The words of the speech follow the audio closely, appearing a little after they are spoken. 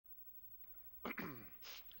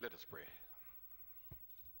Let us pray.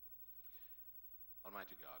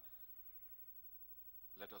 Almighty God,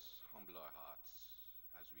 let us humble our hearts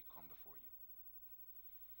as we come before you.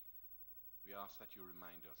 We ask that you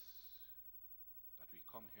remind us that we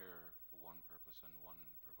come here for one purpose and one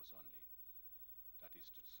purpose only, that is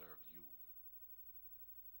to serve you.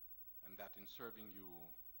 And that in serving you,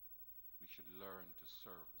 we should learn to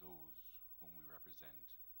serve those whom we represent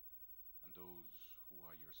and those who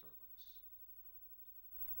are your servants.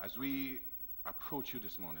 As we approach you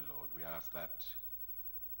this morning, Lord, we ask that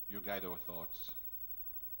you guide our thoughts,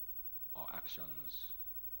 our actions,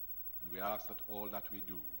 and we ask that all that we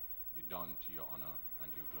do be done to your honor and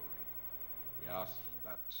your glory. We ask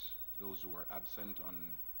that those who are absent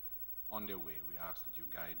on their way, we ask that you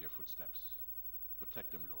guide their footsteps. Protect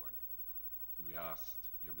them, Lord. And we ask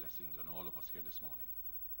your blessings on all of us here this morning.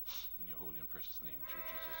 In your holy and precious name, through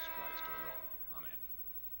Jesus Christ, our Lord. Amen.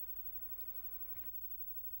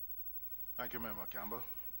 Thank you, Member Campbell.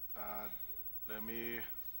 Let me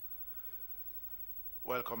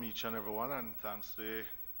welcome each and everyone, and thank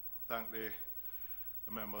the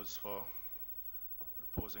members for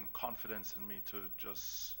reposing confidence in me to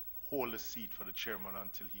just hold the seat for the chairman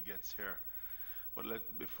until he gets here. But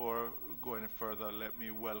before we go any further, let me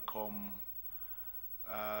welcome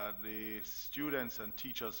the students and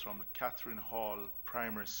teachers from the Catherine Hall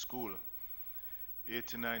Primary School.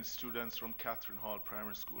 89 students from Catherine Hall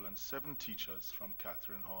Primary School and 7 teachers from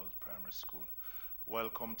Catherine Hall Primary School.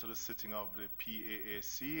 Welcome to the sitting of the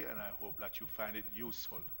PAAC, and I hope that you find it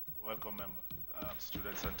useful. Welcome,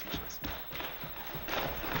 students and teachers.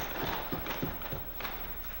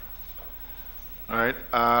 All right,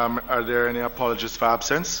 are there any apologies for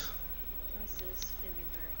absence?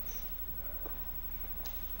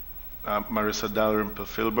 Marissa Dalrymple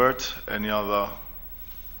Filbert, any other?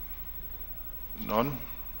 None?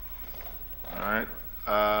 All right.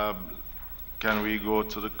 Can we go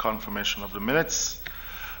to the confirmation of the minutes?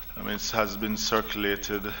 The minutes has been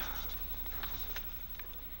circulated.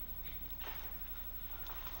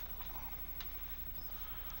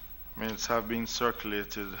 Minutes have been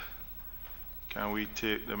circulated. Can we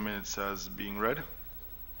take the minutes as being read?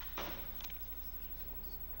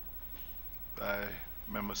 By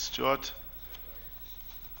Member Stewart.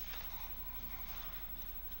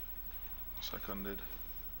 Seconded.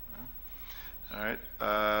 All right.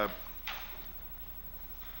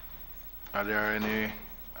 Are there any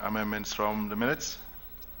amendments from the minutes?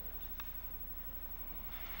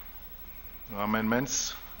 No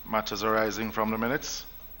amendments. Matters arising from the minutes?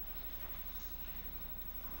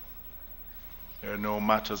 There are no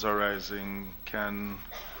matters arising. Can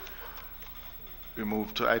we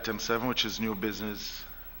move to item 7, which is new business?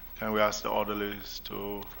 Can we ask the orderlies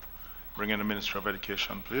to bring in the Minister of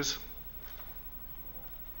Education, please?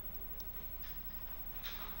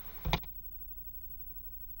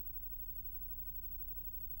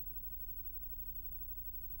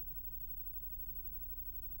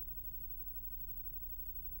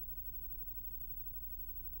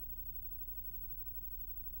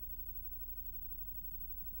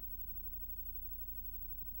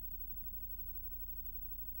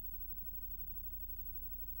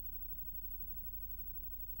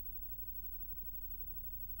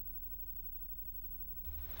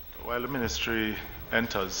 While the ministry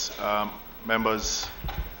enters, members,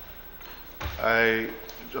 I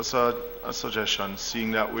just a suggestion,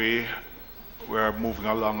 seeing that we're moving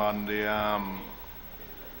along on the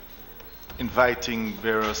inviting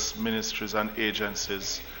various ministries and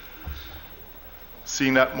agencies,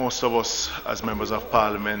 seeing that most of us as members of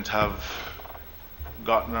parliament have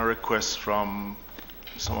gotten a request from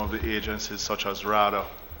some of the agencies such as RADA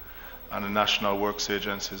and the national works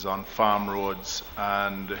agencies on farm roads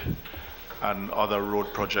and other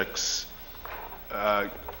road projects,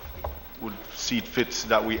 would see it fit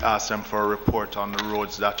that we ask them for a report on the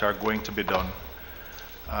roads that are going to be done.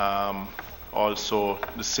 Also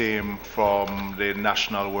the same from the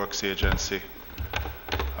National Works Agency.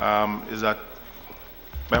 Is that,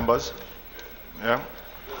 members? Yeah?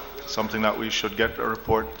 Something that we should get a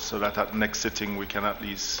report so that at the next sitting we can at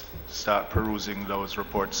least start perusing those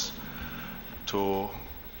reports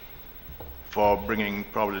for bringing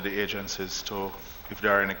probably the agencies to, if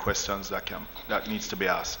there are any questions that needs to be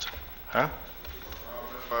asked. Huh?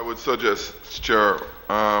 I would suggest, Chair,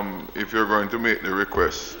 if you're going to make the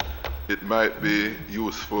request, it might be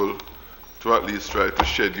useful to at least try to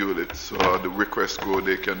schedule it so the requests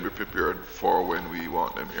they can be prepared for when we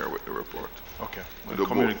want them here with the report. Okay, we'll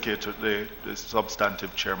communicate with the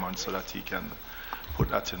substantive chairman so that he can put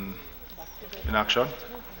that in action.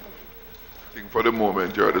 I think for the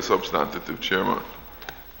moment you're the substantive chairman.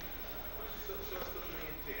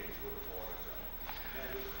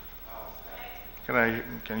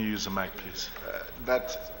 Can you use the mic, please?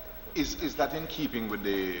 That is that in keeping with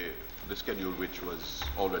the schedule which was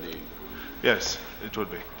already? Yes, it would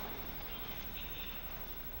be.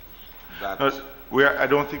 That I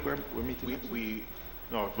don't think we're meeting.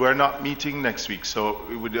 No, we're not meeting next week, so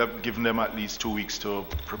we would have given them at least 2 weeks to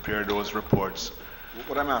prepare those reports.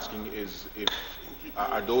 What I'm asking is, if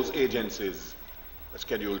are those agencies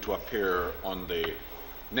scheduled to appear on the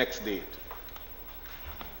next date?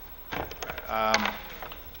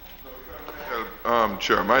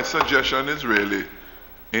 Chair, my suggestion is really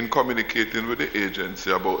in communicating with the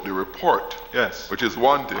agency about the report, Yes. which is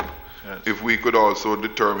one thing. Yes. If we could also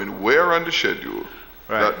determine where on the schedule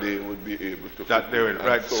Right. that they would be able to. That they will, and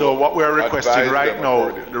right. So what we're requesting advise right them now,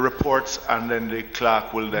 accordingly. the reports, and then the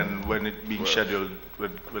clerk will then, when it being scheduled,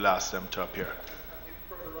 will ask them to appear.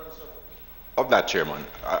 Of that, Chairman,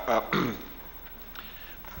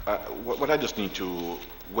 what I just need to,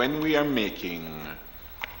 when we are making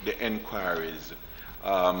the enquiries,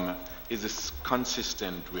 is this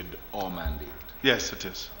consistent with our mandate? Yes, it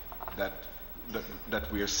is.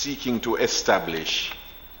 That we are seeking to establish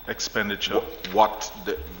Expenditure. what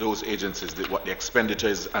those agencies, what the expenditure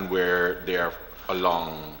is, and where they are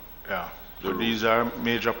along. Yeah. The But these are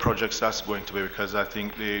major projects that's going to be, because I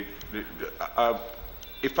think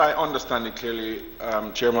If I understand it clearly,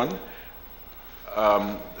 Chairman,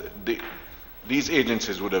 these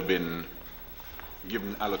agencies would have been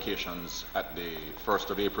given allocations at the 1st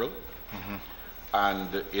of April,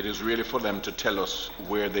 and it is really for them to tell us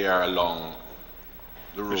where they are along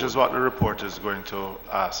the road. which is what the report is going to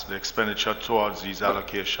ask, the expenditure towards these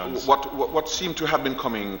allocations. What seemed to have been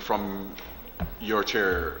coming from your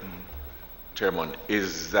Chairman,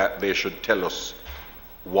 is that they should tell us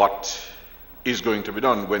what is going to be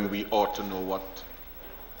done, when we ought to know what.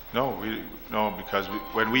 No, because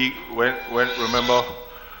remember,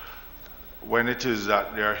 when it is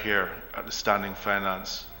that they're here at the standing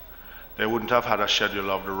finance, they wouldn't have had a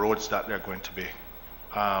schedule of the roads that they're going to be,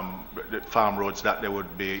 the farm roads that they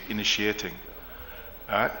would be initiating.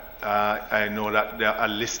 I know that a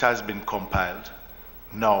list has been compiled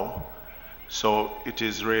now, so it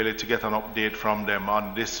is really to get an update from them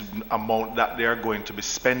on this amount that they're going to be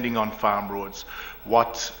spending on farm roads,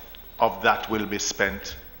 what of that will be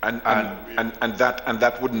spent. And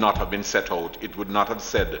that would not have been set out. It would not have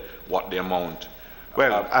said what the amount.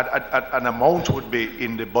 Well, an amount would be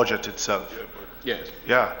in the budget itself. Yes.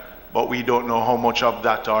 Yeah, but we don't know how much of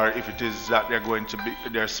that, or if it is that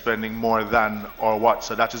they're spending more than, or what.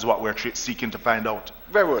 So that is what we're seeking to find out.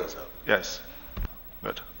 Very well, sir. Yes.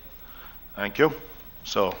 Good. Thank you.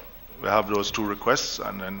 So we have those 2 requests,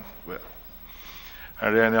 and then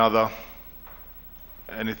are there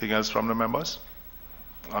anything else from the members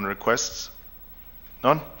on requests?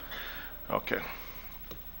 None? Okay.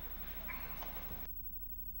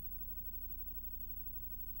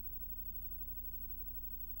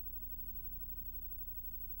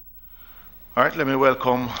 All right, let me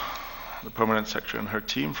welcome the Permanent Secretary and her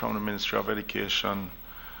team from the Ministry of Education,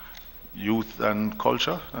 Youth and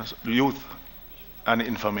Culture, Youth and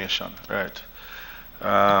Information, right.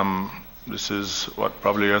 This is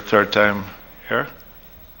probably your 3rd time here?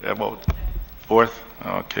 Yeah, about 4th?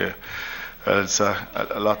 Okay. It's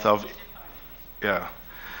a lot of, yeah.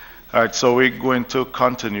 All right, so we're going to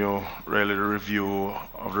continue really the review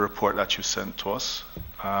of the report that you sent to us.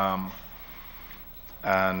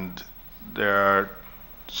 And there are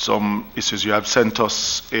some issues. You have sent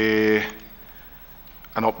us an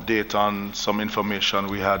update on some information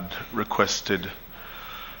we had requested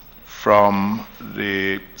from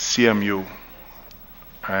the CMU.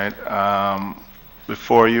 Right?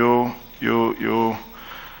 Before you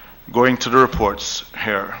go into the reports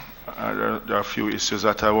here, there are a few issues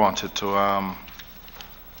that I wanted to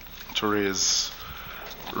raise.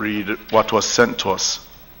 Read what was sent to us.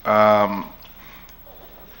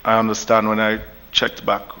 I understand when I checked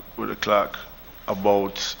back with the clerk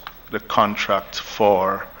about the contract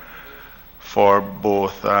for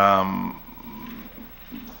both the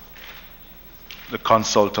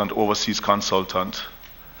consultant, overseas consultant,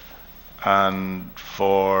 and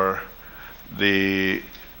for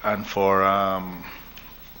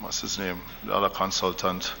what's his name, the other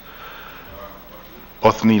consultant,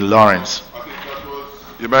 Othniel Lawrence. I think that was,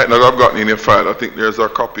 you might not have gotten in your file. I think there's a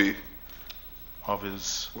copy of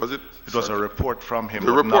his. Was it? It was a report from him.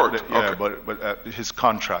 The report. Yeah, okay. but his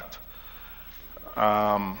contract.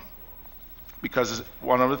 Because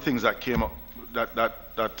one of the things that came up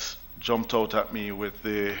that jumped out at me with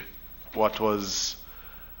what was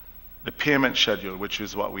the payment schedule, which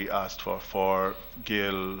is what we asked for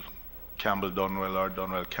Gail Campbell Dunwell or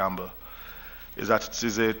Dunwell Campbell. is that it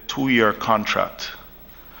is a 2-year contract,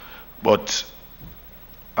 but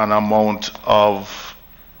an amount of,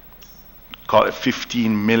 call it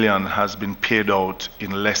 15 million, has been paid out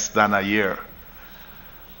in less than a year.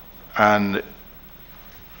 And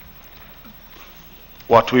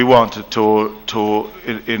what we wanted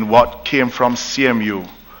in what came from CMU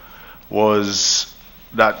was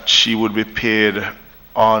that she would be paid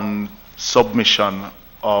on submission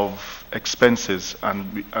of expenses,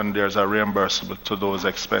 and there's a reimbursable to those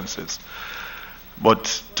expenses.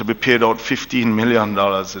 But to be paid out $15 million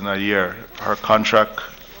in a year, her contract,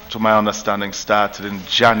 to my understanding, started in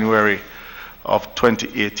January of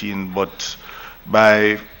 2018, but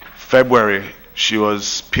by February she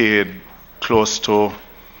was paid close to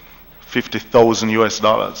 $50,000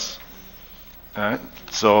 US. Right?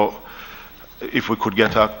 So if we could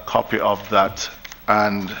get a copy of that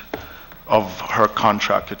and of her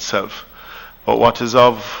contract itself. But what is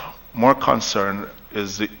of more concern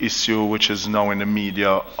is the issue which is now in the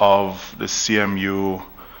media of the CMU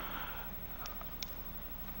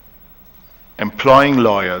employing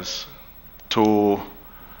lawyers to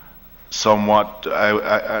somewhat,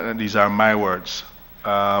 these are my words,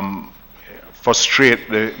 frustrate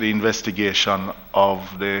the investigation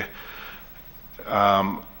of the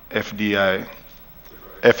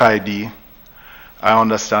FID. I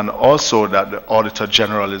understand also that the Auditor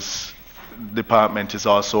General's department is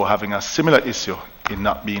also having a similar issue in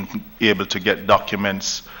not being able to get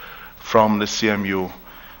documents from the CMU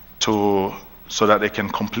so that they can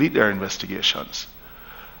complete their investigations.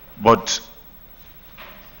 But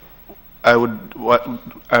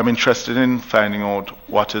I'm interested in finding out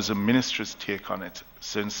what is the ministry's take on it,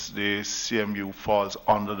 since the CMU falls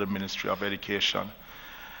under the Ministry of Education,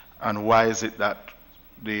 and why is it that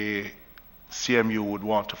the CMU would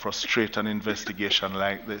want to frustrate an investigation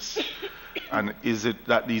like this? And is it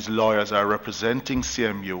that these lawyers are representing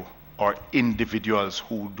CMU or individuals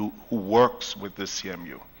who works with the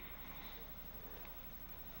CMU?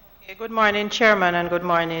 Okay, good morning, Chairman, and good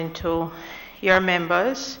morning to your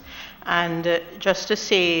members. And just to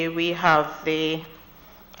say, we have the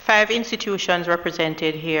 5 institutions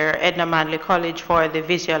represented here. Edna Manley College for the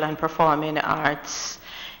Visual and Performing Arts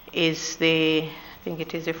is I think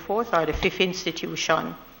it is the 4th or the 5th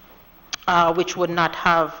institution, which would not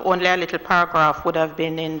have, only a little paragraph would have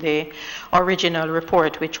been in the original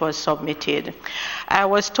report which was submitted. I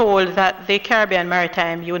was told that the Caribbean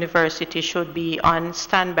Maritime University should be on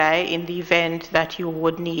standby in the event that you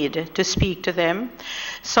would need to speak to them.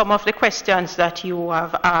 Some of the questions that you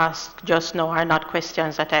have asked just now are not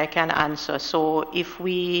questions that I can answer. So if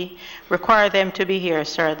we require them to be here,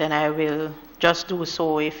 sir, then I will just do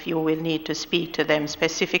so if you will need to speak to them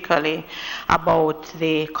specifically about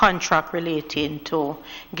the contract relating to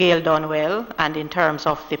Gail Dunwell and in terms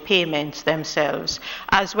of the payments themselves,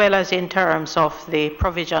 as well as in terms of the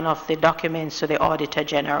provision of the documents to the Auditor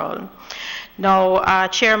General. Now,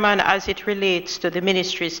 Chairman, as it relates to the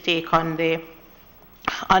ministry's take on the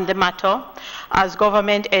matter, as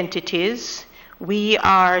government entities, we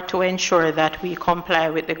are to ensure that we comply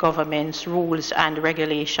with the government's rules and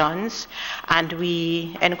regulations, and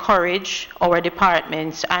we encourage our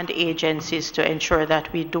departments and agencies to ensure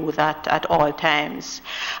that we do that at all times.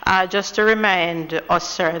 Just to remind us,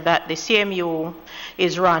 sir, that the CMU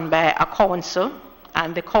is run by a council,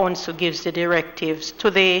 and the council gives the directives to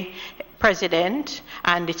the president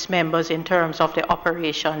and its members in terms of the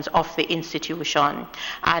operations of the institution.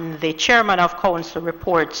 And the chairman of council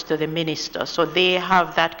reports to the minister. So they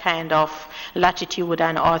have that kind of latitude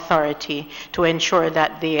and authority to ensure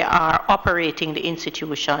that they are operating the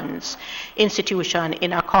institution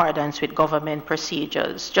in accordance with government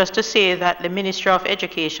procedures. Just to say that the Ministry of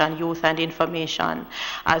Education, Youth and Information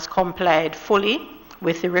has complied fully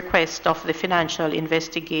with the request of the Financial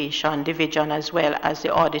Investigation Division as well as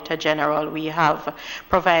the Auditor General. We have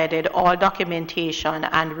provided all documentation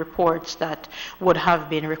and reports that would have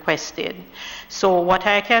been requested. So what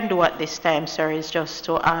I can do at this time, sir, is just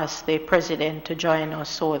to ask the President to join us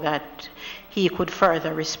so that he could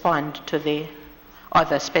further respond to the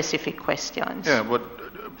other specific questions. Yeah, but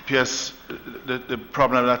PS, the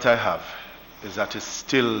problem that I have is that it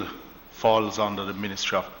still falls under the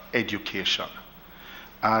Ministry of Education.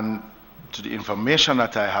 And to the information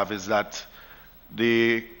that I have is that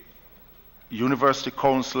the University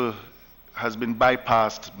Council has been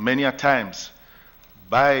bypassed many a times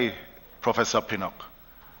by Professor Pinnock.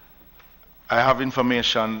 I have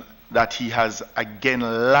information that he has again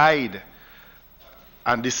lied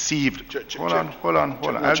and deceived. Hold on.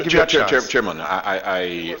 I'll give you a chance. Chairman,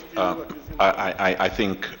 I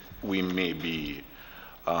think we may be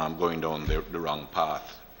going down the wrong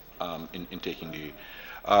path. in taking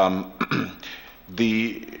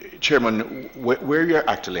the chairman, where you're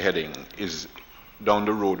actually heading is down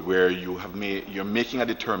the road where you're making a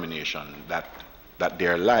determination that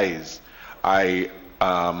there lies. I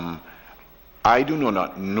do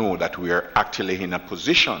not know that we are actually in a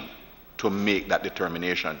position to make that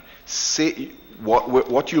determination. Say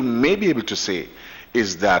what you may be able to say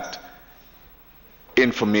is that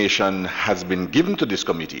information has been given to this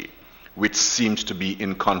committee which seems to be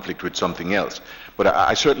in conflict with something else. But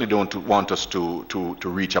I certainly don't want us to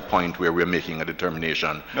reach a point where we're making a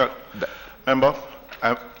determination. No, member,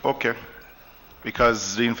 okay,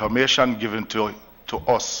 because the information given to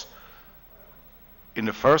us in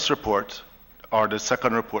the first report or the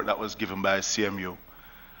second report that was given by CMU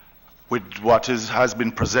with what has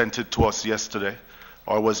been presented to us yesterday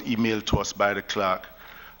or was emailed to us by the clerk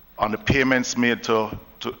on the payments made to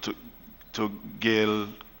Gail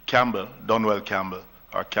Campbell, Dunwell Campbell,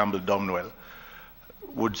 or Campbell Dunwell,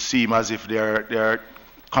 would seem as if there are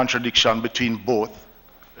contradiction between both.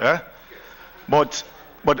 Eh? But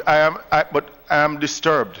I am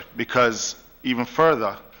disturbed because even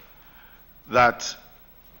further that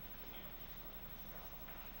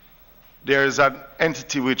there is an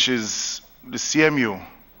entity which is the CMU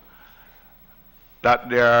that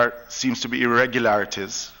there seems to be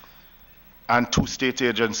irregularities and 2 state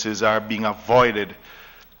agencies are being avoided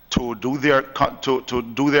to do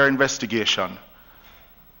their investigation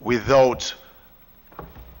without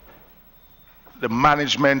the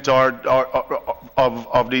management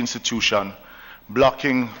of the institution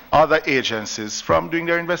blocking other agencies from doing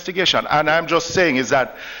their investigation. And I'm just saying is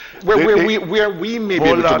that where we may be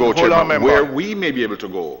able to go, Chairman, where we may be able to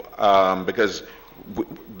go, because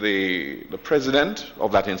the president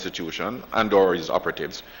of that institution and or his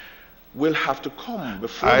operatives will have to come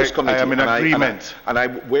before this committee. I am in agreement.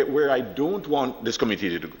 Where I don't want this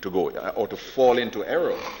committee to go or to fall into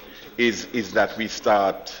error is that we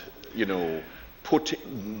start,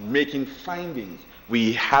 making findings.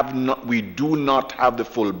 We do not have the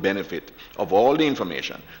full benefit of all the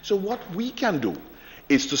information. So what we can do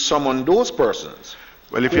is to summon those persons.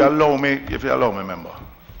 Well, if you allow me, member,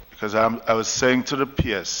 because I was saying to the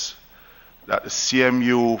PS that the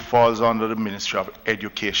CMU falls under the Ministry of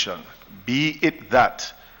Education. Be it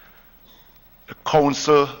that the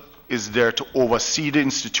council is there to oversee the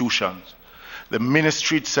institutions, the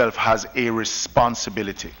ministry itself has a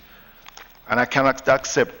responsibility. And I cannot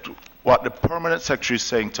accept what the permanent secretary is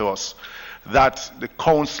saying to us, that the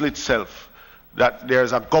council itself, that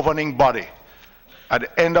there's a governing body. At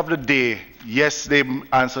the end of the day, yes, they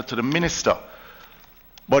answer to the minister.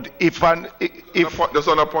 But just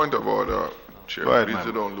on a point of order, Chair, ahead, please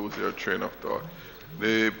you don't lose your train of thought.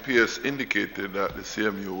 The PS indicated that the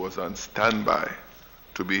CMU was on standby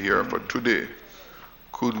to be here for today.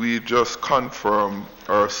 Could we just confirm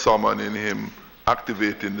or summoning him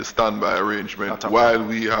activating the standby arrangement while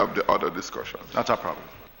we have the other discussions? Not a problem.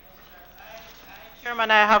 Chairman,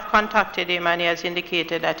 I have contacted him and he has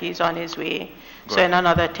indicated that he's on his way. So in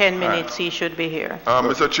another 10 minutes he should be here.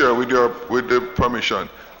 Mr. Chair, with the permission,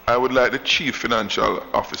 I would like the Chief Financial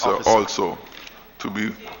Officer also to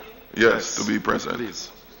be to be present. Please.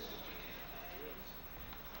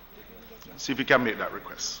 See if you can make that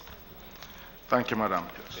request. Thank you, Madam.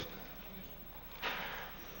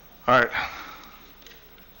 All right.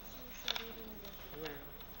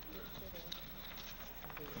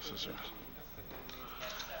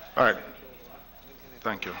 All right.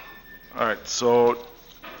 Thank you. All right. So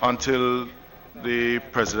until the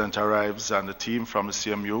president arrives and the team from the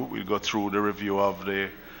CMU, we'll go through the review of the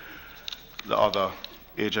other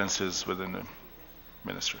agencies within the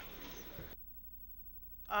ministry.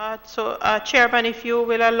 Chairman, if you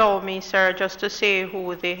will allow me, sir, just to say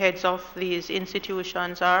who the heads of these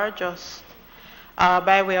institutions are, just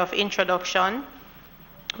by way of introduction.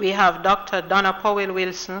 We have Dr. Donna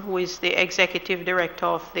Powell-Wilson, who is the Executive Director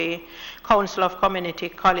of the Council of Community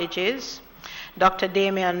Colleges. Dr.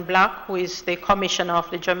 Damian Black, who is the Commissioner of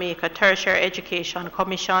the Jamaica Tertiary Education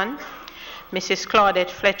Commission. Mrs. Claudette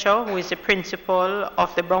Fletcher, who is the Principal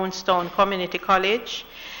of the Brownstone Community College.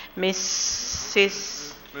 Miss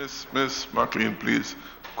McLean, please.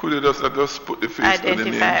 Could you just let us put the face to the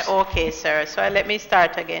names? Okay, sir. So let me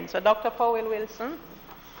start again. So Dr. Powell-Wilson.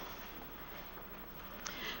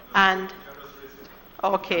 And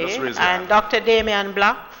Dr. Damian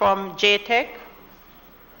Black from JTech.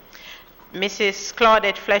 Mrs.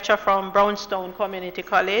 Claudette Fletcher from Brownstone Community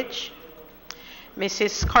College.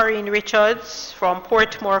 Mrs. Corinne Richards from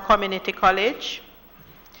Portmore Community College.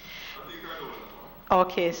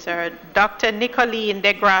 Okay, sir. Dr. Nicolene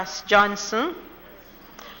DeGrasse Johnson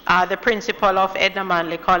the principal of Edna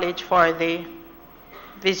Manley College for the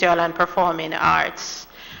Visual and Performing Arts.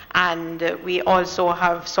 And we also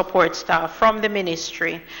have support staff from the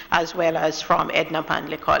ministry as well as from Edna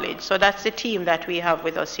Manley College. So that's the team that we have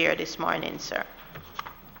with us here this morning, sir.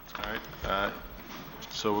 All right.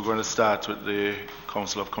 So we're going to start with the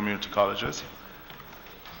Council of Community Colleges.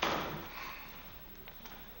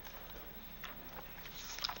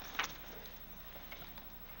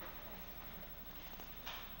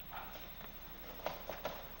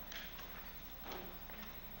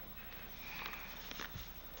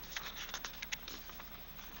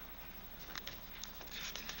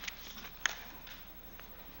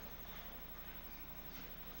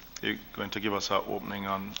 You're going to give us our opening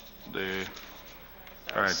on the...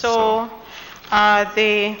 All right, so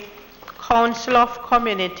the Council of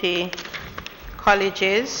Community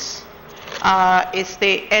Colleges is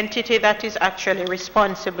the entity that is actually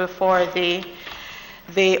responsible for the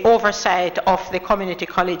oversight of the community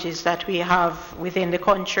colleges that we have within the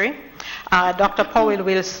country. Dr. Powell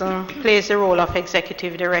Wilson plays the role of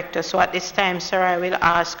executive director. So at this time, sir, I will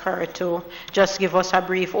ask her to just give us a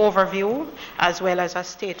brief overview as well as a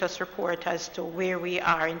status report as to where we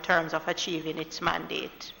are in terms of achieving its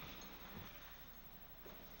mandate.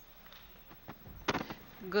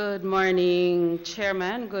 Good morning,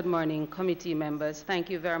 Chairman. Good morning, committee members. Thank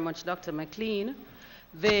you very much, Dr. McLean.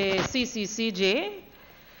 The CCCJ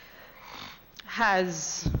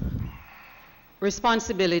has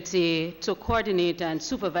responsibility to coordinate and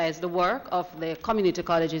supervise the work of the community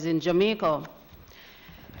colleges in Jamaica.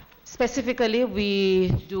 Specifically, we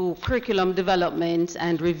do curriculum development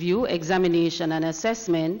and review, examination and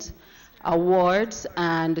assessment, awards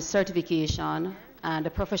and certification,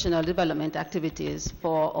 and professional development activities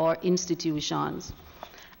for our institutions.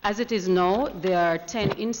 As it is now, there are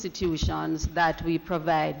 10 institutions that we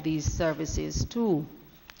provide these services to.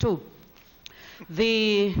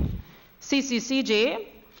 The CCCJ,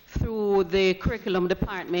 through the curriculum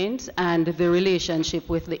department and the relationship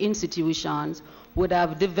with the institutions, would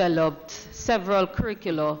have developed several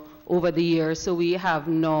curricula over the years. So we have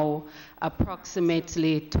now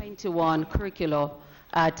approximately 21 curricula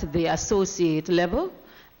at the associate level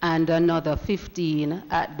and another 15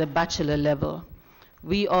 at the bachelor level.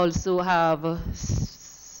 We also have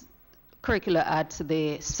curricula at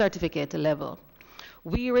the certificate level.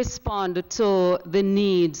 We respond to the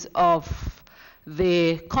needs of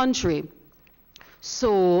the country.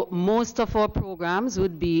 So most of our programs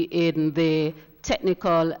would be in the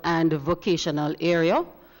technical and vocational area.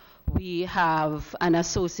 We have an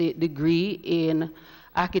associate degree in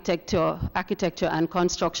architecture and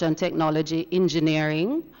construction technology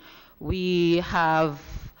engineering. We have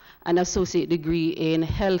an associate degree in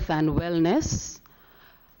health and wellness,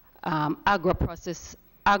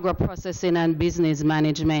 agro-processing and business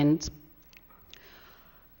management.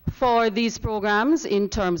 For these programs, in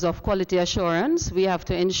terms of quality assurance, we have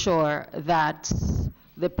to ensure that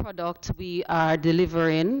the product we are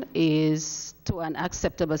delivering is to an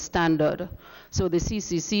acceptable standard. So the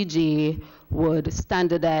CCCJ would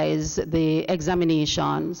standardize the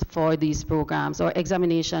examinations for these programs. Our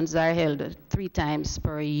examinations are held 3 times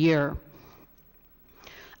per year.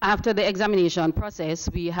 After the examination process,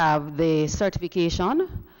 we have the certification,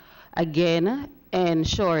 again,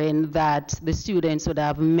 ensuring that the students would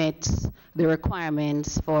have met the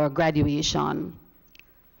requirements for graduation.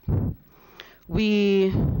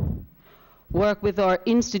 We work with our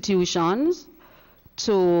institutions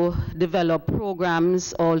to develop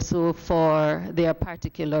programs also for their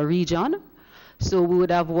particular region. So we would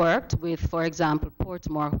have worked with, for example,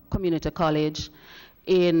 Portmore Community College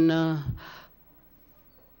in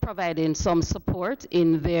providing some support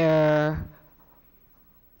in their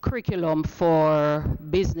curriculum for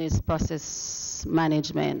business process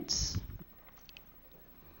management.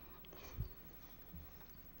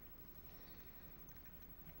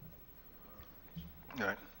 All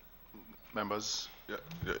right. Members? Yeah.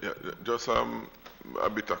 Just a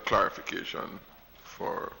bit of clarification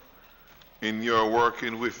for, in your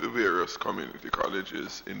working with the various community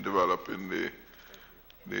colleges in developing the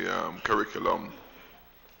curriculum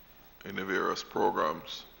in the various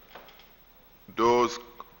programs, those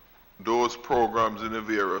programs in the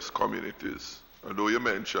various communities, although you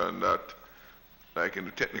mentioned that like in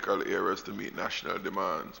the technical areas to meet national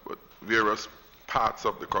demands, but various parts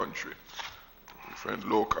of the country, different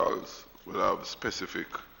locals will have specific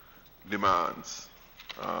demands.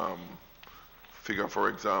 Figure, for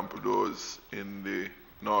example, those in the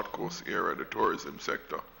North Coast area, the tourism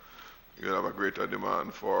sector, you'll have a greater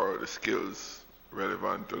demand for the skills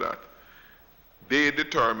relevant to that. They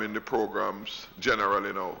determine the programs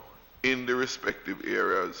generally now in the respective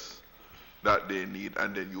areas that they need,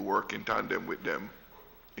 and then you work in tandem with them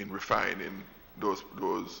in refining those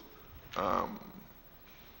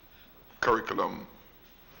curriculum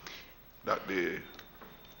that they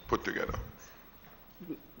put together.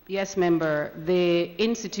 Yes, member. The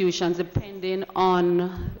institutions, depending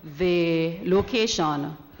on the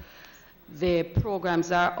location, the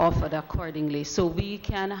programs are offered accordingly. So we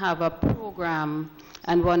can have a program,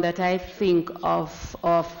 and one that I think of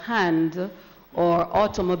offhand, or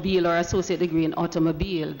automobile or associate degree in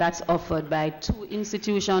automobile, that's offered by 2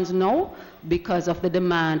 institutions now because of the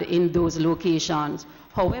demand in those locations.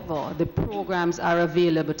 However, the programs are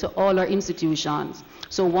available to all our institutions.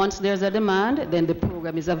 So once there's a demand, then the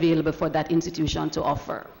program is available for that institution to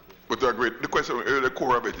offer. But I agree. The question, the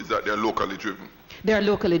core of it is that they're locally driven. They're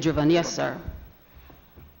locally driven, yes, sir.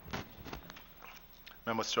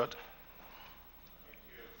 Member Stewart.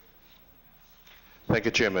 Thank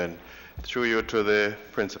you, Chairman. Through you to the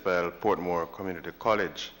Principal, Portmore Community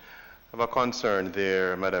College. I have a concern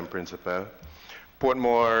there, Madam Principal.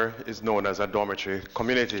 Portmore is known as a dormitory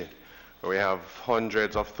community. We have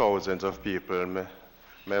hundreds of thousands of people.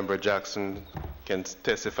 Member Jackson can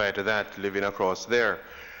testify to that, living across there.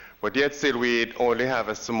 But yet still we only have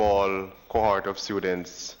a small cohort of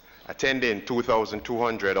students attending,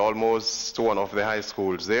 2,200, almost to one of the high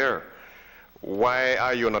schools there. Why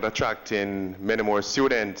are you not attracting many more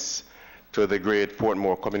students to the great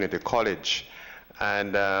Portmore Community College?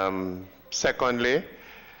 And secondly,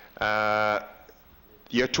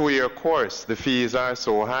 your 2-year course, the fees are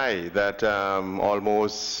so high that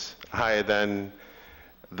almost higher than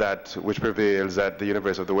that which prevails at the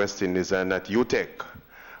University of the West Indies and at UTEC.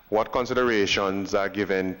 What considerations are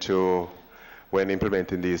given to when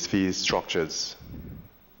implementing these fee structures?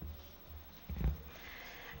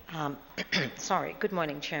 Sorry. Good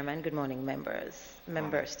morning, Chairman. Good morning, members.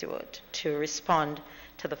 Member Stewart. To respond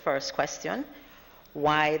to the first question,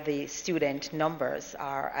 why the student numbers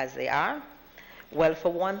are as they are? Well,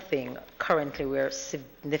 for one thing, currently we're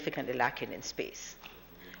significantly lacking in space.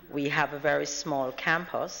 We have a very small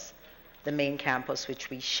campus, the main campus, which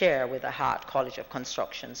we share with the Hart College of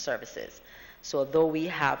Construction Services. So although we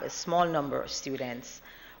have a small number of students,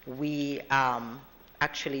 we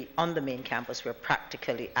actually, on the main campus, we're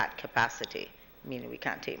practically at capacity, meaning we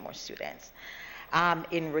can't take more students.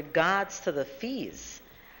 In regards to the fees,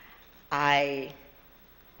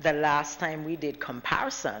 the last time we did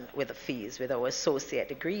comparison with the fees with our associate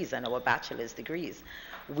degrees and our bachelor's degrees,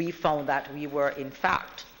 we found that we were, in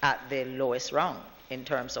fact, at the lowest rung in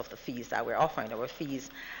terms of the fees that we're offering. Our fees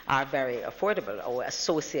are very affordable. Our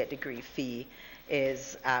associate degree fee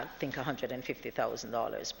is, I think,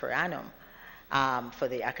 $150,000 per annum for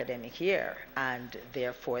the academic year, and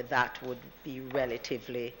therefore that would be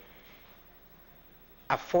relatively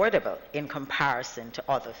affordable in comparison to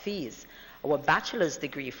other fees. Our bachelor's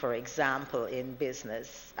degree, for example, in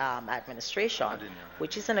business administration,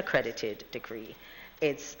 which is an accredited degree,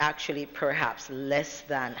 it's actually perhaps less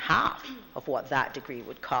than half of what that degree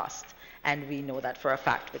would cost. And we know that for a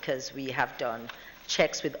fact because we have done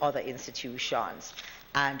checks with other institutions,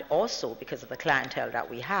 and also because of the clientele that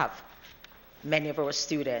we have. Many of our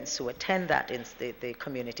students who attend that in the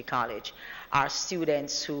community college are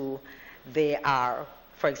students who they are,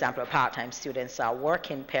 for example, part-time students are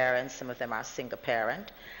working parents, some of them are single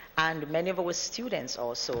parent, and many of our students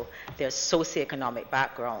also, their socioeconomic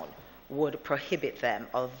background would prohibit them,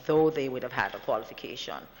 although they would have had a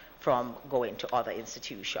qualification, from going to other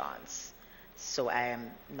institutions. So I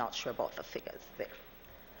am not sure about the figures there.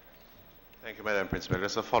 Thank you, Madam Principal.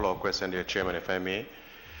 Just a follow-up question there, Chairman, if I may.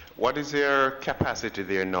 What is your capacity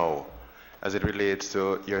there now as it relates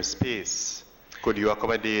to your space? Could you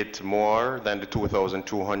accommodate more than the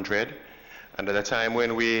 2,200? And at a time when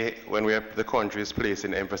the country is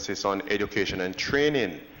placing emphasis on education and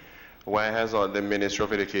training, why has the Ministry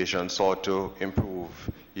of Education sought to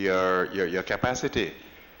improve your capacity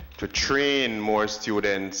to train more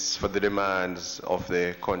students for the demands of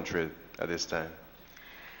the country at this time?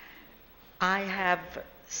 I have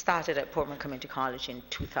started at Portmore Community College in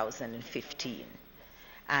 2015.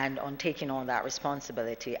 And on taking on that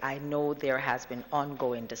responsibility, I know there has been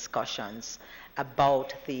ongoing discussions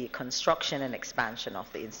about the construction and expansion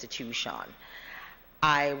of the institution.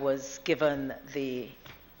 I was given the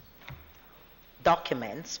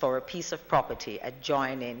documents for a piece of property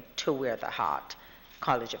adjoining to where the Hart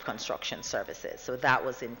College of Construction Services. So that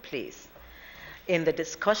was in place. In the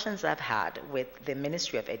discussions I've had with the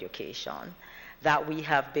Ministry of Education, that we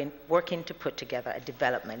have been working to put together a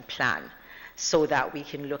development plan so that we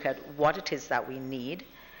can look at what it is that we need,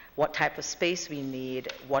 what type of space we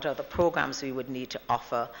need, what are the programs we would need to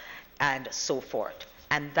offer, and so forth.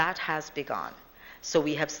 And that has begun. So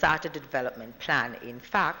we have started a development plan. In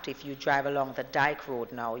fact, if you drive along the Dyke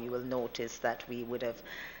Road now, you will notice that we would have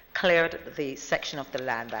cleared the section of the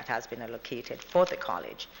land that has been allocated for the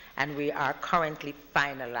college, and we are currently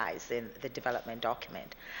finalizing the development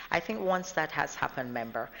document. I think once that has happened,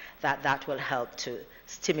 member, that will help to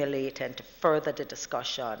stimulate and to further the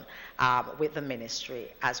discussion with the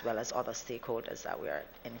ministry as well as other stakeholders that we are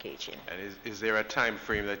engaging. And is there a time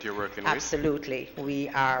frame that you're working Absolutely. We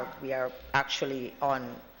are actually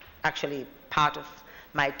part of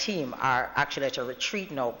my team are actually at a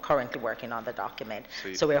retreat now, currently working on the document.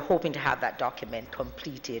 So we're hoping to have that document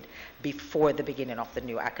completed before the beginning of the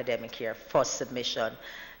new academic year for submission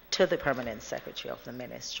to the Permanent Secretary of the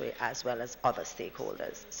Ministry as well as other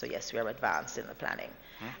stakeholders. So yes, we are advanced in the planning.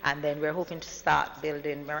 And then we're hoping to start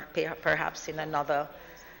building perhaps in another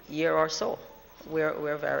year or so.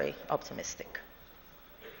 We're very optimistic.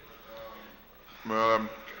 Madam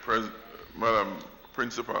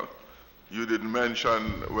Principal, you didn't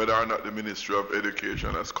mention whether or not the Ministry of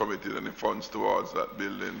Education has committed any funds towards that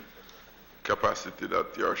building capacity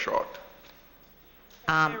that you're short.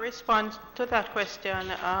 In response to that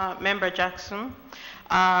question, Member Jackson,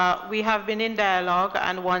 we have been in dialogue,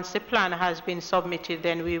 and once the plan has been submitted,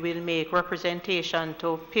 then we will make representation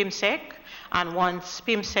to PIMSEC. And once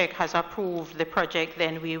PIMSEC has approved the project,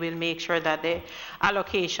 then we will make sure that the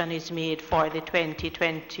allocation is made for the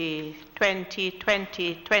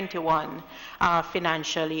 2020-2021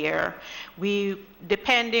 financial year.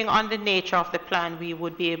 Depending on the nature of the plan, we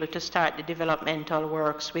would be able to start the developmental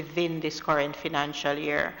works within this current financial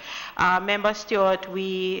year. Member Stewart,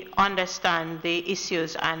 we understand the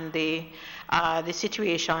issues and the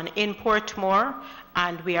situation in Portmore,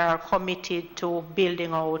 and we are committed to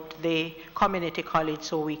building out the community college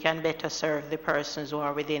so we can better serve the persons who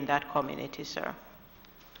are within that community, sir.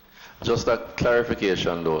 Just a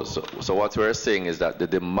clarification though. So what we're saying is that the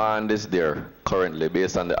demand is there currently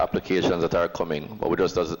based on the applications that are coming, but we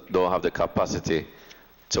just don't have the capacity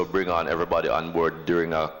to bring on everybody on board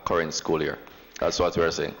during a current school year. That's what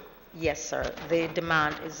we're saying. Yes, sir. The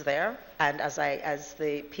demand is there, and as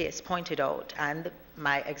the PS pointed out, and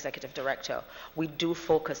my executive director, we do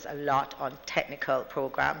focus a lot on technical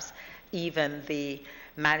programs, even the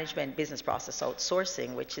management business process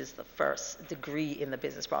outsourcing, which is the first degree in the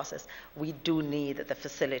business process. We do need the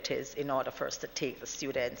facilities in order for us to take the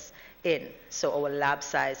students in. So our lab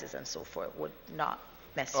sizes and so forth would not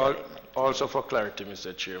necessarily. Also for clarity,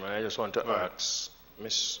 Mr. Chairman, I just want to ask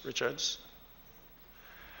Ms. Richards,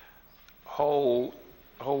 how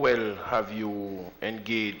well have you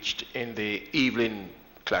engaged in the evening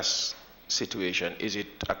class situation? Is it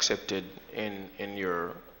accepted in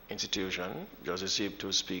your institution? Does it seem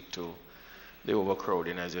to speak to the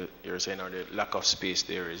overcrowding, as you're saying, or the lack of space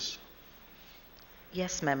there is?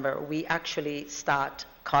 Yes, member. We actually start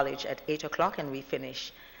college at 8 o'clock and we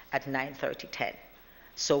finish at 9:30, 10.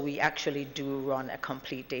 So we actually do run a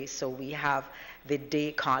complete day. So we have the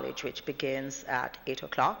day college, which begins at 8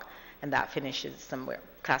 o'clock, and that finishes somewhere.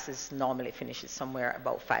 Classes normally finishes somewhere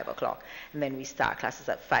about 5 o'clock. And then we start classes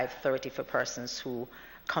at 5:30 for persons who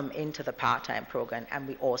come into the part-time program, and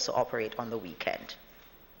we also operate on the weekend.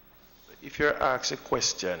 If you're asked a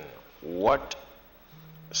question, what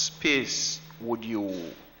space would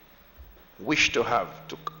you wish to have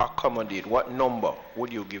to accommodate? What number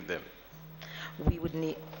would you give them? We would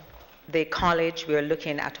need, the college, we're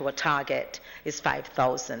looking at our target is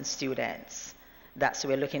 5,000 students. That's,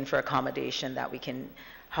 we're looking for accommodation that we can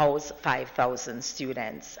house 5,000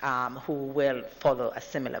 students who will follow a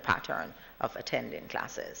similar pattern of attending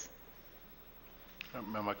classes.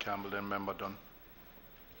 Member Campbell, then Member Dunn.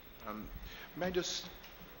 May I just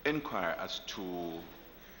inquire as to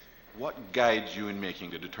what guides you in making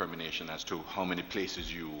the determination as to how many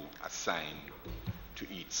places you assign to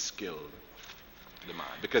each skill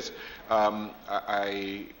demand? Because I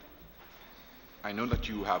know that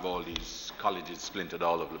you have all these colleges splintered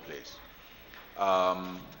all over the place.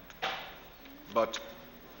 But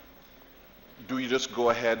do you just go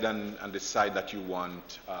ahead and decide that you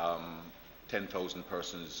want 10,000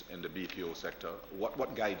 persons in the BPO sector?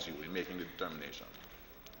 What guides you in making the determination?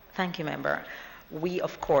 Thank you, member. We,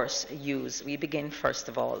 of course, we begin first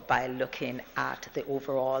of all by looking at the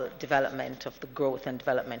overall development of the growth and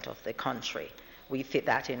development of the country. We fit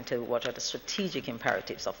that into what are the strategic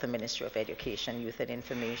imperatives of the Ministry of Education, Youth and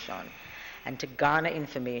Information. And to garner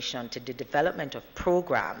information to the development of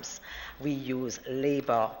programs, we use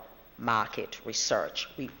labor market research.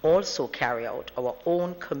 We also carry out our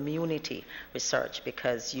own community research,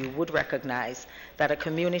 because you would recognize that a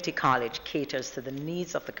community college caters to the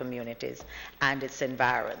needs of the communities and its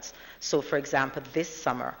environs. So, for example, this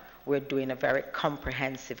summer, we're doing a very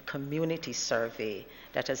comprehensive community survey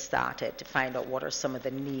that has started to find out what are some of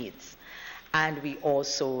the needs. And we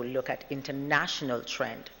also look at international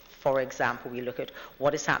trend. For example, we look at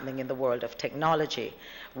what is happening in the world of technology,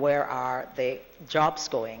 where are the jobs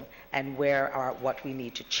going, and where are what we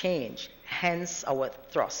need to change. Hence our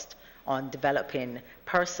thrust on developing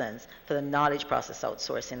persons for the knowledge process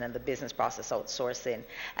outsourcing and the business process outsourcing,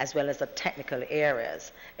 as well as the technical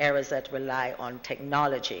areas that rely on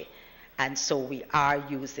technology. And so we are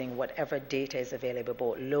using whatever data is available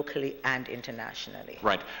both locally and internationally.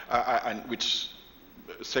 Right, and which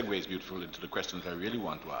segues beautifully into the questions I really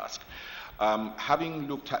want to ask. Having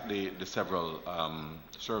looked at the several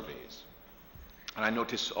surveys, and I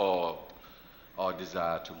noticed our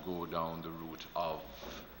desire to go down the route of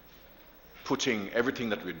putting everything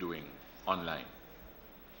that we're doing online.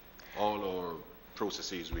 All our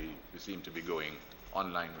processes, we seem to be going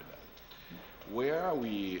online with that. Where are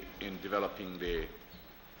we in developing the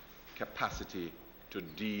capacity to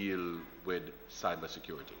deal with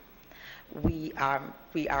cybersecurity? We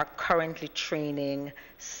are currently training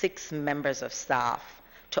 6 members of staff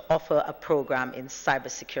to offer a program in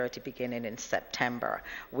cybersecurity beginning in September.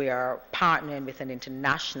 We are partnering with an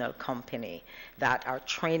international company that are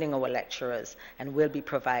training our lecturers and will be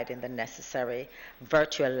providing the necessary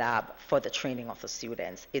virtual lab for the training of the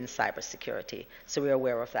students in cybersecurity. So we're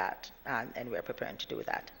aware of that, and we're preparing to do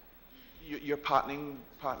that. You're partnering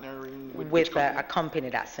with a company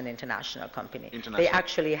that's an international company. They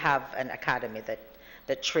actually have an academy that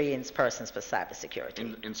trains persons for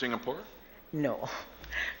cybersecurity. In Singapore? No,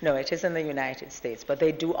 it is in the United States, but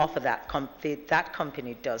they do offer that. That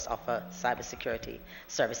company does offer cybersecurity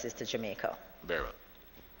services to Jamaica. Very well.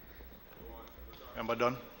 Member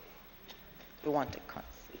Dunn? We want to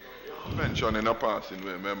mention in a passing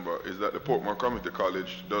way, member, is that the Portmore Community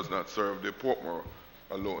College does not serve the Portmore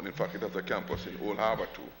alone. In fact, it has a campus in Old Harbour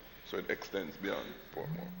too, so it extends beyond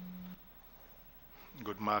Portmore.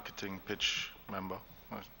 Good marketing pitch, member.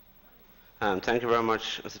 Thank you very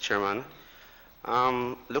much, Mr. Chairman.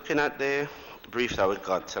 Looking at the brief that we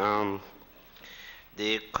got,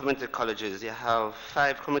 the community colleges, you have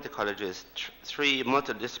 5 community colleges, 3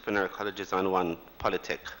 multidisciplinary colleges, and 1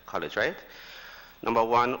 polytech college, right? Number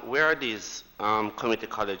 1, where are these community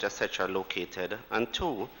colleges, etc., located? And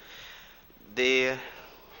 2, the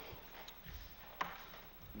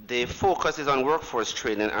focus is on workforce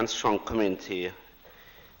training and strong community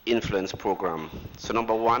influence program. So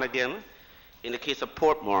number 1 again, in the case of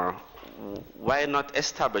Portmore, why not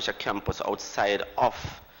establish a campus outside of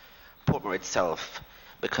Portmore itself?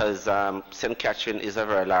 Because St. Catherine is a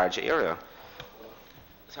very large area.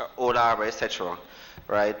 So Old Harbour, etc.,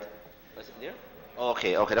 right? Was it there?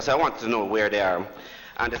 Okay, that's what I wanted to know, where they are.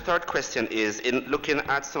 And the third question is, in looking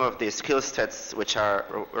at some of the skill sets which are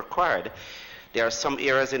required, there are some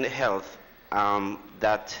areas in health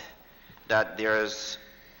that there's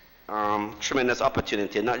tremendous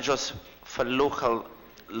opportunity, not just for local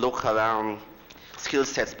skill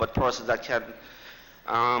sets, but persons that can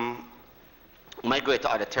migrate to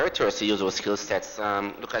other territories to use those skill sets.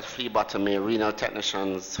 Look at phlebotomy, renal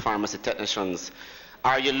technicians, pharmacy technicians.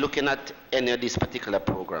 Are you looking at any of these particular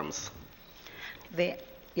programs?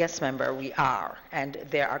 Yes, member, we are. And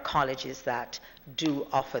there are colleges that do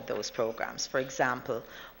offer those programs. For example,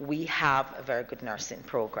 we have a very good nursing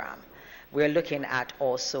program. We're looking at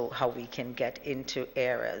also how we can get into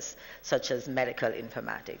areas such as medical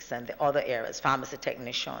informatics and the other areas, pharmacy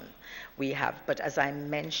technician. We have, but as I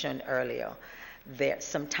mentioned earlier,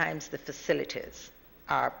 sometimes the facilities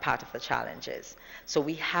are part of the challenges. So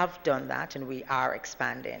we have done that and we are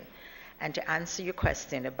expanding. And to answer your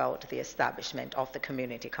question about the establishment of the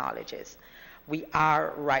community colleges, we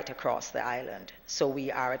are right across the island. So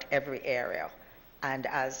we are at every area. And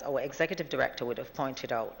as our executive director would have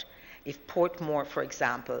pointed out, if Portmore, for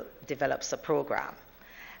example, develops a program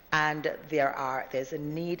and there's a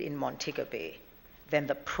need in Montego Bay, then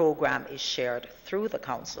the program is shared through the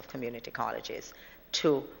Council of Community Colleges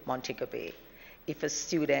to Montego Bay. If a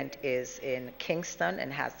student is in Kingston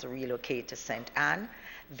and has to relocate to St. Anne,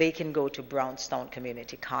 they can go to Brownstown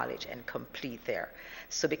Community College and complete there.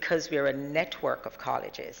 So because we're a network of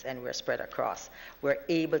colleges and we're spread across, we're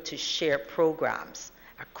able to share programs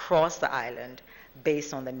across the island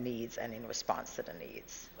based on the needs and in response to the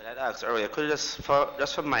needs. But I asked earlier, could you just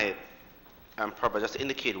for my probably just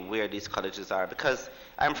indicate where these colleges are, because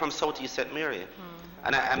I'm from Southeast St. Mary,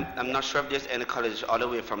 and I'm not sure if there's any college all the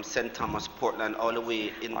way from St. Thomas, Portland, all the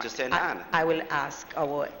way into St. Anne. I will ask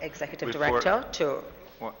our executive director to...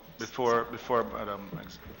 Before Madam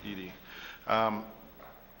Edie,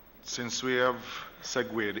 since we have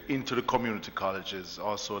segued into the community colleges,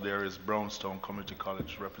 also there is Brownstone Community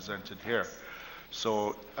College represented here.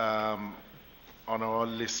 So on our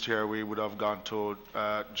list here, we would have gone to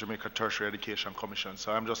Jamaica Tertiary Education Commission.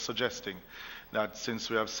 So I'm just suggesting that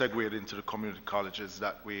since we have segued into the community colleges,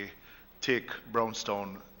 that we take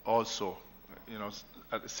Brownstone also,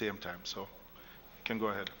 at the same time. So you can go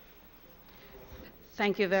ahead.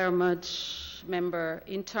 Thank you very much, Member.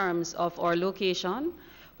 In terms of our location,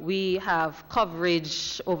 we have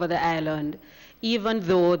coverage over the island, even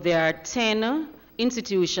though there are 10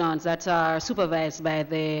 institutions that are supervised by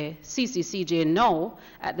the CCCJ now.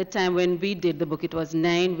 At the time when we did the book, it was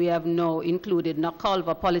 9. We have now included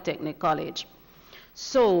Nakalva Polytechnic College.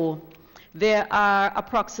 So there are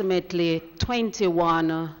approximately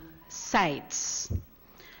 21 sites.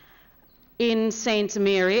 In St.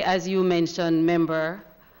 Mary, as you mentioned, Member,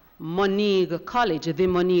 Monique College, the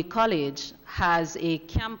Monique College, has a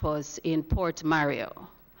campus in Port Mario.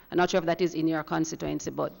 I'm not sure if that is in your constituency,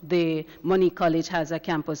 but the Monique College has a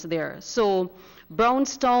campus there. So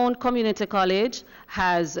Brownstone Community College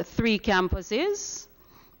has 3 campuses.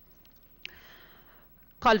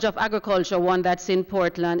 College of Agriculture, one that's in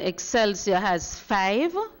Portland. Excelsior has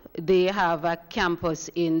 5. They have a campus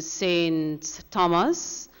in St.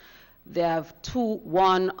 Thomas. They have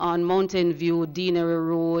 1 on Mountain View, Deanery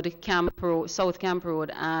Road, South Camp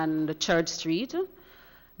Road, and Church Street.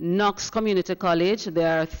 Knox Community College,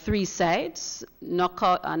 there are 3 sites,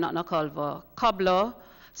 Cobbler,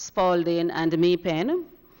 Spalding, and Maypen.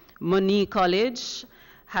 Monique College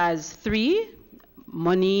has 3,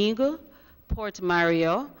 Monique, Port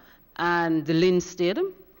Mario, and Linstead.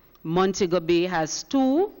 Montego Bay has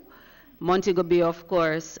 2, Montego Bay, of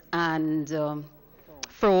course, and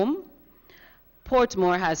Frome.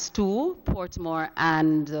 Portmore has 2, Portmore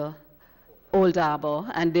and Old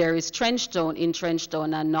Harbour, and there is Trenchtown in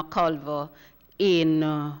Trenchtown and Nakalva in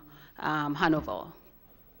Hanover.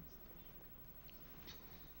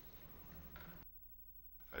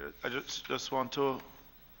 I just want to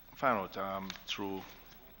find out through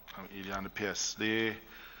Edie and the PS, the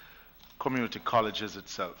community colleges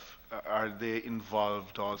itself, are they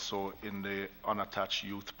involved also in the unattached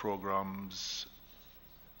youth programs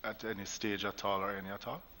at any stage at all or any at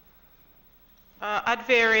all? At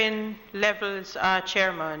varying levels,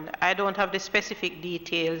 Chairman. I don't have the specific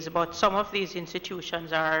details, but some of these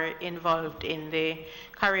institutions are involved in the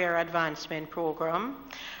Career Advancement Program.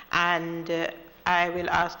 And I will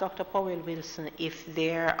ask Dr. Powell Wilson if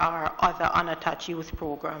there are other unattached youth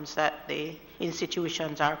programs that the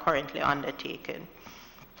institutions are currently undertaking.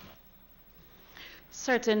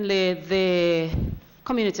 Certainly, the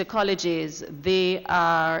community colleges, they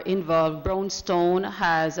are involved. Brownstone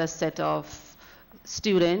has a set of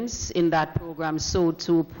students in that program, so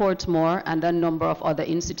to Portmore and a number of other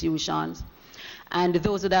institutions. And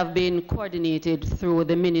those that have been coordinated through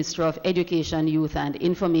the Ministry of Education, Youth and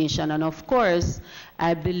Information. And of course,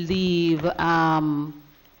 I believe the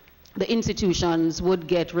institutions would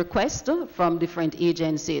get requests from different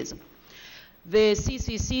agencies. The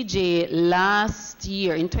CCCJ last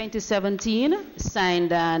year, in 2017,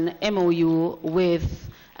 signed an MOU with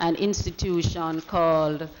an institution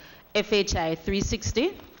called FHI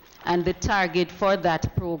 360, and the target for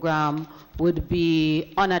that program would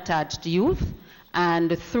be unattached youth.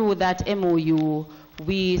 And through that MOU,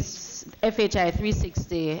 FHI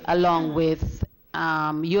 360, along with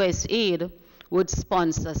USAID, would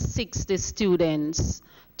sponsor 60 students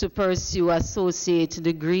to pursue associate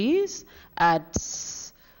degrees at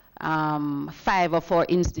 5 or 4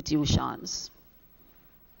 institutions.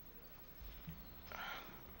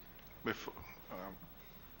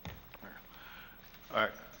 All right.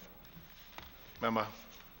 Member.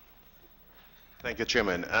 Thank you,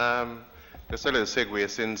 Chairman. Just a little segue,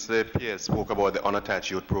 since the PS spoke about the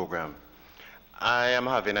unattached youth program. I am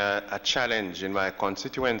having a challenge in my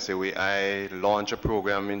constituency where I launched a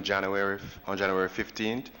program on January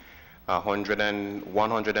 15th.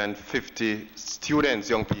 150 students,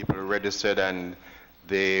 young people registered, and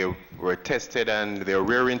they were tested and they're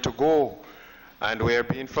raring to go. And we're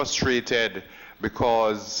being frustrated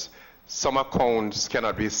because some accounts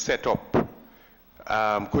cannot be set up.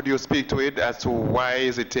 Could you speak to it as to why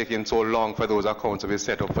is it taking so long for those accounts to be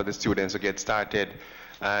set up for the students to get started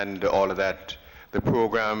and all of that? The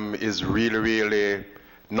program is really, really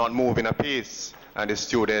not moving apace, and the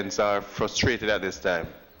students are frustrated at this time.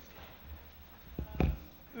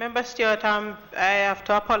 Member Stewart, I have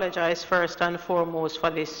to apologize first and foremost for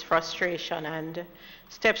this frustration, and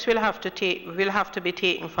steps will have to be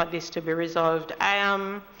taken for this to be resolved. I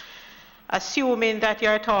am assuming that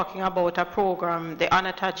you're talking about a program, the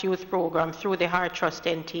Unattached Youth Program through the Heart Trust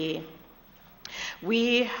NTA.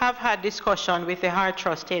 We have had discussion with the Heart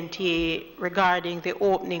Trust NTA regarding the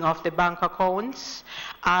opening of the bank accounts.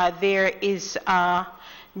 There is a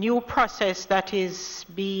new process that is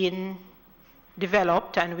being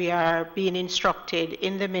developed, and we are being instructed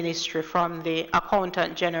in the ministry from the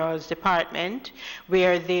Accountant General's Department,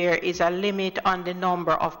 where there is a limit on the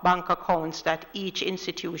number of bank accounts that each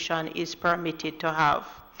institution is permitted to have.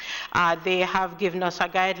 They have given us a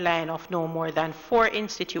guideline of no more than 4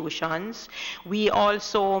 institutions. We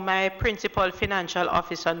also, my principal financial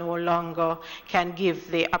officer no longer can give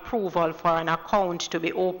the approval for an account to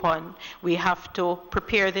be open. We have to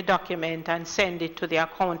prepare the document and send it to the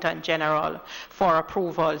Accountant General for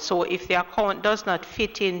approval. So if the account does not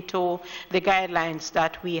fit into the guidelines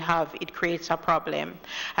that we have, it creates a problem.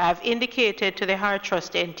 I have indicated to the Heart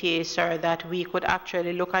Trust NTA, sir, that we could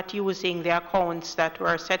actually look at using the accounts that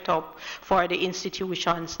were set up for the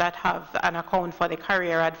institutions that have an account for the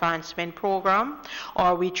Career Advancement Program,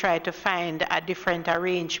 or we try to find a different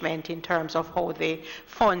arrangement in terms of how the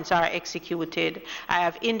funds are executed. I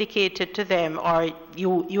have indicated to them, or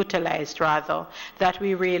utilized rather, that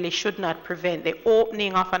we really should not prevent the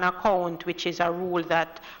opening of an account, which is a rule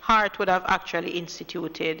that Heart would have actually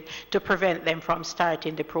instituted to prevent them from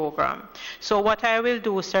starting the program. So what I will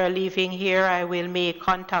do, sir, leaving here, I will make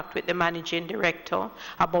contact with the managing director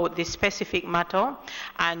about this specific matter,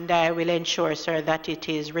 and I will ensure, sir, that it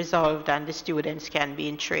is resolved and the students can be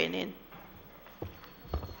in training.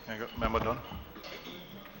 Thank you. Member Dunn.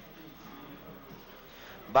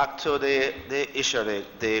 Back to the issue of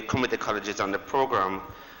the community colleges and the program.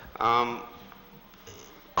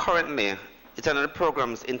 Currently, is any of the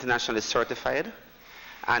programs internationally certified?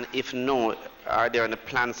 And if no, are there any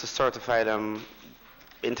plans to certify them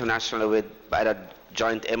internationally with either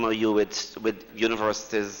joint MOU with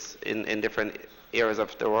universities in different areas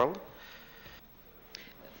of the world?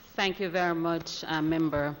 Thank you very much,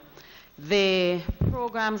 Member. The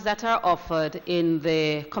programs that are offered in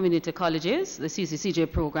the community colleges, the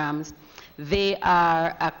CCCJ programs, they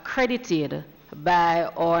are accredited by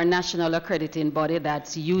our national accrediting body,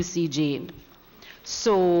 that's UCJ.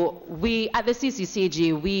 So we, at the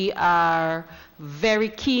CCCJ, we are very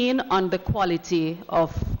keen on the quality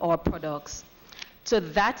of our products. To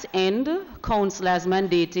that end, Council has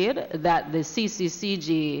mandated that the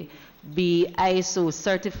CCCJ be ISO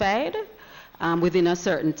certified within a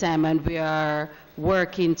certain time, and we are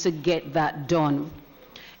working to get that done.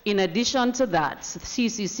 In addition to that,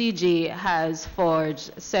 CCCJ has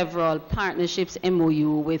forged several partnerships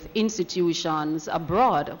MOU with institutions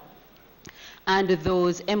abroad, and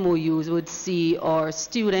those MOUs would see our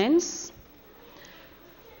students,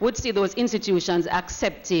 would see those institutions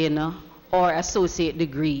accepting our associate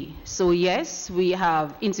degree. So yes, we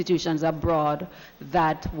have institutions abroad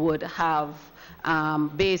that would have,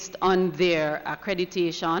 based on their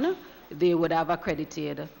accreditation, they would have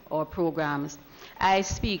accredited our programs. I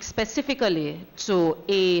speak specifically to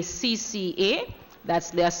ACCA,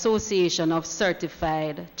 that's the Association of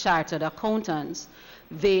Certified Chartered Accountants.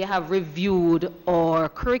 They have reviewed our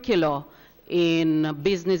curricula in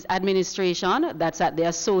business administration, that's at the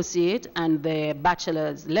associate and the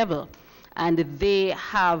bachelor's level. And they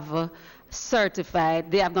have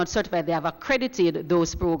certified, they have not certified, they have accredited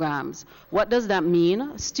those programs. What does that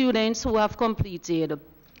mean? Students who have completed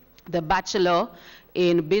the bachelor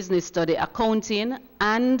in business study accounting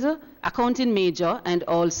and accounting major and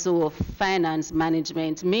also finance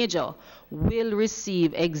management major will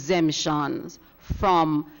receive exemptions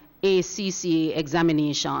from ACCA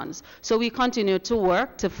examinations. So we continue to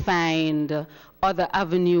work to find other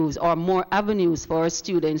avenues or more avenues for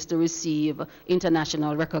students to receive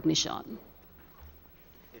international recognition.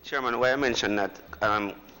 Chairman, why I mentioned that,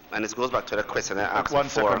 and this goes back to the question I asked One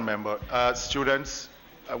before. second, member. Students,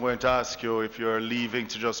 I'm going to ask you if you're leaving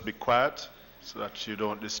to just be quiet so that you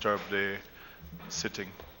don't disturb the sitting,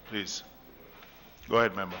 please. Go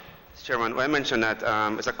ahead, member. Chairman, I mentioned that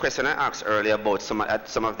it's a question I asked earlier about some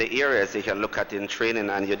of the areas you can look at in training,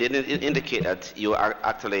 and you didn't indicate that you are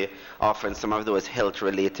actually offering some of those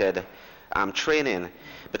health-related training,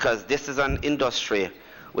 because this is an industry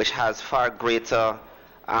which has far greater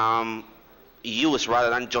use rather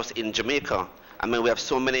than just in Jamaica. I mean, we have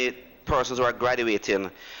so many persons who are graduating,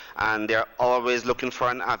 and they're always looking for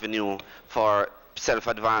an avenue for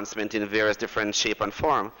self-advancement in various different shape and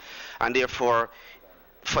form, and therefore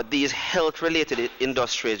for these health-related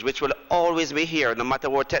industries, which will always be here no matter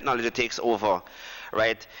what technology takes over,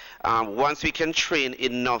 right? Once we can train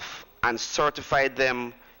enough and certify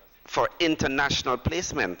them for international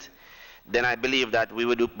placement, then I believe that we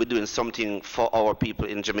would be doing something for our people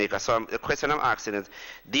in Jamaica. So the question I'm asking is,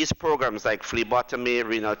 these programs like phlebotomy,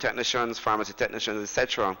 renal technicians, pharmacy technicians,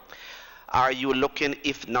 etc., are you looking,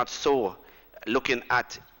 if not so, looking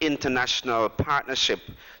at international partnership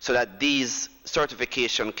so that these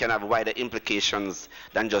certifications can have wider implications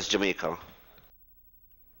than just Jamaica?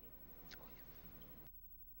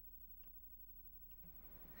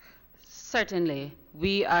 Certainly,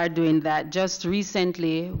 we are doing that. Just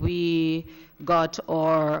recently, we got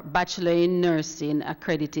our Bachelor in Nursing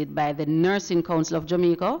accredited by the Nursing Council of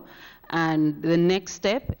Jamaica, and the next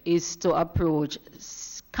step is to approach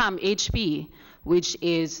CAMHP, which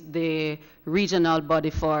is the regional body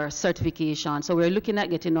for certification. So we're looking at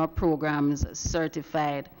getting our programs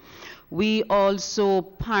certified. We also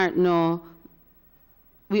partner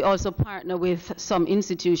with some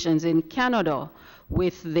institutions in Canada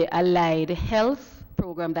with the allied health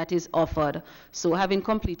program that is offered. So having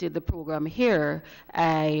completed the program here,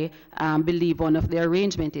 I believe one of the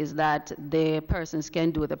arrangements is that the persons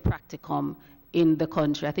can do the practicum in the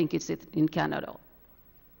country. I think it's in Canada.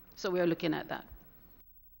 So we are looking at that.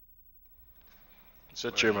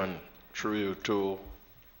 Mr. Chairman, through you to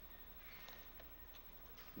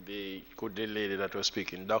the good lady that was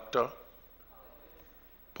speaking, Dr.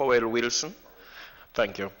 Powell Wilson.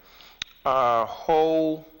 Thank you.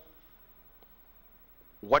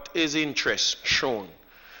 What is interest shown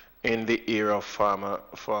in the area of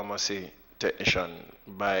pharmacy technician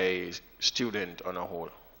by student on a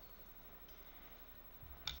whole?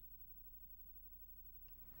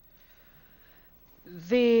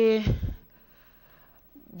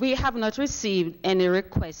 We have not received any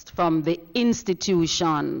request from the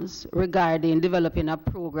institutions regarding developing a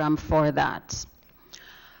program for that.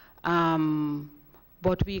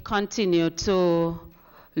 But we continue to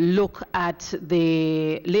look at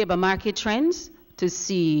the labor market trends to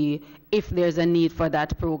see if there's a need for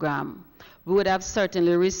that program. We would have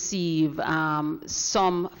certainly received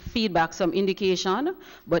some feedback, some indication,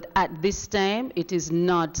 but at this time it is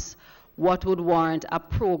not what would warrant a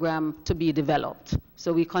program to be developed.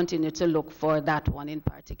 So we continue to look for that one in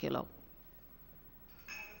particular.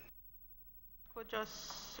 Could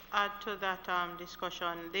just add to that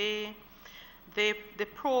discussion. The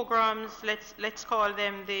programs, let's call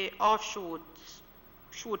them the offshoots,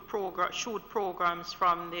 shoot programs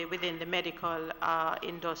from within the medical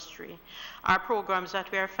industry, are programs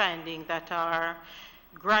that we are finding that are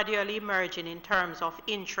gradually emerging in terms of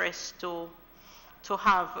interest to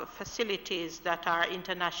have facilities that are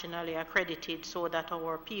internationally accredited so that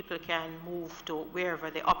our people can move to wherever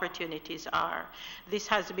the opportunities are. This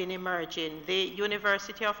has been emerging. The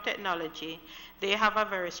University of Technology, they have a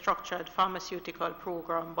very structured pharmaceutical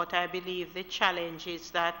program, but I believe the challenge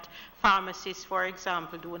is that pharmacists, for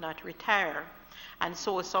example, do not retire. And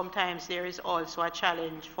so sometimes there is also a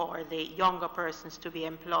challenge for the younger persons to be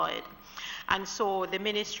employed. And so the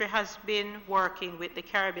ministry has been working with the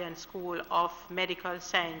Caribbean School of Medical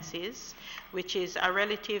Sciences, which is a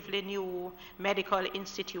relatively new medical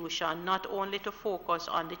institution, not only to focus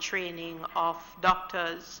on the training of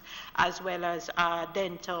doctors as well as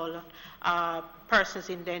dental persons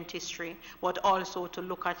in dentistry, but also to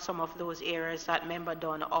look at some of those areas that Member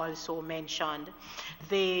Dunn also mentioned.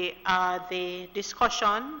 The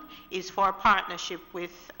discussion is for partnership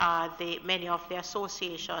with many of the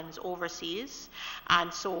associations overseas,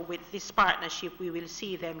 and so with this partnership we will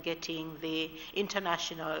see them getting the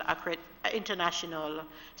international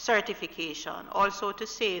certification. Also to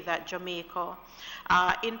say that Jamaica,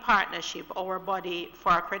 in partnership, our body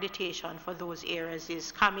for accreditation for those areas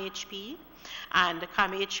is CAMHP, and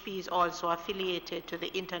CAMHP is also affiliated to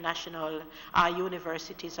the international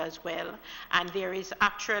universities as well. And there is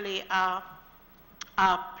actually a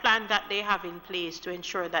plan that they have in place to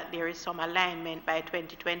ensure that there is some alignment by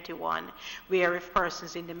 2021, where if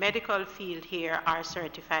persons in the medical field here are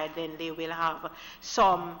certified, then they will have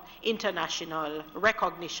some international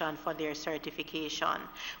recognition for their certification.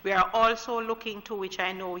 We are also looking to, which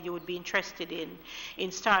I know you would be interested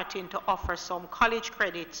in starting to offer some college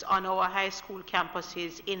credits on our high school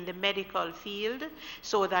campuses in the medical field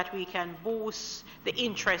so that we can boost the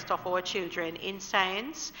interest of our children in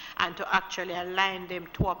science and to actually align them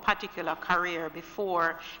to a particular career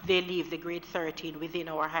before they leave the grade 13 within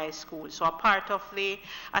our high school. So a part of the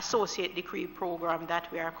associate degree program that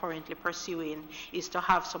we are currently pursuing is to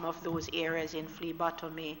have some of those areas in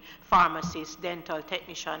phlebotomy, pharmacist, dental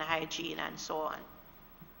technician, hygiene, and so on.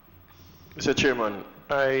 Mr. Chairman,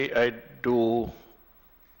 I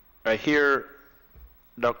hear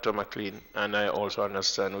Dr. McLean, and I also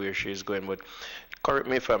understand where she's going, but correct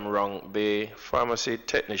me if I'm wrong, the pharmacy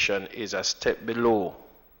technician is a step below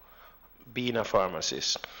being a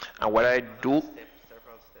pharmacist. And what I do,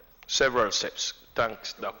 several steps.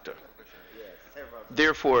 Thanks, doctor.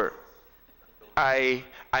 Therefore, I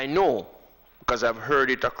know, because I've heard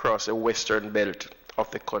it across the western belt of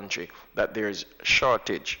the country, that there's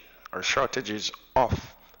shortages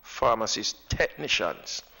of pharmacist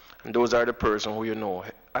technicians. And those are the person who, you know,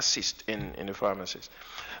 assist in the pharmacies.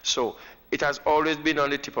 So it has always been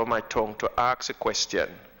on the tip of my tongue to ask a question.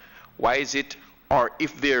 Why is it, or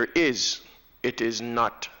if there is, it is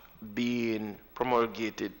not being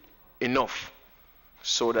promulgated enough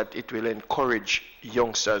so that it will encourage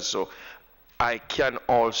youngsters? So I can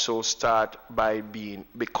also start by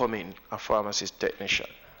becoming a pharmacist technician.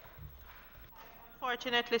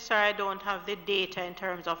 Unfortunately, sir, I don't have the data in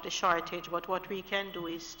terms of the shortage, but what we can do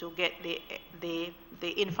is to get the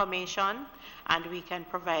information, and we can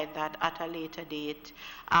provide that at a later date.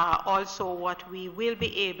 Also, what we will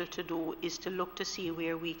be able to do is to look to see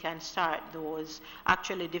where we can start those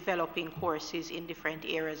actually developing courses in different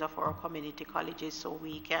areas of our community colleges, so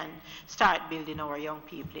we can start building our young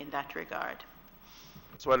people in that regard.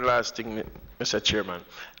 So one last thing, Mr. Chairman.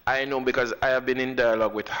 I know, because I have been in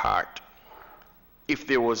dialogue with HART, if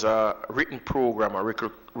there was a written program, a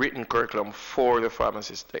written curriculum for the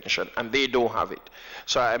pharmacist technician, and they don't have it.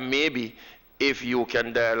 So maybe if you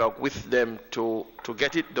can dialogue with them to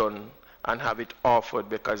get it done and have it offered,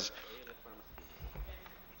 because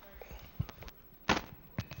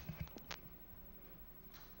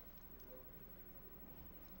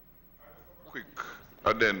Quick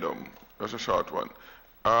addendum, just a short one.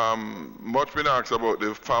 Much been asked about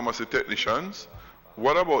the pharmacy technicians.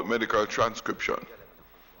 What about medical transcription?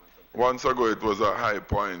 Once ago it was a high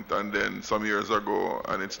point, and then some years ago,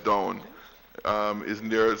 and it's down. Isn't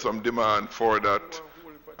there some demand for that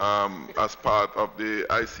as part of the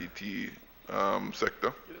ICT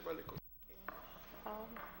sector?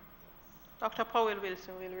 Dr. Powell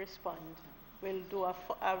Wilson will respond. We'll do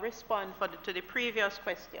a response to the previous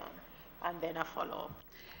question and then a follow-up.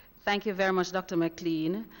 Thank you very much, Dr.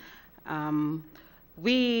 McLean.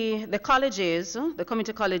 The colleges, the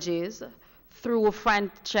community colleges, through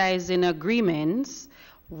franchising agreements,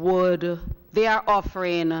 they are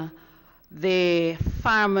offering the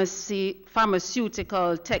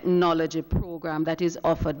pharmaceutical technology program that is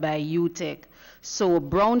offered by UTEC. So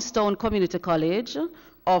Brownstown Community College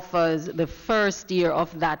offers the first year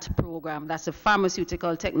of that program. That's a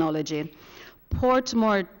pharmaceutical technology.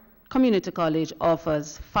 Portmore Community College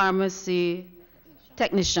offers pharmacy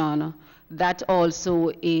technician. That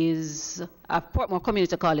also is a Portmore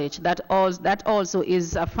Community College. That also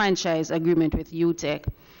is a franchise agreement with UTEC.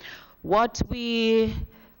 What we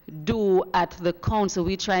do at the council,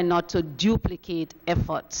 we try not to duplicate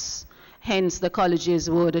efforts. Hence, the colleges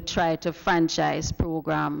would try to franchise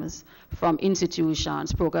programs from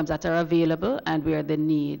institutions, programs that are available and where the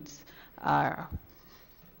needs are.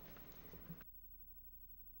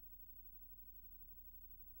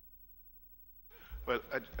 Well,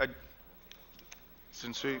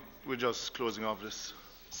 since we're just closing off this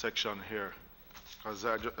section here, because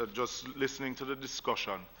just listening to the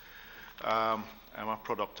discussion, I'm a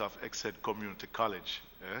product of Exeter Community College,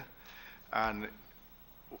 yeah? And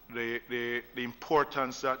the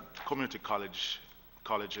importance that community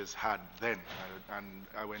colleges had then, and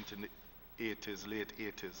I went in the 80s, late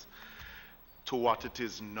 80s, to what it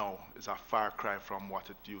is now is a far cry from what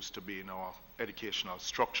it used to be in our educational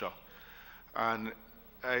structure. And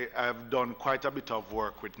I've done quite a bit of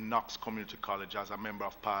work with Knox Community College as a member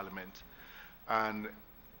of parliament, and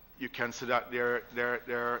you can see that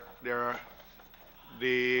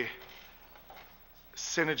the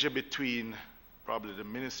synergy between probably the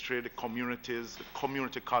ministry, the communities, the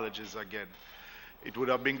community colleges again. It would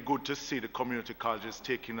have been good to see the community colleges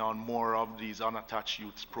taking on more of these unattached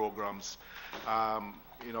youth programs,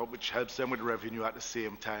 you know, which helps them with revenue at the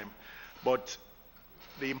same time. But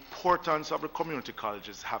the importance of the community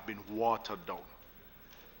colleges have been watered down.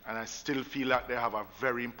 And I still feel like they have a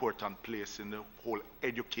very important place in the whole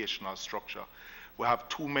educational structure. We have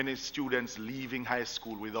too many students leaving high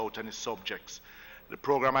school without any subjects. The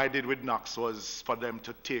program I did with Knox was for them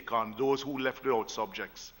to take on those who left without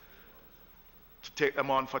subjects, to take them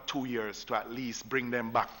on for 2 years, to at least bring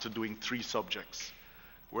them back to doing 3 subjects.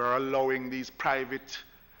 We're allowing these private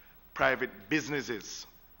businesses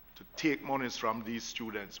to take monies from these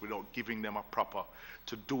students without giving them a proper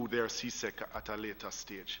to do their CSEC at a later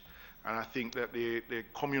stage. And I think that the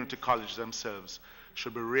community colleges themselves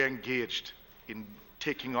should be re-engaged in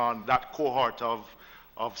taking on that cohort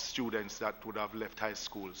of students that would have left high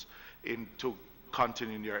schools into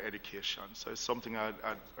continuing their education. So it's something I'd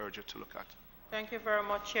urge you to look at. Thank you very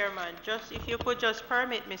much, Chairman. If you could just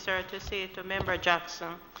permit me, sir, to say to Member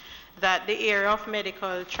Jackson that the area of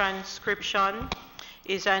medical transcription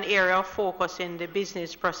is an area of focus in the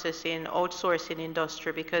business processing outsourcing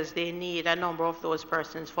industry because they need a number of those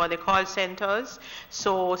persons for the call centers.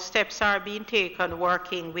 So steps are being taken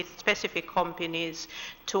working with specific companies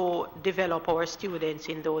to develop our students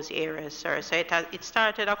in those areas, sir. So it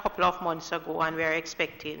started a couple of months ago and we're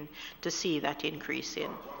expecting to see that increasing.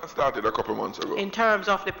 It started a couple months ago. In terms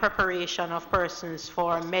of the preparation of persons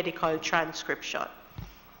for medical transcription.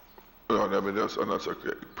 No, I mean, that's okay.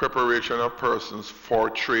 Preparation of persons for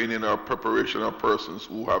training or preparation of persons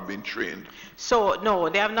who have been trained? So, no,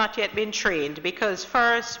 they have not yet been trained because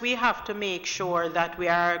first we have to make sure that we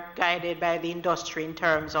are guided by the industry in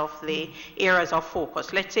terms of the areas of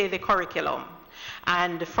focus, let's say the curriculum.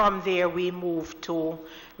 And from there we move to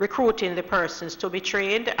recruiting the persons to be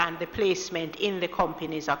trained and the placement in the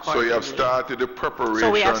companies accordingly. So you have started the preparation.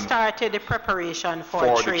 So we have started the preparation for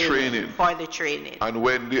the training. For the training. And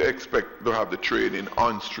when do you expect to have the training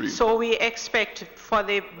on stream? So we expect for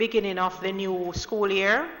the beginning of the new school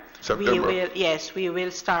year. September. We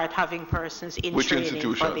will start having persons in Which training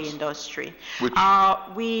institutions? for the industry. Which?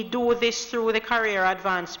 We do this through the career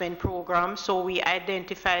advancement program, so we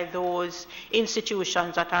identify those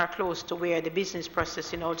institutions that are close to where the business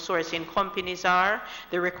processing outsourcing companies are.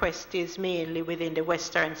 The request is mainly within the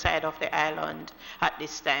western side of the island at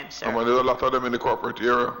this time, sir. There's a lot of them in the corporate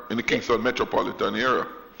area, in the Kingston metropolitan area.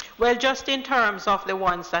 Well, just in terms of the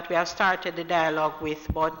ones that we have started the dialogue with,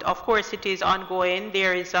 but of course it is ongoing.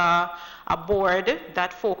 There is a board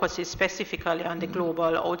that focuses specifically on the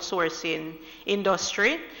global outsourcing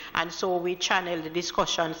industry, and so we channel the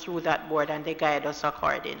discussion through that board and they guide us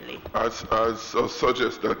accordingly. As I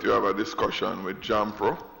suggest that you have a discussion with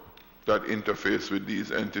JAMPRO that interface with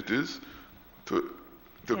these entities to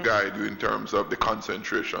guide you in terms of the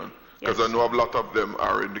concentration. Because I know a lot of them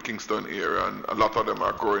are in the Kingston area and a lot of them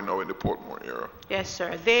are growing now in the Portmore area. Yes,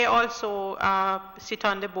 sir. They also sit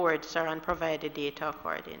on the board, sir, and provide the data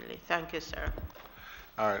accordingly. Thank you, sir.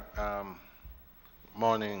 All right.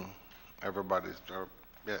 Morning, everybody.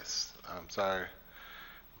 Yes, I'm sorry.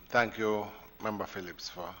 Thank you, Member Phillips,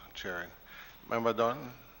 for chairing. Member Dunn,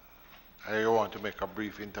 I want to make a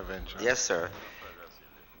brief intervention. Yes, sir.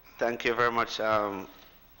 Thank you very much,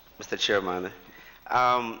 Mr. Chairman.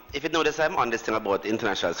 If you notice, I'm on this thing about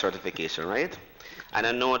international certification, right? And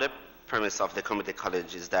I know the premise of the community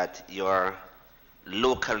college is that you're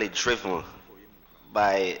locally driven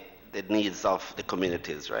by the needs of the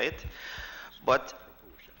communities, right? But,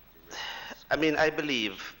 I mean, I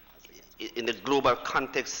believe in the global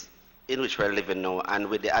context in which we're living now, and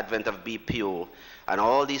with the advent of BPO and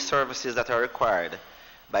all these services that are required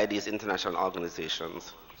by these international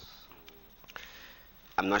organizations,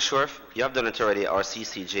 I'm not sure if you have done it already or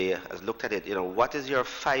CCJ has looked at it. You know, what is your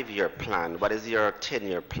 5-year plan? What is your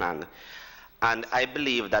 10-year plan? And I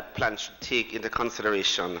believe that plan should take into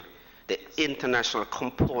consideration the international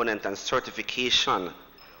component and certification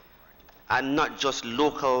and not just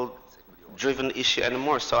local driven issue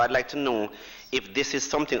anymore. So I'd like to know if this is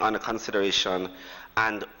something under consideration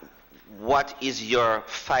and what is your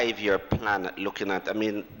 5-year plan looking at? I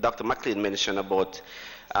mean, Dr. McLean mentioned about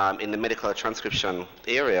in the medical transcription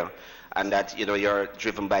area, and that you're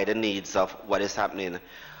driven by the needs of what is happening.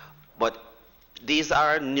 But these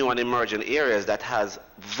are new and emerging areas that has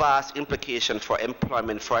vast implications for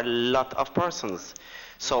employment for a lot of persons.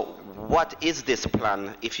 So what is this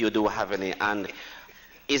plan, if you do have any, and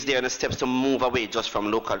is there any steps to move away just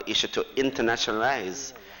from local issue to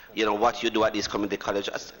internationalize what you do at these community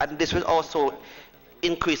colleges? And this will also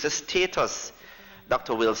increase the status,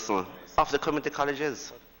 Dr. Wilson, of the community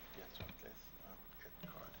colleges.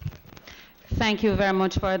 Thank you very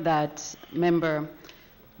much for that, member.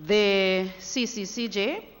 The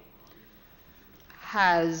CCCJ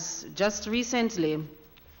has just recently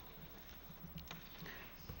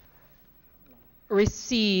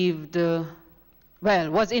received,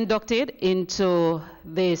 was inducted into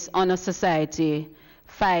this honor society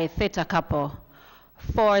Phi Theta Kappa.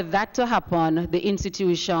 For that to happen, the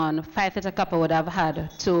institution Phi Theta Kappa would have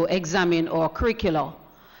had to examine our curricula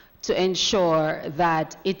to ensure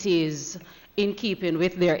that it is in keeping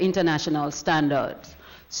with their international standards.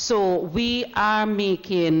 So we are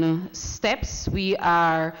making steps. We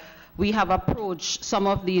have approached some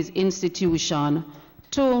of these institutions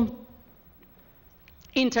to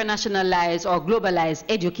internationalize or globalize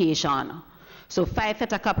education. So Phi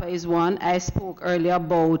Theta Kappa is one. I spoke earlier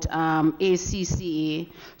about ACCA.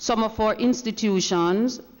 Some of our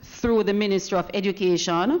institutions, through the Ministry of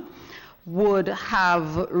Education, would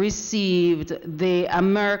have received the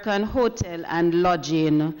American Hotel and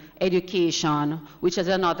Lodging Education, which is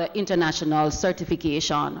another international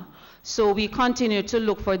certification. So we continue to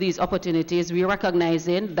look for these opportunities. We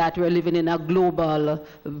recognizing that we're living in a global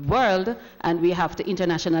world and we have to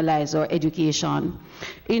internationalize our education.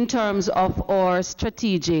 In terms of our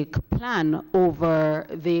strategic plan over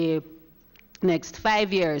the next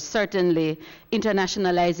 5 years, certainly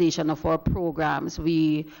internationalization of our programs,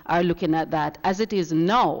 we are looking at that. As it is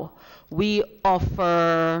now, we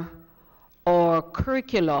offer our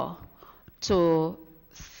curricula to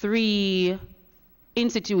 3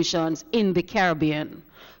 institutions in the Caribbean.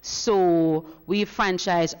 So we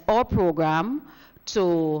franchise our program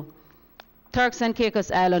to Turks and Caicos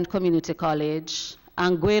Island Community College,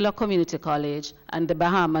 Anguilla Community College, and the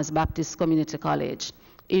Bahamas Baptist Community College.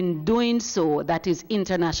 In doing so, that is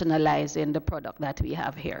internationalizing the product that we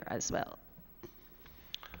have here as well.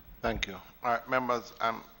 Thank you. All right, members,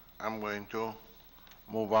 I'm going to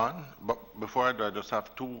move on. But before I do, I just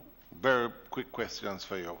have 2 very quick questions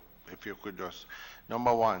for you. If you could just,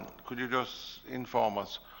 number 1, could you just inform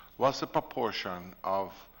us what's the proportion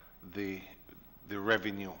of the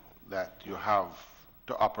revenue that you have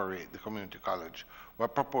to operate the community college?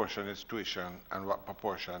 What proportion is tuition and what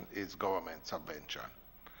proportion is government subvention?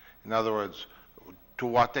 In other words, to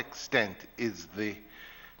what extent is the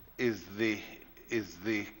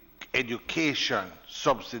education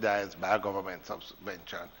subsidized by a government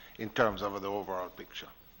subvention in terms of the overall picture?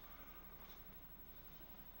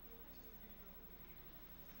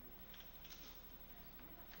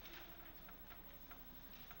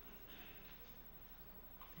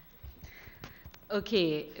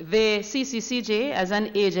 Okay, the CCCJ, as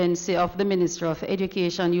an agency of the Ministry of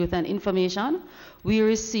Education, Youth and Information, we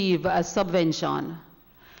receive a subvention.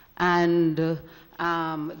 And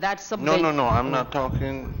that subvention... No, I'm not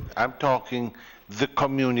talking, I'm talking the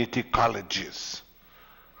community colleges.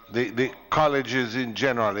 The colleges in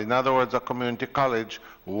general. In other words, a community college,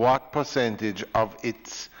 what percentage of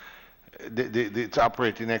its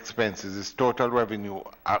operating expenses, its total revenue,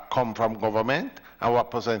 come from government, and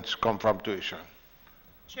what percentage come from tuition?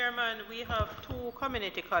 Chairman, we have 2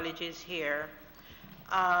 community colleges here,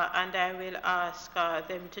 and I will ask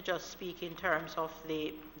them to just speak in terms of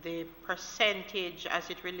the percentage as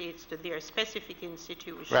it relates to their specific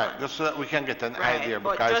institution. Right, just so that we can get an idea,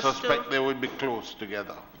 because I suspect they would be close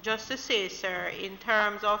together. Just to say, sir, in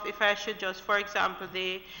terms of, if I should just, for example,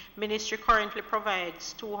 the ministry currently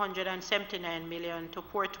provides 279 million to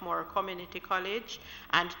Portmore Community College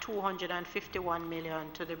and 251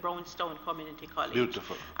 million to the Brownstown Community College.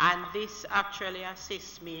 Beautiful. And this actually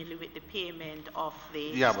assists me with the payment of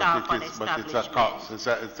the Yeah, staff but and establishment. it's a cost,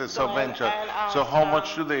 it's a subvention. So how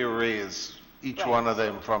much do they raise, each one of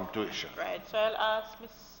them, from tuition? Right, so I'll ask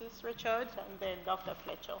Mrs. Richards and then Dr.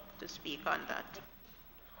 Fletcher to speak on that.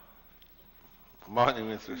 Morning,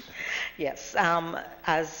 Mrs. Yes,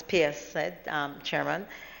 as PS said, Chairman,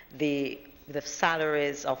 the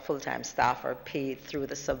salaries of full-time staff are paid through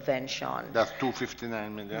the subvention. That's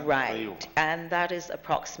 259 million right, for you. And that is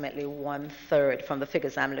approximately 1/3, from the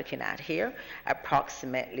figures I'm looking at here,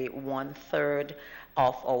 approximately 1/3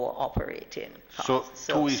 of our operating costs.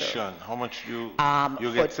 So tuition, how much do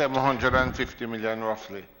you get? 750 million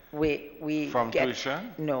roughly. We from get,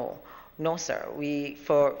 tuition? No, sir.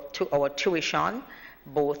 Our tuition,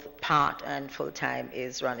 both part and full-time,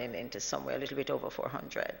 is running into somewhere a little bit over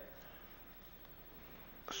 400.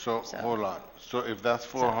 So hold on. So if that's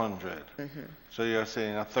 400, so you're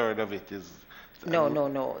saying 1/3 of it is... No.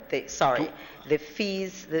 The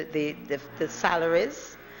fees, the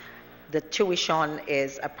salaries, the tuition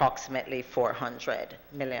is approximately 400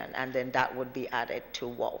 million, and then that would be added to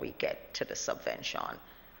what we get to the subvention.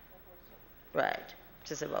 Right,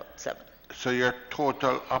 which is about 7. So your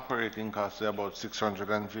total operating costs are about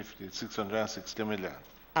 660 million?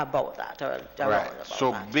 About that, or around right. About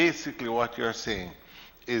so that. Basically what you're saying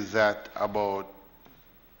is that about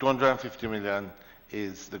 250 million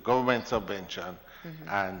is the government subvention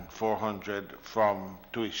and 400 from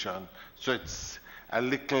tuition. So it's a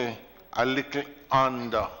little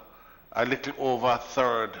over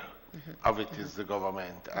 1/3 of it is the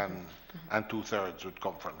government, and 2/3 would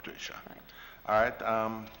come from tuition. Right. All right.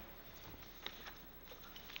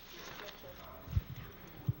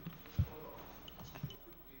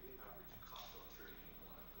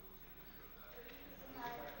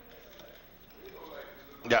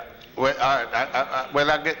 Yeah. Well,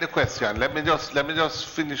 I get the question. Let me just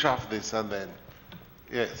finish off this and then,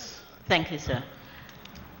 yes. Thank you, sir.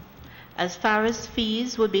 As far as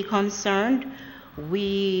fees would be concerned,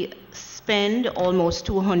 we spend almost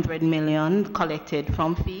 200 million collected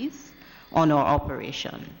from fees on our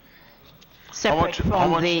operation. How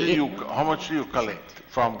much do you collect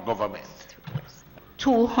from government?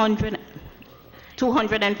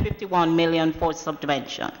 251 million for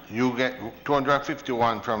subvention. You get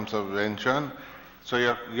 251 from subvention, so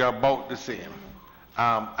you're about the same.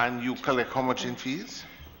 And you collect how much in fees?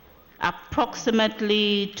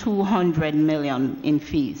 Approximately 200 million in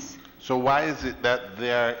fees. So why is it that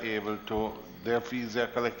they are able to, their fees, they're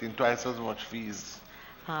collecting twice as much fees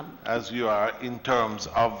as you are in terms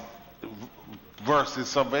of versus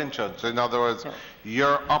subventions? In other words,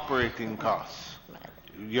 your operating costs,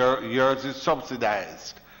 yours is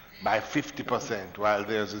subsidized by 50%, while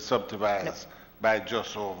theirs is subsidized by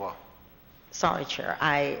just over. Sorry, Chair.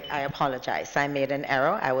 I apologize. I made an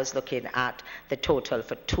error. I was looking at the total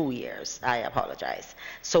for 2 years. I apologize.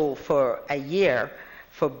 So for a year,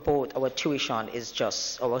 for both, our tuition is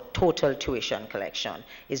just, our total tuition collection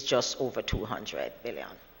is just over 200 billion.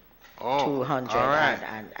 Oh, 200, all right.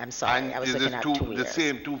 and I'm sorry, and I was looking at 2 years. The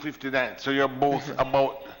same 259. So you're both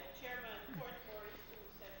about.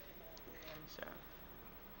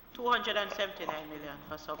 279 million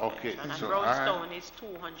for subvention, Okay, and so, Brownstone is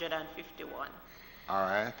 251. All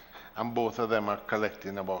right, and both of them are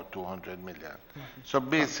collecting about 200 million. So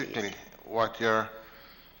basically, what you're,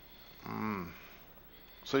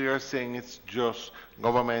 so you're saying it's just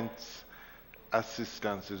government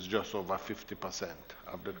assistance is just over 50%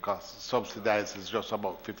 of the cost, subsidized is just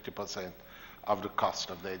about 50% of the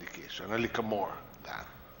cost of the education, a little more than that.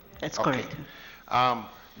 That's correct.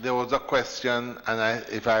 There was a question, and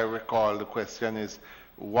if I recall, the question is,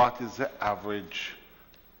 what is the average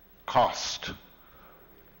cost?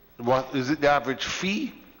 What is it, the average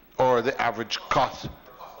fee or the average cost?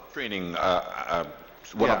 Training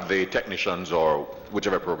one of the technicians or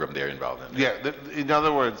whichever program they're involved in. Yeah, in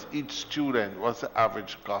other words, each student, what's the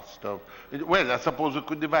average cost of, well, I suppose we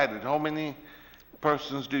could divide it. How many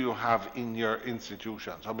persons do you have in your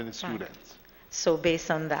institutions? How many students? So based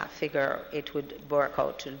on that figure, it would work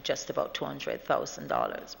out to just about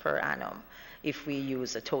 $200,000 per annum if we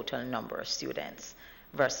use a total number of students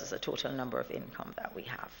versus a total number of income that we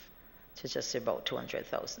have. So just about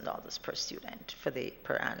 $200,000 per student for the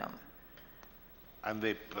per annum.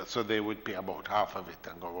 And so they would pay about half of it,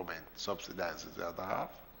 and government subsidizes the other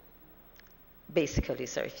half? Basically,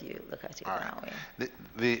 sir, if you look at it that way.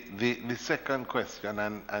 The second question,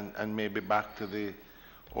 and maybe back to the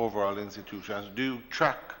overall institutions, do you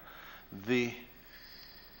track the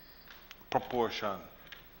proportion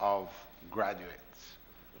of graduates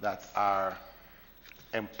that are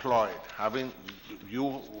employed, having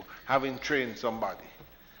trained somebody,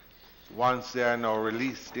 once they are now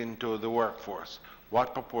released into the workforce,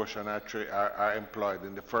 what proportion are employed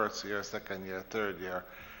in the first year, second year, third year?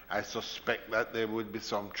 I suspect that there would be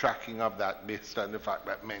some tracking of that based on the fact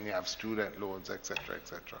that many have student loans, etc.,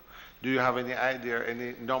 etc. Do you have any idea,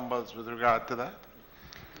 any numbers with regard to that?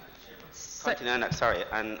 Continue on that, sorry.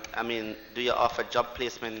 And I mean, do you offer job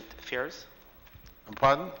placement fairs?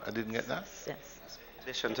 Pardon? I didn't get that. Yes. In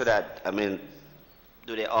addition to that, I mean,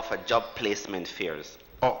 do they offer job placement fairs?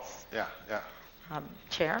 Oh, yeah, yeah.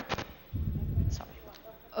 Chair? Sorry.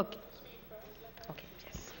 Okay. Okay,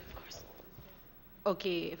 yes, of course.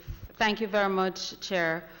 Okay, thank you very much,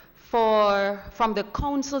 Chair. From the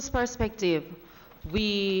council's perspective,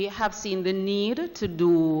 we have seen the need to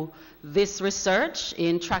do this research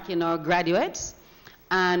in tracking our graduates,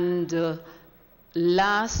 and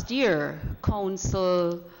last year,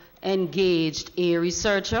 council engaged a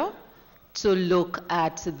researcher to look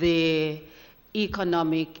at the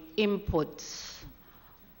economic impact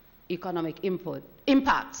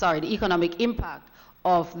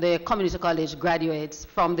of the community college graduates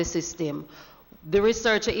from the system. The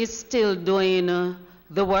researcher is still doing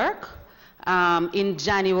the work. In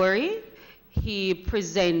January, he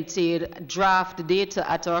presented draft data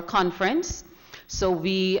at our conference. So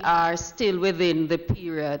we are still within the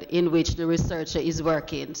period in which the researcher is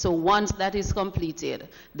working. So once that is completed,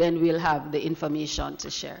 then we'll have the information to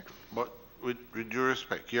share. But with due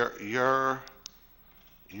respect, you're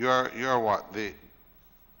what?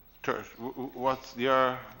 What's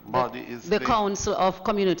your body is the Council of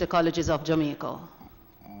Community Colleges of Jamaica.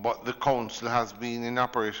 But the council has been in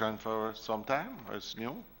operation for some time, or it's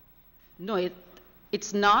new? No,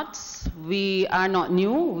 it's not. We are not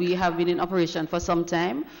new. We have been in operation for some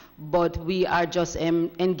time, but we are just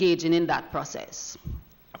engaging in that process.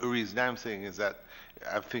 The reason I'm saying is that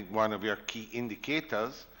I think one of your key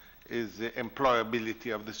indicators is the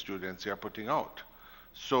employability of the students you're putting out.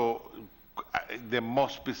 So there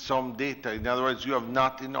must be some data. In other words, you have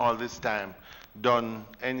not in all this time done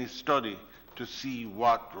any study to see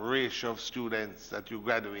what ratio of students that you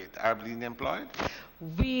graduate are being employed?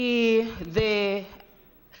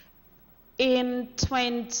 In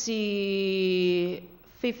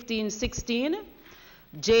 2015-16,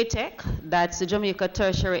 JTEC, that's the Jamaica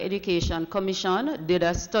Tertiary Education Commission, did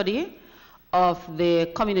a study of the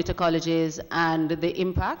community colleges and the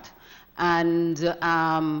impact. And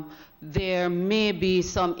there may be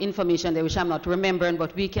some information there which I'm not remembering,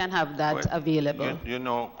 but we can have that available. You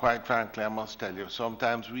know, quite frankly, I must tell you,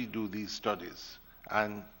 sometimes we do these studies,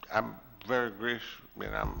 and I'm very grateful. I mean,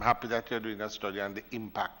 I'm happy that you're doing a study on the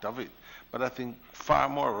impact of it. But I think far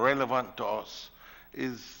more relevant to us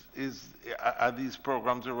are these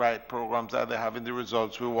programs the right programs? Are they having the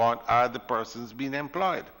results we want? Are the persons being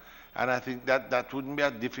employed? And I think that wouldn't be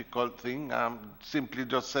a difficult thing. Simply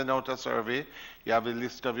just send out a survey. You have a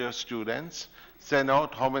list of your students. Send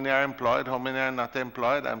out how many are employed, how many are not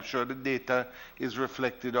employed. I'm sure the data is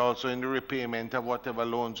reflected also in the repayment of whatever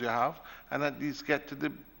loans you have. And at least get to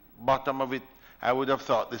the bottom of it. I would have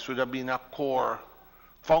thought this would have been a core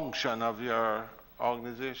function of your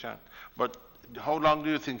organization. But how long do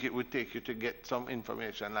you think it would take you to get some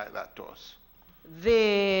information like that to us?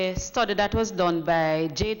 The study that was done by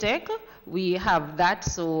JTEC, we have that,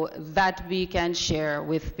 so that we can share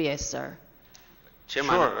with PSR.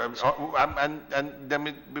 Sure, and let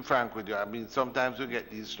me be frank with you. I mean, sometimes we get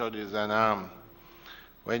these studies, and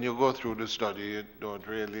when you go through the study, you don't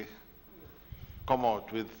really come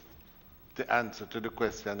out with the answer to the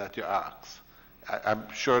question that you ask. I'm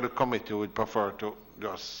sure the committee would prefer to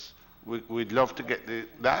just, we'd love to get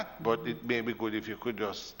that, but it may be good if you could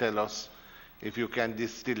just tell us, if you can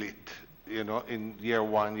distill it, you know, in year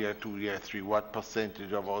 1, year 2, year 3, what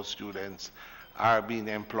percentage of our students are being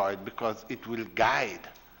employed, because it will guide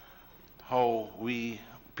how we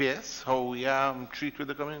pace, how we treat with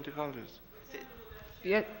the community colleges.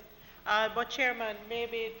 Yeah. But Chairman,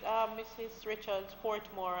 maybe Mrs. Richards,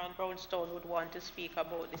 Portmore and Brownstone would want to speak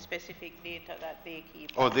about the specific data that they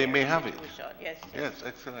keep. Oh, they may have it. Yes. Yes,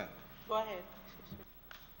 excellent. Go ahead.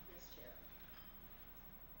 Yes, Chair.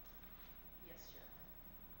 Yes, Chair.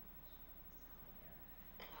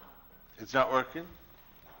 It's not working?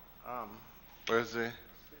 Where's the?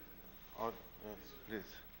 Oh, yes,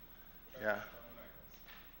 please. Yeah.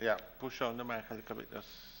 Yeah, push on the mic a little bit. Just,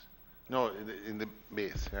 no, in the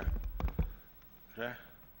base, yeah. Okay.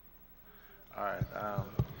 All right.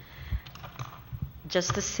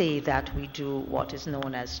 Just to say that we do what is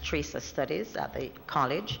known as tracer studies at the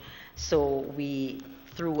college. So we,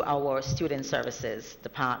 through our student services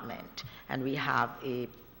department, and we have a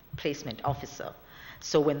placement officer.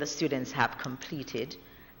 So when the students have completed,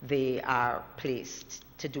 they are placed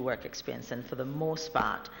to do work experience. And for the most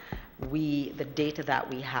part, the data that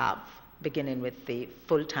we have, beginning with the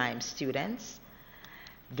full-time students,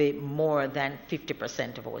 the more than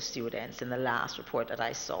 50% of our students in the last report that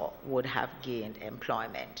I saw would have gained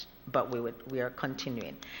employment. But we are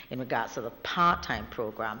continuing. In regards to the part-time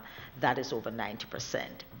program, that is over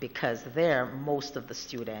 90%, because there most of the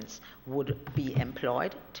students would be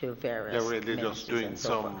employed to various They're really just doing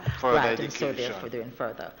some further education. And so therefore doing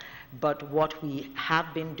further. But what we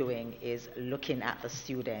have been doing is looking at the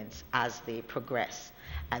students as they progress.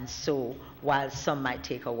 And so while some might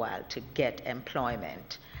take a while to get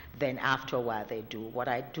employment, then after a while they do. What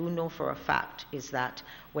I do know for a fact is that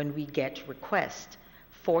when we get requests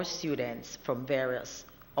for students from various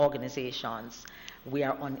organizations, we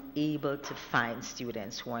are unable to find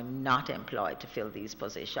students who are not employed to fill these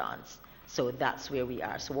positions. So that's where we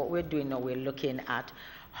are. So what we're doing now, we're looking at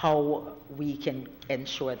how we can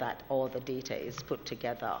ensure that all the data is put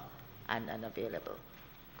together and available.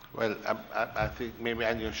 Well, I think maybe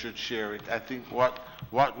Anya should share it. I think what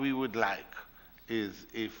we would like is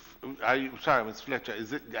sorry, Ms. Fletcher,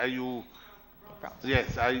 are you,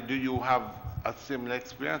 yes, do you have a similar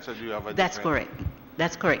experience, or do you have a That's different? correct.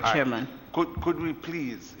 That's correct, Chairman. Could we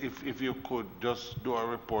please, if you could, just do a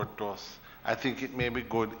report to us? I think it may be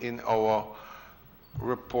good in our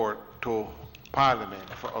report to Parliament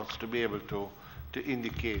for us to be able to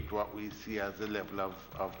indicate what we see as the level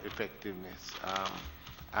of effectiveness.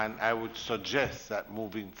 And I would suggest that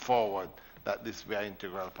moving forward, that this be an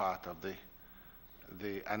integral part of the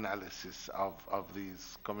analysis of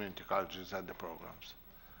these community colleges and the programs.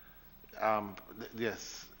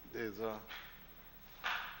 Yes, there's a,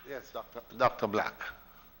 yes, Dr. Black.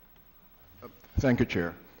 Thank you,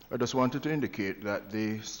 Chair. I just wanted to indicate that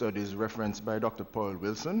the studies referenced by Dr. Paul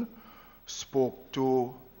Wilson spoke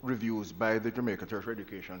to reviews by the Jamaica Tertiary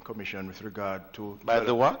Education Commission with regard to... By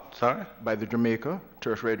the what? Sorry? By the Jamaica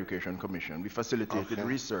Tertiary Education Commission. We facilitated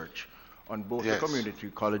research on both the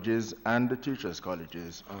community colleges and the teachers'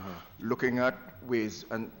 colleges, looking at ways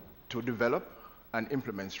to develop and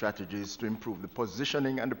implement strategies to improve the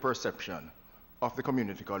positioning and the perception of the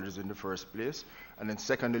community colleges in the first place, and then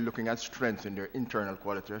secondly, looking at strengthening their internal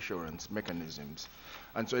quality assurance mechanisms.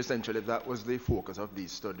 And so essentially that was the focus of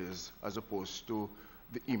these studies as opposed to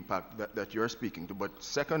the impact that you're speaking to. But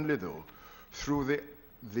secondly though, through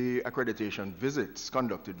the accreditation visits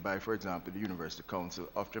conducted by, for example, the University Council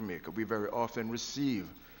of Jamaica, we very often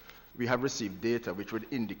have received data which would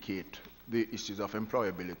indicate the issues of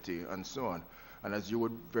employability and so on. And as you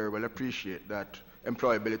would very well appreciate, that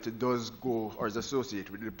employability does go or is associated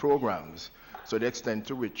with the programs. So the extent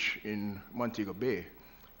to which in Montego Bay,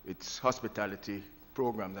 it's hospitality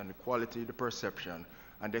programs and the quality, the perception,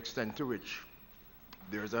 and the extent to which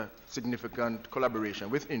there's a significant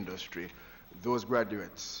collaboration with industry, those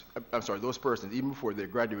graduates, those persons, even before they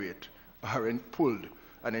graduate, are pulled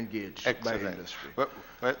and engaged by industry.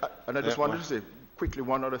 And I just wanted to say quickly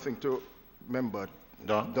one other thing to member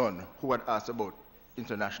Dunn, who had asked about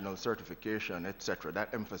international certification, etc.,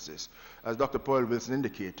 that emphasis. As Dr. Paul Wilson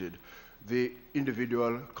indicated, the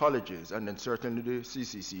individual colleges and then certainly the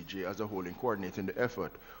CCCJ as a whole in coordinating the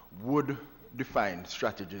effort would define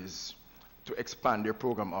strategies to expand their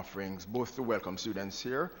program offerings, both to welcome students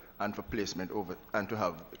here and for placement and to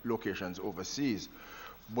have locations overseas.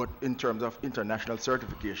 But in terms of international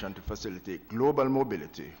certification to facilitate global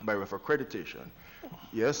mobility by way of accreditation,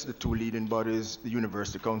 yes, the two leading bodies, the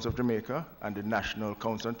University Council of Jamaica and the National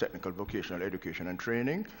Council on Technical Vocational Education and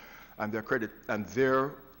Training, and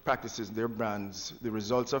their practices, their brands, the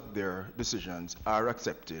results of their decisions are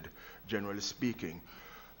accepted, generally speaking.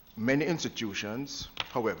 Many institutions,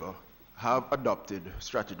 however, have adopted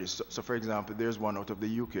strategies. So for example, there's one out of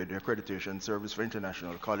the UK, the Accreditation Service for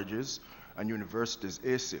International Colleges and Universities,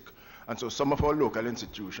 ASIC. And so some of our local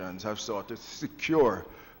institutions have sought to secure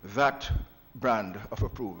that brand of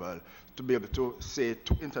approval to be able to say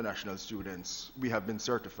to international students, we have been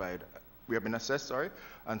assessed,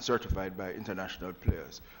 and certified by international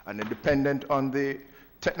players. And then dependent on the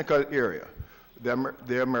technical area, in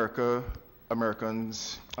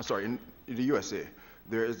the USA,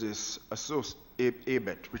 there is this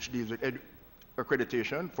ABET, which deals with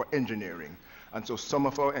accreditation for engineering. And so some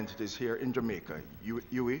of our entities here in Jamaica,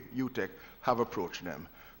 UE, UTEC, have approached them.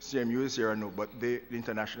 CMU is here, I know, but the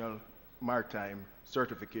International Maritime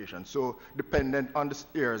Certification. So dependent on the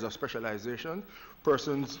areas of specialization,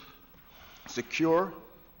 persons secure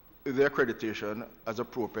their accreditation as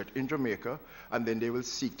appropriate in Jamaica, and then they will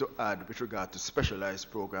seek to add with regard to specialized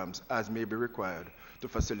programs as may be required to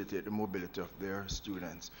facilitate the mobility of their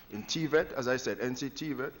students. In TVET, as I said, NC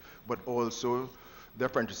TVET, but also the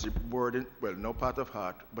apprenticeship board, well, no part of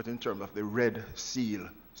heart, but in terms of the Red Seal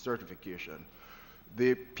certification.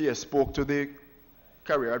 The PS spoke to the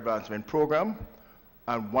Career Advancement Program,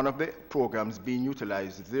 and one of the programs being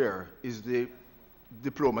utilized there is the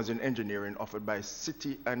diplomas in engineering offered by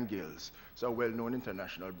City and Guilds, so a well-known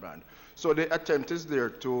international brand. So the attempt is there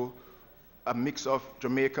to a mix of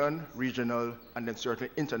Jamaican, regional, and then certain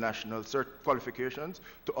international qualifications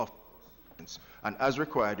to offer. And as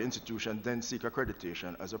required, the institution then seek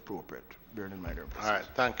accreditation as appropriate, bearing in mind their emphasis. All right,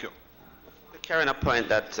 thank you. Carrying a point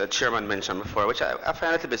that Chairman mentioned before, which I find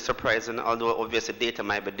a little bit surprising, although obviously data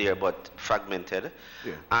might be there but fragmented,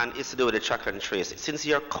 and it's to do with the track and trace. Since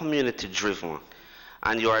you're community-driven,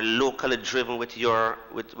 and you are locally driven with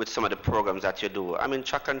some of the programs that you do. I mean,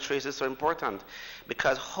 track and trace is so important,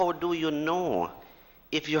 because how do you know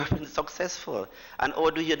if you have been successful? And how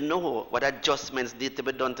do you know what adjustments need to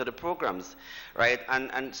be done to the programs, right?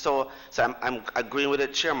 And so I'm agreeing with the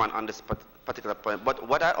chairman on this particular point. But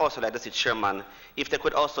what I also like to see, Chairman, if they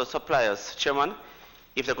could also supply us, Chairman,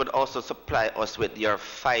 if they could also supply us with your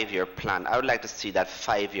 5-year plan. I would like to see that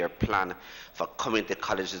 5-year plan for community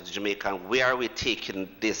colleges in Jamaica. And where are we taking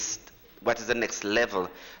this? What is the next level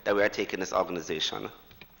that we are taking this organization?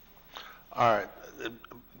 All right.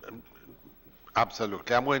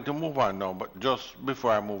 Absolutely. I'm going to move on now, but just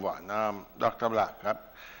before I move on, Dr. Black,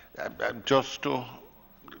 just to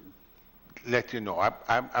let you know,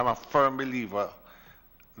 I'm a firm believer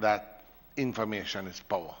that information is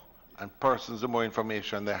power. And persons, the more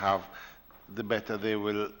information they have, the better they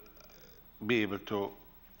will be able to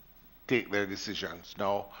take their decisions.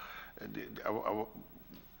 Now,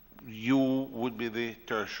 you would be the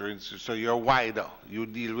tertiary institute, so you're wider. You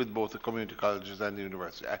deal with both the community colleges and the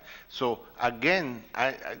university. So again,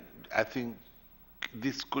 I think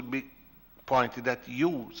this could be pointed at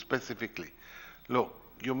you specifically. Look,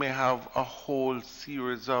 you may have a whole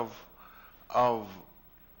series of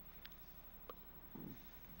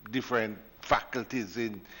different faculties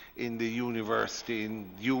in the university,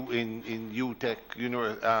 in UTech,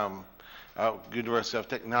 University of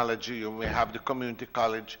Technology. You may have the community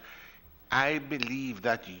college. I believe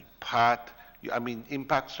that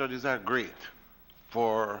impact studies are great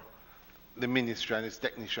for the ministry and its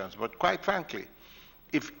technicians, but quite frankly,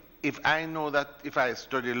 if I know that if I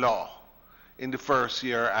study law, in the first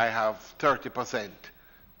year I have 30%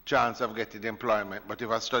 chance of getting employment, but if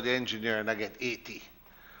I study engineering I get 80.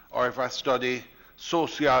 Or if I study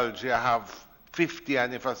sociology, I have 50,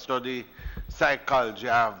 and if I study psychology,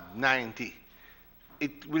 I have 90.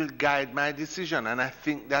 It will guide my decision, and I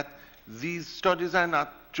think that these studies are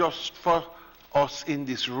not just for us in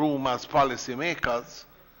this room as policymakers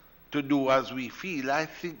to do as we feel. I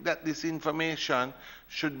think that this information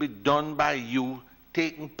should be done by you,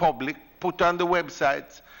 taken public, put on the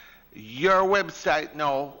websites. Your website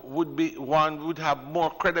now would have more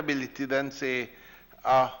credibility than, say,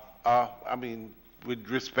 with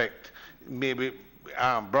respect, maybe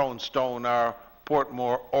Brownstone or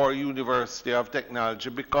Portmore or University of Technology,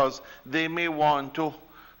 because they may want to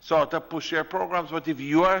sort of push their programs. But if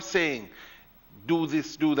you are saying, do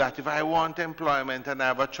this, do that, if I want employment and I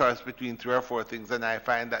have a choice between 3 or 4 things and I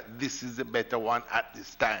find that this is the better one at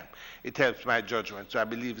this time, it helps my judgment. So I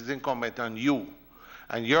believe it's incumbent on you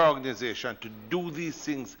and your organization to do these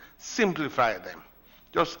things, simplify them.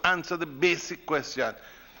 Just answer the basic question: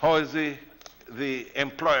 how is the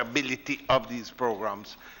employability of these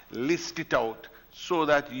programs? List it out so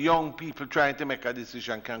that young people trying to make a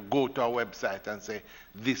decision can go to our website and say,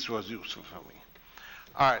 this was useful for me.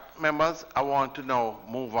 All right, members, I want to now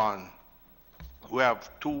move on. We have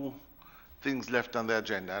 2 things left on the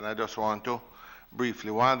agenda, and I just want to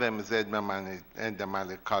briefly, one of them is Edna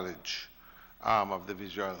Manley College of the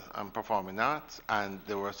Visual and Performing Arts, and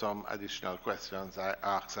there were some additional questions I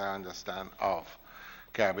asked, I understand, of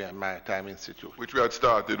Caribbean Maritime Institute. Which we had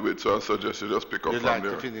started with, so I suggest you just pick up You'd from like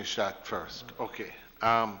there. to finish that first? Okay.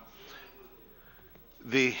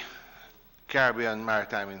 The Caribbean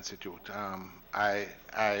Maritime Institute, I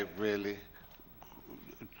really,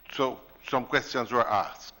 so some questions were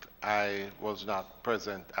asked. I was not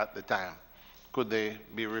present at the time. Could they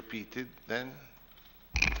be repeated then,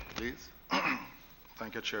 please?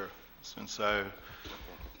 Thank you, Chair. Since I'm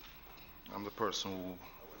the person who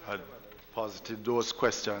had posited those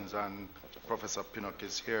questions and Professor Pinnock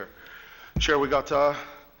is here. Chair, we got a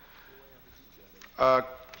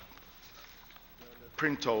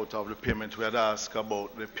printout of the payment. We had asked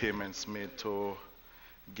about the payments made to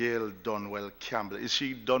Gail Dunwell Campbell. Is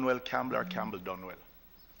she Dunwell Campbell or Campbell Dunwell?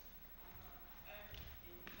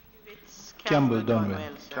 It's Campbell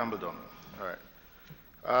Dunwell. Campbell Dunwell, all right.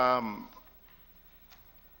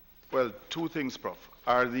 Well, 2 things, Prof.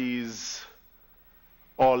 Are these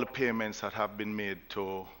all the payments that have been made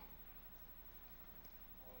to?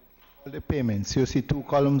 The payments. You see 2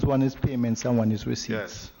 columns, one is payments and one is receipts.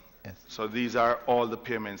 Yes. Yes. So these are all the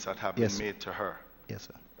payments that have Yes, been made to her? Yes,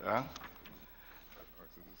 sir. Yeah?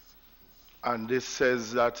 And this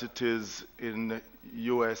says that it is in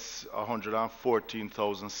US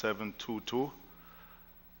 114,722.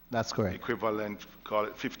 That's correct. Equivalent, call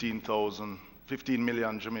it 15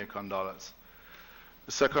 million Jamaican dollars.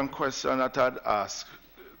 The second question that I'd ask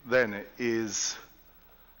then is,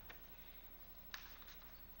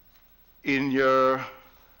 in your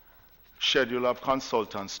schedule of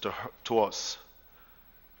consultants to us,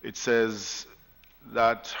 it says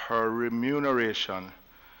that her remuneration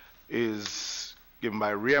is given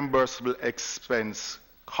by reimbursable expense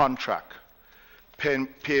contract,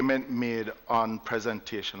 payment made on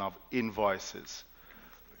presentation of invoices.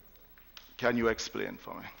 Can you explain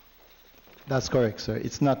for me? That's correct, sir.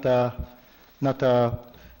 It's not an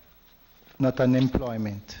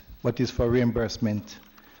employment, but it's for reimbursement.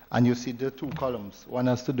 And you see the 2 columns. One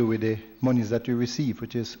has to do with the monies that you receive,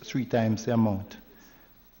 which is 3 times the amount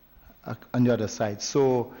on the other side.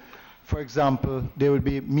 So, for example, there will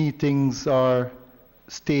be meetings or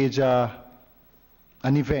stage an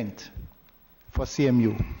event for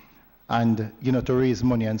CMU and, to raise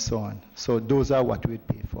money and so on. So those are what we'd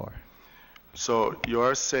pay for. So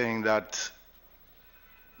you're saying that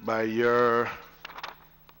by your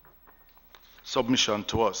submission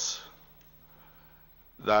to us,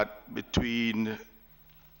 that between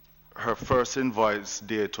her first invoice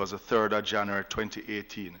date was the 3rd of January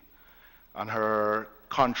 2018 and her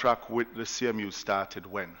contract with the CMU started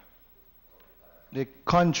when? The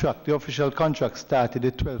contract, the official contract started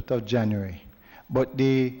the 12th of January, but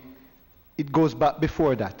it goes back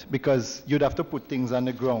before that because you'd have to put things on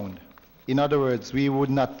the ground. In other words, we would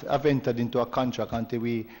not have entered into a contract until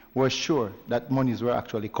we were sure that monies were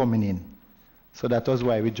actually coming in. So that was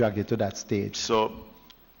why we dragged it to that stage. So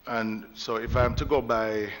if I am to go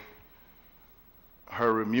by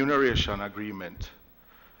her remuneration agreement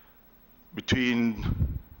between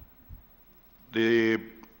the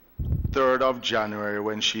 3rd of January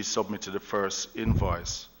when she submitted the first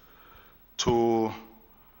invoice to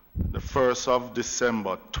the 1st of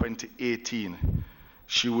December 2018,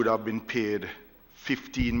 she would have been paid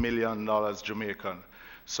 $15 million Jamaican.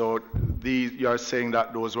 So you're saying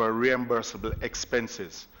that those were reimbursable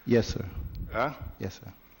expenses? Yes, sir. Huh? Yes, sir.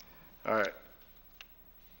 All right.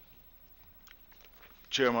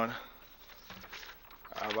 Chairman,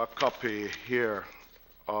 I have a copy here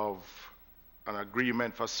of an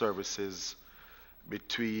agreement for services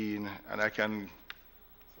between, and I can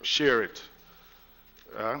share it,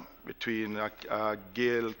 between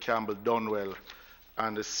Gail Campbell Dunwell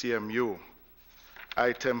and the CMU.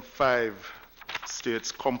 Item 5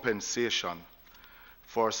 states compensation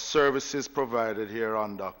for services provided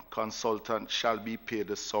hereunder. Consultant shall be paid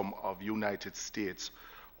the sum of United States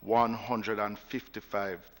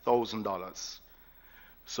 $155,000.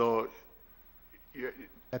 So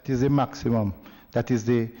that is the maximum. That is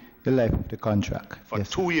the life of the contract. For yes,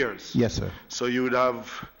 2 years? Yes, sir. So you would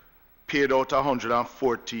have paid out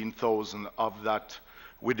 $114,000 of that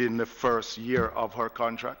within the first year of her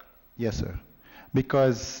contract? Yes, sir.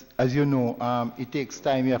 Because, as you know, it takes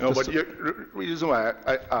time. You have no, to. But the reason why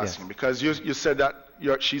I asked you, because you said that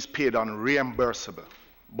she's paid on reimbursable,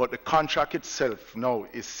 but the contract itself now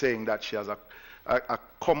is saying that she has the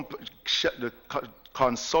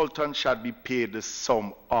consultant shall be paid the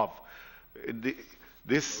sum of.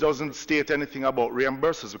 This doesn't state anything about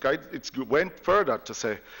reimbursements, because it went further to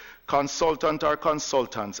say consultant or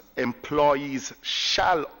consultants, employees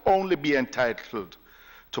shall only be entitled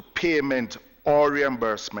to payment or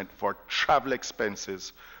reimbursement for travel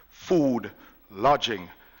expenses, food, lodging,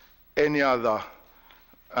 any other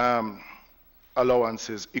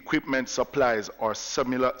allowances, equipment, supplies, or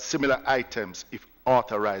similar items if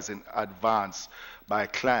authorized in advance by a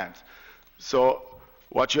client. So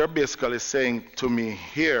what you're basically saying to me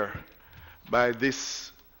here by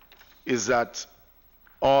this is that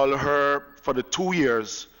all her, for the 2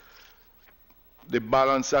 years, the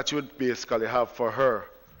balance that you would basically have for her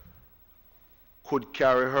could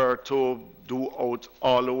carry her to do out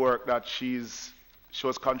all the work that she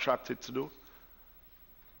was contracted to do?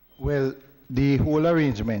 Well, the whole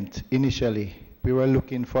arrangement, initially, we were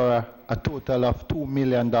looking for a total of $2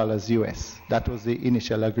 million US. That was the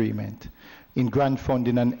initial agreement in grant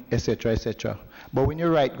funding and et cetera. But when you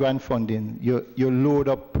write grant funding, you load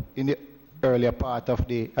up in the earlier part of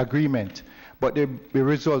the agreement, but the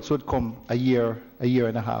results would come a year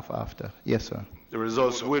and a half after. Yes, sir. The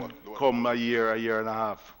results would come a year and a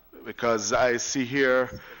half, because I see here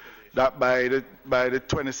that by the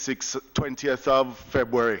 20th of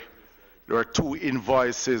February, there were 2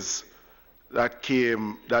 invoices that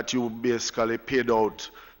came that you basically paid out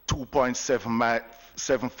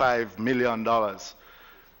 $2.75 million.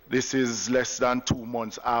 This is less than 2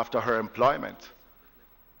 months after her employment.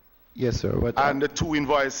 Yes, sir. And the 2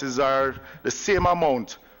 invoices are the same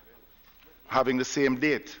amount, having the same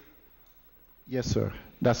date. Yes, sir.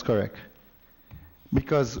 That's correct.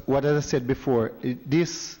 Because what I said before,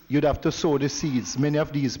 you'd have to sow the seeds. Many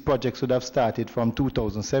of these projects would have started from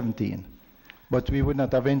 2017. But we would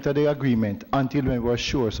not have entered the agreement until we were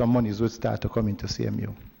sure some monies would start to come into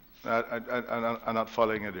CMU. I'm not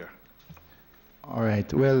following you there. All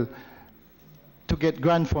right. Well, to get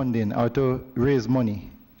grant funding or to raise money,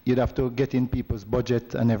 you'd have to get in people's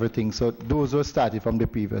budget and everything. So those were started from the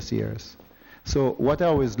previous years. So what I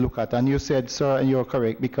always look at, and you said, sir, and you're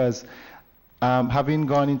correct, because having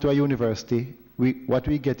gone into a university, what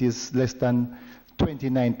we get is less than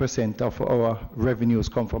 29% of our revenues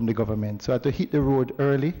come from the government. So I had to hit the road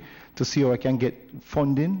early to see how I can get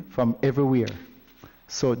funding from everywhere.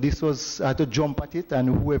 So I had to jump at it, and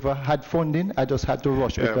whoever had funding, I just had to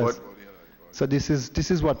rush. So this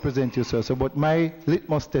is what presents you, sir. So, but my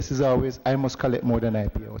litmus test is always, I must collect more than I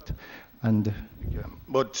pay out.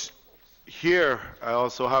 But here, I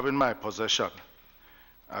also have in my possession,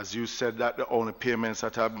 as you said, that the only payments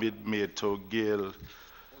that have been made to Gail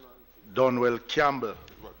Dunwell Campbell,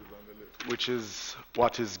 which is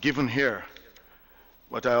what is given here.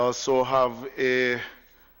 But I also have a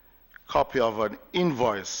copy of an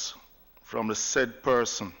invoice from the said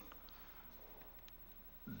person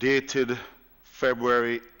dated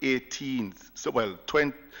February 18th, so well,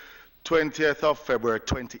 20th of February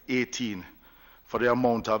 2018 for the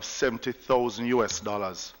amount of $70,000 US.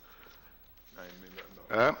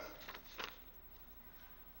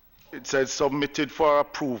 It said submitted for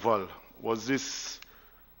approval. Was this?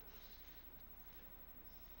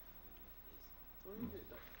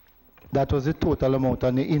 That was the total amount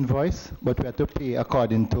on the invoice, but we had to pay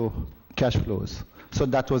according to cash flows. So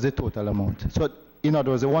that was the total amount. So in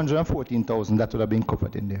other words, the 114,000 that would have been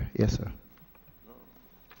covered in there. Yes, sir.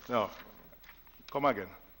 No. Come again.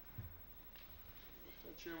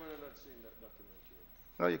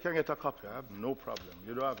 No, you can get a copy. I have no problem.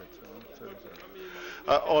 You don't have it.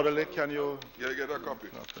 Orderly, can you? Yeah, get a copy.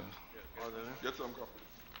 Okay. Get some copy.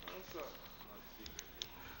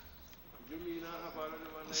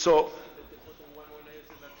 So,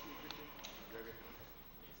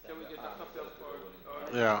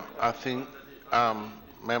 yeah, I think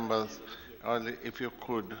members, only if we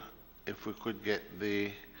could get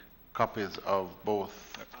the copies of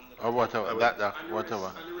both or whatever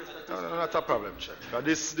whatever. No, not a problem.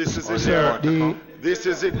 This is in there.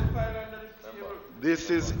 This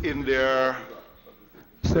is in there.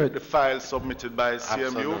 The file submitted by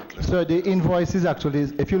CMU. So the invoice is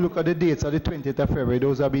actually, if you look at the dates of the 20th of February,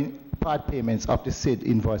 those have been part payments of the said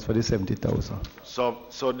invoice for the 70,000. So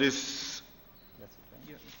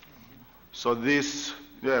this,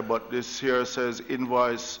 yeah, but this here says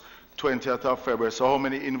invoice 20th of February. So how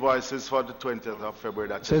many invoices for the 20th of February?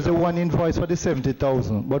 So there's a one invoice for the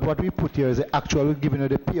 70,000, but what we put here is the actual giving you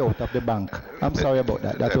the payout of the bank. I'm sorry about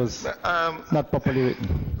that. That was not properly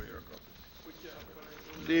written.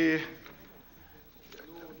 The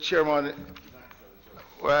chairman,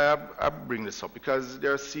 well, I bring this up because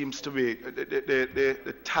there seems to be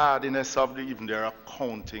the tardiness of even their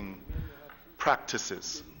accounting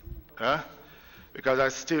practices. Because I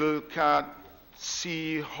still can't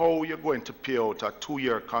see how you're going to pay out a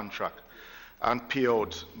 2-year contract and pay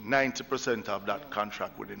out 90% of that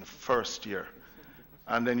contract within the first year.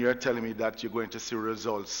 And then you're telling me that you're going to see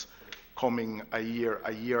results coming a year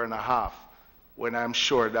and a half, when I'm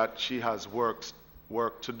sure that she has work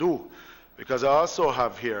to do. Because I also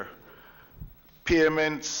have here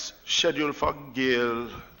payments scheduled for Gail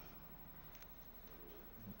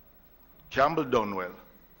Campbell Dunwell,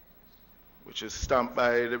 which is stamped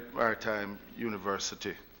by the Maritime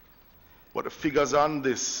University. But the figures on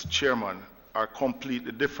this, Chairman, are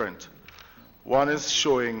completely different. One is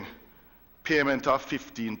showing payment of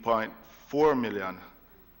 15.4 million,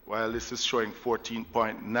 while this is showing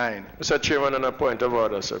 14.9. Mr. Chairman, on a point of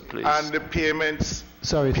order, sir, please. And the payments,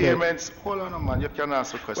 hold on a man, you can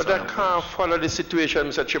ask a question. But I can't follow the situation,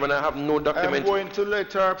 Mr. Chairman. I have no document. I'm going to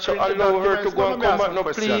let her so allow her to go and come back. No,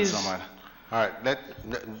 please. All right, let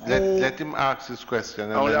him ask his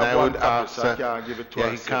question, and then I would ask. I can't give it to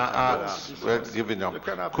he can't ask. We're giving up.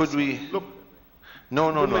 Could we? Look.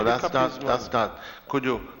 No, that's not. Could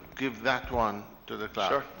you give that one to the clerk?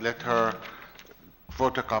 Sure. Let her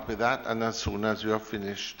photocopy that, and as soon as you are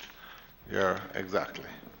finished, you're exactly.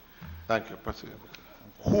 Thank you. Proceed.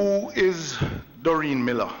 Who is Doreen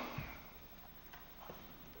Miller?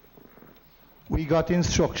 We got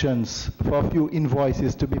instructions for a few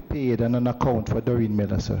invoices to be paid and an account for Doreen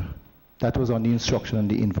Miller, sir. That was on the instruction on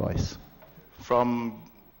the invoice. From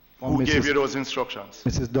who gave you those instructions?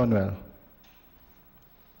 Mrs. Dunwell.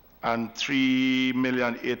 And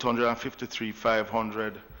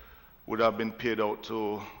 3,853,500 would have been paid out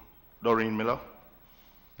to Doreen Miller?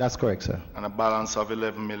 That's correct, sir. And a balance of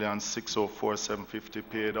 11,604,750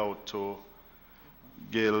 paid out to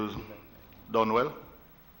Gail Dunwell?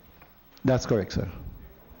 That's correct, sir.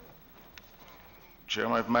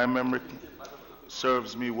 Chairman, if my memory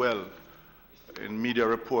serves me well, in media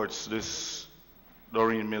reports, this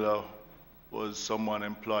Doreen Miller was someone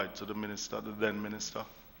employed to the minister, the then minister.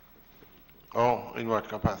 Oh, in what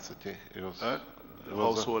capacity? It was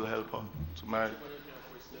household helper to my.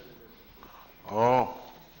 Oh,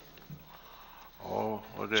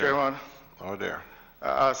 there. Chairman. Oh, there.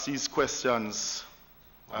 I asked these questions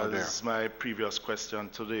as my previous question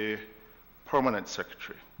to the permanent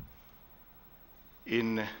secretary.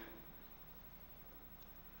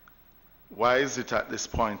 Why is it at this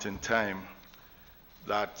point in time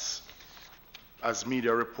that, as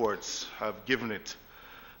media reports have given it,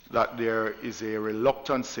 that there is a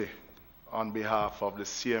reluctancy on behalf of the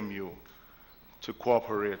CMU to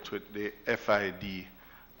cooperate with the FID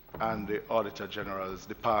and the Auditor General's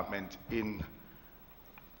Department in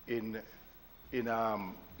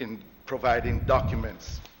providing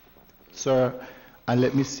documents? Sir, and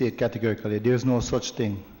let me say it categorically, there's no such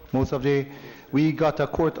thing. We got a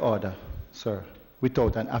court order, sir,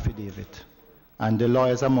 without an affidavit. And the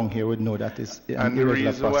lawyers among here would know that is an And the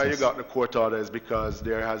irregular reason why you process. got the court order is because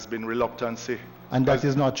there has been reluctancy. And that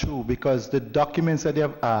is not true, because the documents that they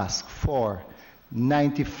have asked for,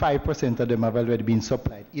 95% of them have already been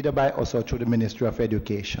supplied, either by us or through the Ministry of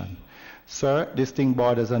Education. Sir, this thing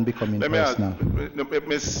borders on becoming Let me ask, personal.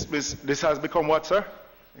 this has become what, sir?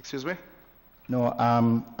 Excuse me? No,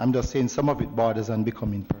 I'm just saying some of it borders on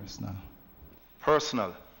becoming personal.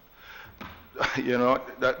 Personal. You know,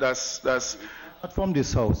 that's not from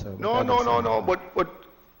this house, sir. No, but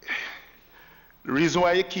the reason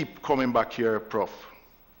why you keep coming back here, Prof,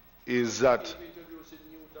 is that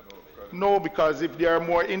no, because if there are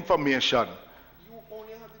more information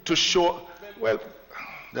to show, well,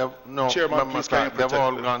 no, Chairman, please can you they've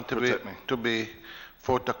all protect, gone protect me. to be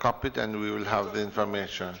photocopied, and we will have the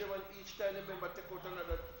information.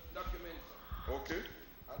 Okay.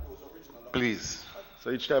 Please. So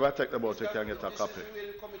each time I take them out, you can get a copy.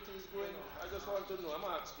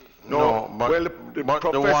 No, but, well, but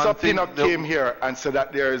Professor Pinnock came here and said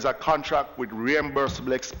that there is a contract with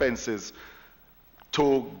reimbursable expenses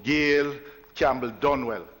to Gail Campbell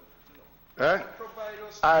Dunwell.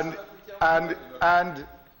 And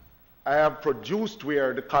I have produced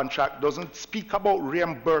where the contract doesn't speak about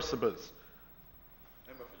reimbursables.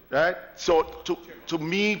 Right? So to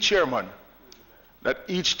me, Chairman, that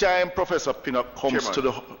each time Professor Pinnock comes to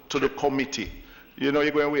the committee, you know,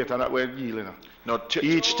 you're going to wait and that way yielding. No,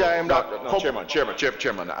 each time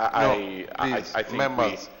Chairman, I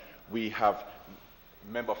think we have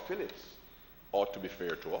Member Phillips ought to be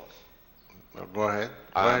fair to us. Go ahead.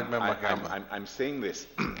 Go ahead, Member Campbell. I'm saying this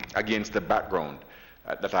against the background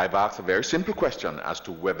that I've asked a very simple question as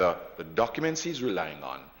to whether the documents he's relying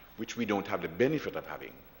on, which we don't have the benefit of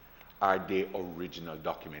having, are they original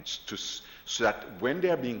documents, so that when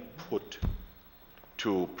they're being put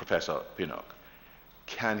to Professor Pinnock,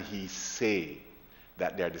 can he say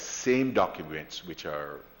that they're the same documents which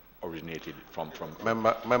are originated from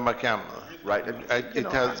Member Campbell, right?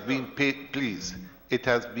 It has been please. It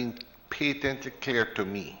has been patently clear to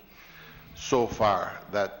me so far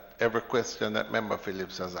that every question that Member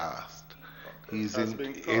Phillips has asked is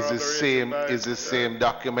the same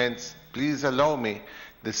documents. Please allow me,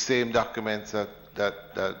 the same documents that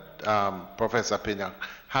Professor Pinnock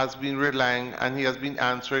has been relying, and he has been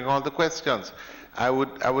answering all the questions. I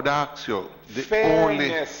would ask you,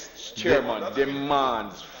 fairness, Chairman,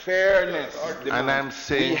 demands fairness. And I'm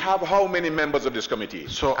saying, we have how many members of this committee?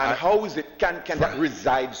 So and how is it can that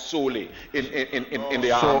reside solely in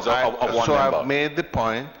the hands of one member? So I've made the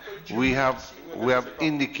point. We have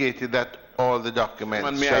indicated that all the documents.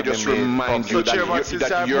 And may I just remind you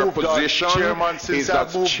that your position is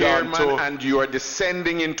as chairman, and you are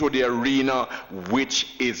descending into the arena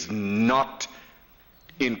which is not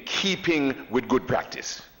in keeping with good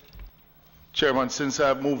practice. Chairman, since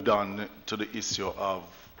I've moved on to the issue of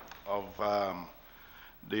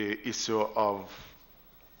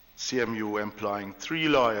CMU employing 3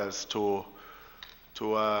 lawyers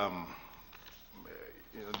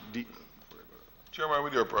Chairman,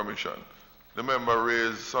 with your permission, the member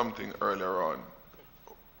raised something earlier on,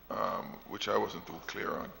 which I wasn't too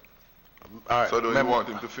clear on. All right, so do you want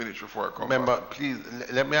him to finish before I come member, back? please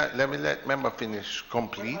let me let member finish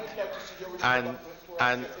complete, and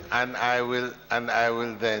I will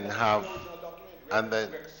then have, and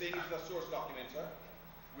then. We're saying it's a source document, sir.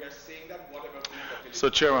 We are saying that whatever. So,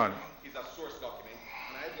 Chairman. Is a source document,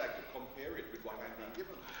 and I'd like to compare it with what I'm being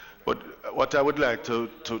given. But what I would like to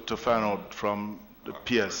find out from the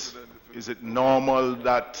PS, is it normal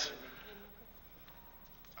that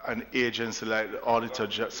an agency like the auditor,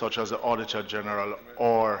 such as the Auditor General,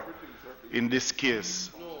 or in this case,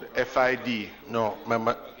 the FID? No,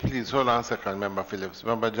 member, please hold on a second, Member Phillips.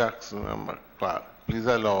 Member Jackson, Member Clark, please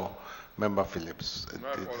allow Member Phillips.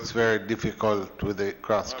 It's very difficult with the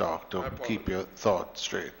crosstalk to keep your thoughts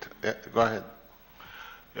straight. Yeah, go ahead.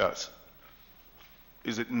 Yes.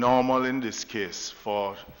 Is it normal in this case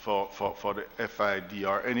for the FID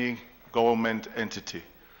or any government entity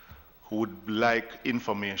who would like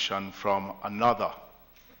information from another,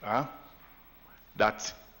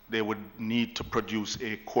 that they would need to produce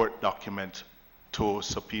a court document to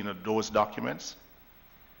subpoena those documents?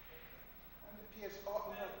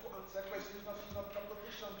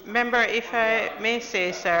 Member, if I may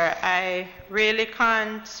say, sir, I really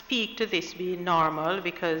can't speak to this being normal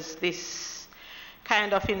because this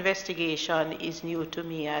kind of investigation is new to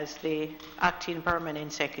me as the acting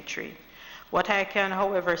permanent secretary. What I can,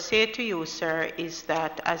 however, say to you, sir, is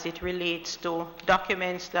that as it relates to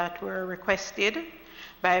documents that were requested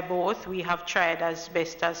by both. We have tried as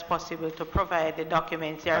best as possible to provide the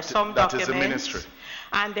documents. There are some that documents, is the ministry.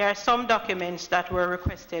 and there are some documents that were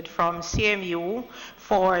requested from CMU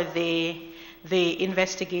for the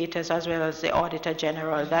investigators as well as the Auditor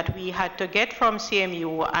General that we had to get from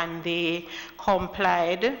CMU, and they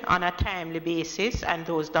complied on a timely basis, and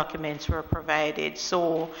those documents were provided.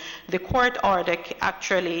 So the court order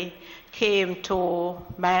actually came to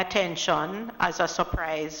my attention as a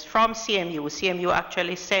surprise from CMU. CMU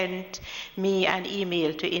actually sent me an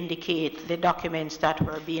email to indicate the documents that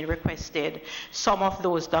were being requested. Some of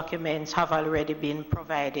those documents have already been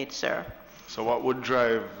provided, sir. So what would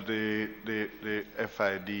drive the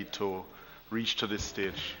FID to reach to this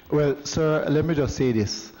stage? Well, sir, let me just say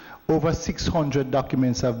this. Over 600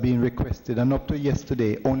 documents have been requested, and up to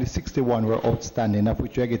yesterday, only 61 were outstanding, of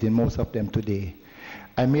which we are getting most of them today.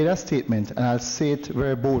 I made a statement, and I'll say it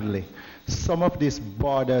very boldly. Some of this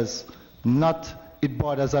borders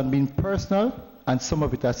on being personal, and some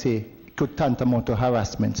of it, I say, could tantamount to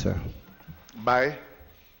harassment, sir. By?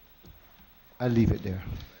 I'll leave it there.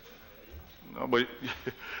 No, but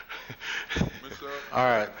all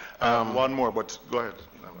right. One more, but go ahead.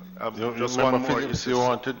 Just one more. Phillips, you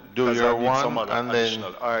want to do your one, and then.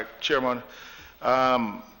 All right, Chairman.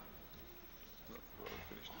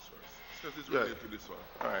 Because it's related to this one.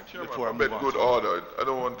 All right, Chairman, before I I move bet on good to- order. I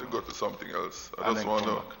don't want to go to something else. I just want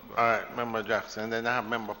to. All right, Member Jackson. Then I have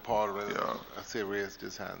Member Paul. I see raised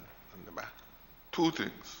his hand in the back. Two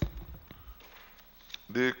things.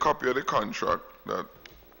 The copy of the contract that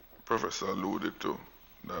Professor alluded to,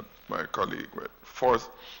 that my colleague read. First,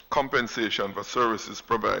 compensation for services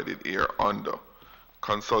provided here under.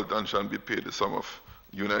 Consultant shall be paid the sum of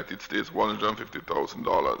United States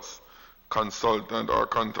 $150,000. Consultant or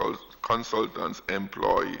consultant's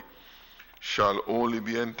employee shall only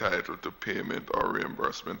be entitled to payment or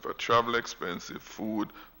reimbursement for travel expenses, food,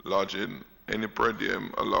 lodging, any per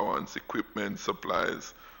diem allowance, equipment,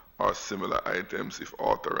 supplies, or similar items if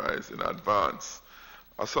authorized in advance.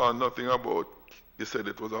 I saw nothing about, you said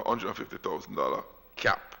it was a $150,000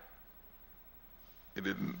 cap. It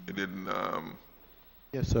didn't,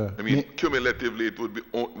 Yes, sir. I mean, cumulatively it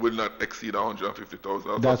will not exceed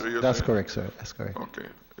 150,000. That's correct, sir. That's correct. Okay.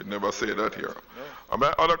 It never say that here.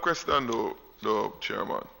 My other question though,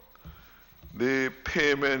 Chairman. The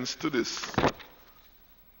payments to this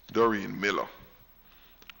Doreen Miller,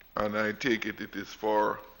 and I take it is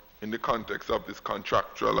for, in the context of this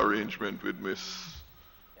contractual arrangement with Miss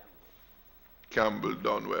Campbell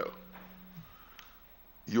Dunwell.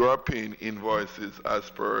 You are paying invoices as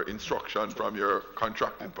per instruction from your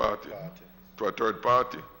contracting party to a third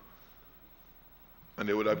party. And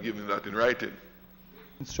they would have given that in writing.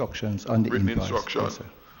 Instructions on the written invoice. instruction. Yes, sir.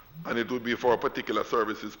 And it would be for particular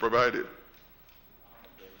services provided.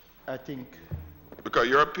 I think. Because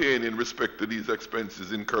you're paying in respect to these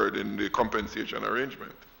expenses incurred in the compensation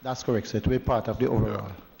arrangement. That's correct, sir. To be part of the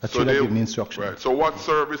overall. That So should have they- given instructions. Right. So what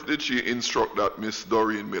service did she instruct that Miss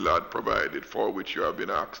Doreen Millard provided for which you have been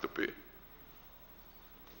asked to pay?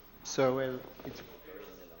 So, well, it's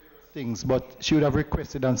things, but she would have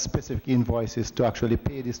requested on specific invoices to actually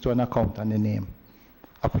pay this to an account and the name,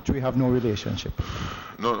 of which we have no relationship.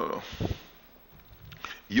 No.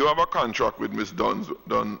 You have a contract with Miss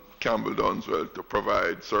Campbell Dunswell to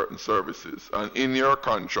provide certain services, and in your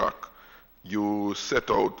contract, you set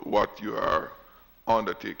out what you are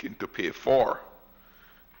undertaking to pay for.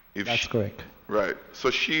 That's correct. Right. So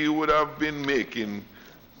she would have been making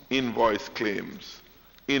invoice claims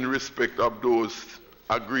in respect of those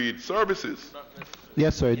agreed services.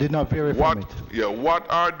 Yes, sir. It did not vary from it. Yeah, what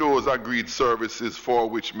are those agreed services for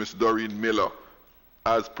which Miss Doreen Miller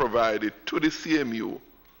has provided to the CMU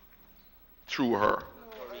through her?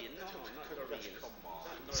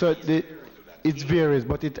 So it varies,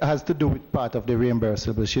 but it has to do with part of the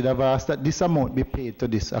reimbursable. She'd have asked that this amount be paid to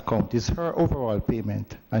this account. It's her overall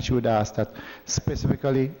payment, and she would ask that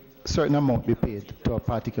specifically certain amount be paid to a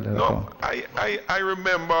particular account. I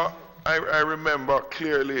remember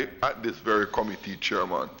clearly at this very committee,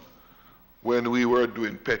 Chairman, when we were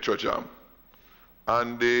doing Petrojam,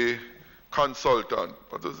 and the consultant,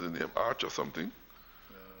 what was his name, Arch or something,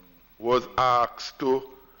 was asked to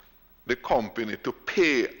the company to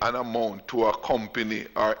pay an amount to a company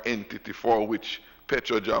or entity for which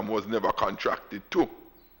Petrojam was never contracted to.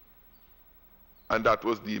 And that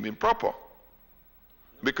was deemed improper.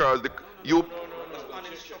 Because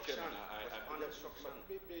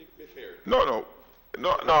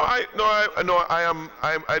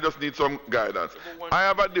I just need some guidance. I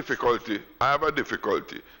have a difficulty.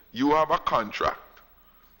 You have a contract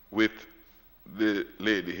with the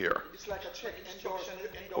lady here. It's like a check instruction.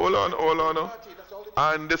 Hold on.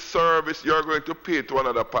 And the service you're going to pay to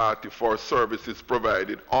another party for services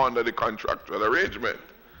provided under the contractual arrangement.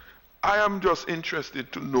 I am just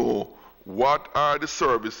interested to know what are the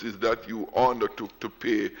services that you undertook to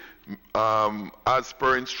pay as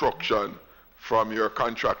per instruction from your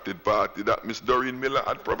contracted party that Ms. Doreen Miller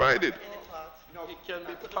had provided.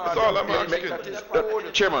 That's all I'm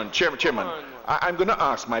asking. Chairman, I'm going to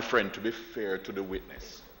ask my friend to be fair to the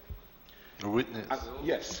witness. The witness?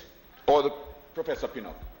 Yes, or the Professor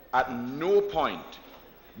Pinnock. At no point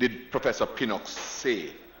did Professor Pinnock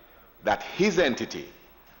say that his entity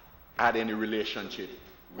had any relationship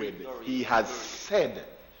with. He has said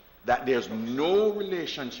that there's no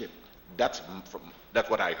relationship. That's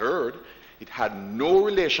what I heard. It had no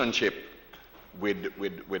relationship with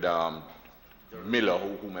Miller,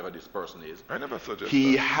 whomever this person is. I never suggested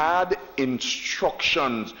he that. had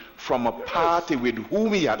instructions from a party with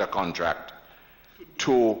whom he had a contract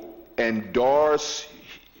to endorse.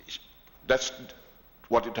 That's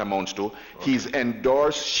what it amounts to.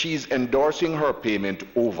 Okay. She's endorsing her payment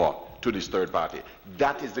over to this third party.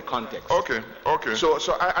 That is the context. Okay. So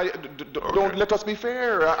don't let us be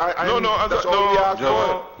fair. That's all we ask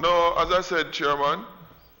for. No, as I said, Chairman,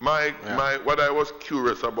 what I was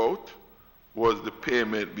curious about was the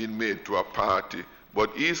payment being made to a party,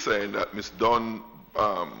 but he's saying that Ms. Campbell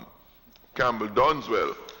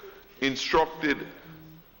Dunswell instructed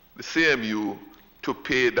the CMU to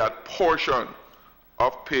pay that portion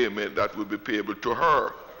of payment that will be payable to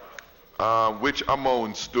her, which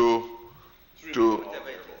amounts to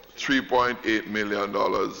 $3.8 million.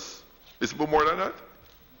 Is it more than that?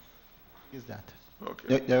 Is that?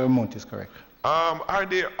 Okay. The amount is correct. Are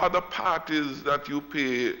there other parties that you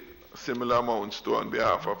pay similar amounts to on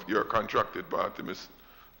behalf of your contracted party,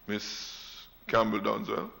 Miss Campbell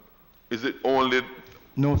Dunswell? Is it only?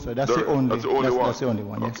 No, sir. That's the only. That's the only one. That's the only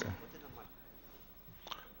one. Okay. Yes, sir.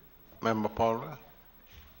 Member Paula?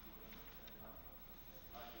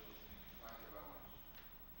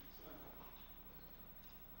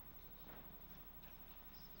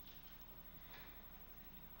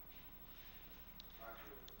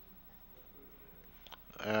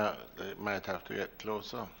 They might have to get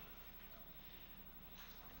closer.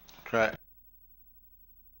 Try.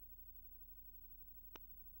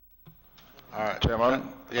 All right.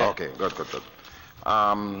 Chairman? Yeah. Okay, good.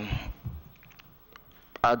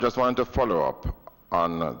 I just wanted to follow up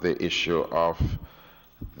on the issue of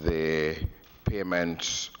the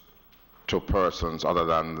payments to persons other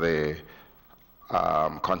than the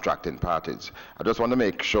contracting parties. I just want to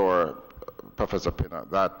make sure, Professor Pinner,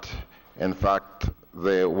 that in fact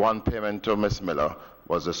the one payment to Ms. Miller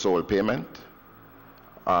was the sole payment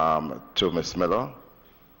to Ms. Miller.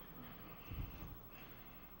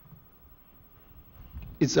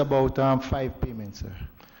 It's about 5 payments, sir.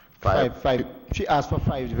 Five. She asked for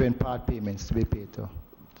 5 different part payments to be paid to.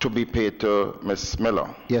 To be paid to Ms. Miller?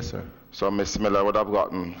 Yes, sir. So Ms. Miller would have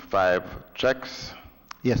gotten 5 checks?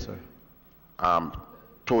 Yes, sir.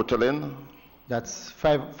 Totaling? That's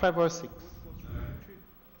 5 or 6.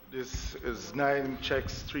 This is 9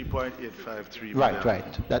 checks, 3.853 million. Right.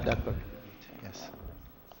 That yes.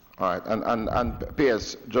 All right. And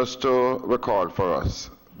P.S., just to recall for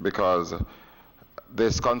us, because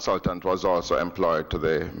this consultant was also employed to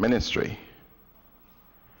the ministry,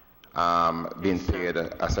 being paid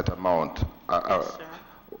a set amount.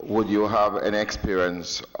 Would you have any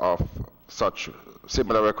experience of such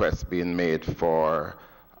similar requests being made for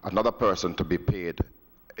another person to be paid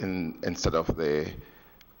instead of the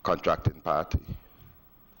contracting party?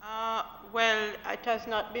 Well, it has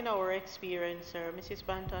not been our experience, sir. Mrs.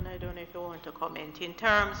 Banton, I don't know if you want to comment. In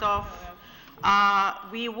terms of,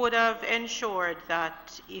 we would have ensured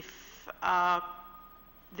that if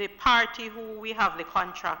the party who we have the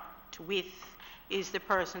contract with is the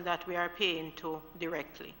person that we are paying to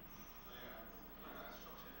directly.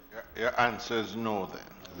 Your answer is no, then.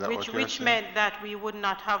 Is that what you're Which saying? meant that we would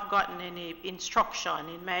not have gotten any instruction,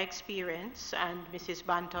 in my experience, and Mrs.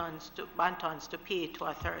 Banton's to pay to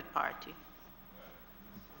a third party.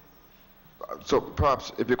 So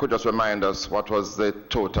perhaps if you could just remind us what was the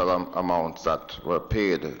total amount that were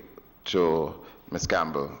paid to Ms.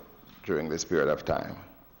 Campbell during this period of time?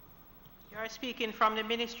 You are speaking from the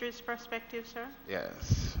ministry's perspective, sir?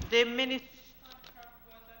 Yes. The ministry's contract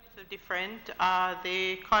was a little different.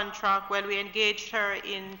 The contract, well, we engaged her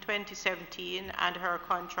in 2017, and her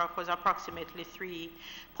contract was approximately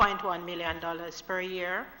 $3.1 million per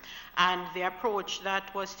year. And the approach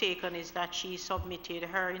that was taken is that she submitted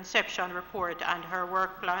her inception report and her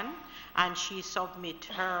work plan, and she submit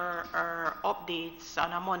her updates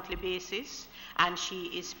on a monthly basis, and she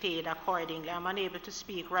is paid accordingly. I'm unable to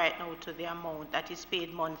speak right now to the amount that is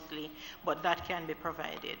paid monthly, but that can be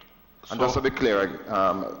provided. And just to be clear,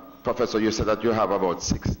 Professor, you said that you have about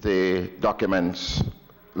 60 documents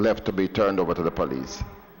left to be turned over to the police.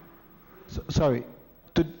 Sorry,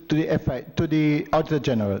 to the Auditor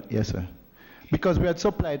General, yes, sir. Because we had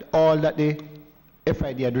supplied all that the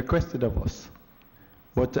FID had requested of us.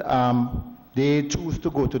 But they choose to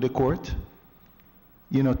go to the court,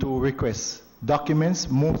 to request documents,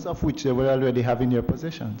 most of which they will already have in their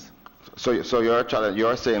possessions. So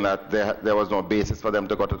you're saying that there was no basis for them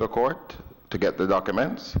to go to the court to get the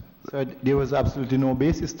documents? So there was absolutely no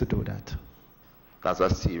basis to do that. That's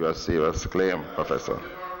a serious, serious claim, Professor.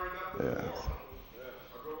 Yes.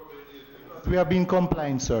 We have been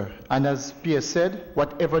compliant, sir. And as Pierre said,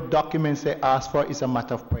 whatever documents they ask for is a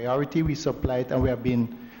matter of priority. We supply it, and we have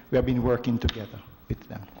been working together with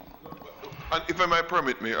them. And if I might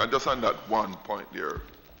permit me, just on that one point there,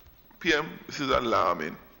 PM, this is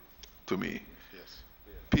alarming to me.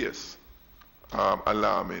 Yes. PS,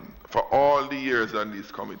 alarming. For all the years on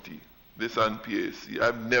this committee, this and PAC,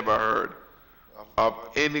 I've never heard of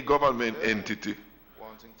any government entity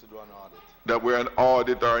wanting to do an audit, that where an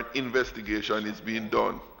audit or an investigation is being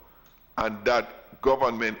done, and that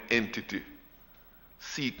government entity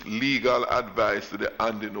seek legal advice to the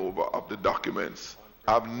handing over of the documents.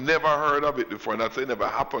 I've never heard of it before, and that's it never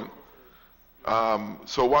happened.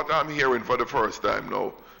 So what I'm hearing for the first time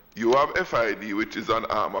now, you have FID, which is an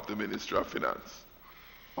arm of the Ministry of Finance,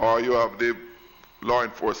 or you have the law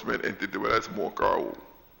enforcement entity, whether it's MOCA or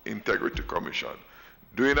Integrity Commission,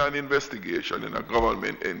 doing an investigation in a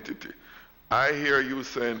government entity. I hear you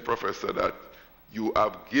saying, Professor, that you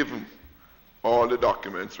have given all the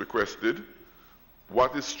documents requested.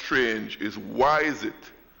 What is strange is, why is it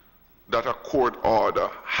that a court order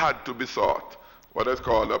had to be sought, what is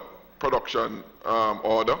called a production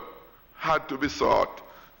order, had to be sought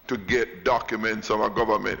to get documents from a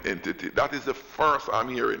government entity? That is the first I'm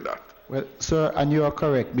hearing that. Well, sir, and you are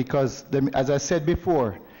correct, because as I said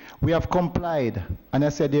before, we have complied, and I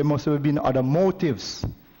said there must have been other motives.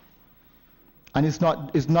 And it's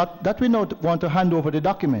not that we don't want to hand over the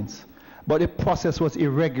documents, but the process was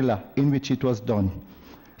irregular in which it was done.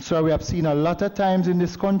 So we have seen a lot of times in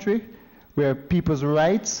this country where people's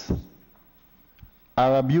rights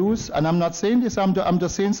are abused, and I'm not saying this, I'm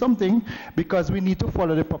just saying something, because we need to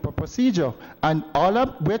follow the proper procedure. And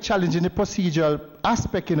we're challenging the procedural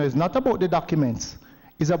aspect, it's not about the documents.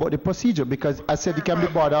 It's about the procedure, because I said it can be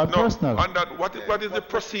bordered on personal. And that, what is the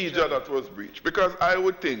procedure that was breached? Because I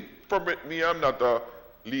would think, permit me, I'm not a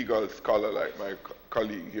legal scholar like my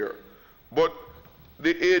colleague here, but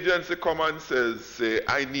the agency come and say,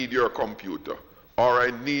 I need your computer, or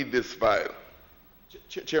I need this file.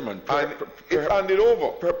 Chairman, it's handed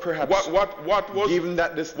over. Perhaps, what was, given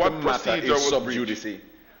that this what matter procedure is was sub breached? judice,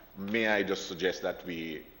 may I just suggest that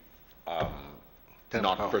we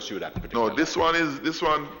not pursue that particular? No, this one,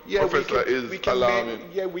 Professor, is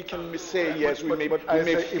alarming. We can say yes. But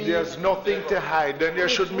if there's nothing to hide, then there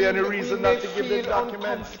shouldn't be any reason not to give the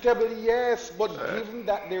documents. Yes, but given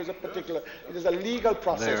that there's a legal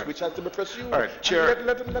process which has to be pursued. All right, Chair.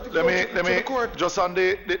 Let it go let me to the court. just on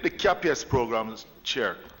the CAPS programs,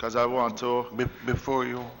 Chair, because I want to before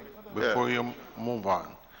you move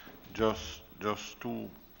on, just two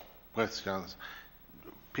questions.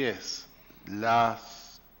 PS,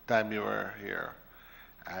 last time you were here,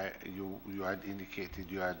 you had indicated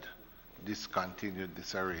you had discontinued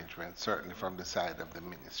this arrangement, certainly from the side of the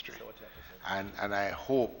ministry. And I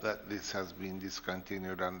hope that this has been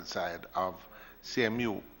discontinued on the side of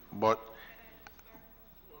CMU. But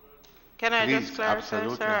can I please, just clarify,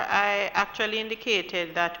 absolutely. sir? I actually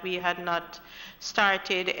indicated that we had not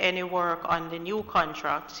started any work on the new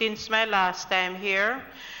contract. Since my last time here,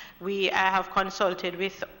 I have consulted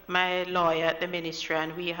with my lawyer at the ministry,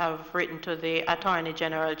 and we have written to the Attorney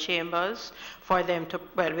General Chambers for them to,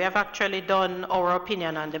 we have actually done our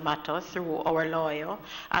opinion on the matter through our lawyer,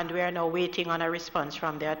 and we are now waiting on a response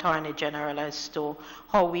from the Attorney General as to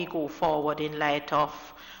how we go forward in light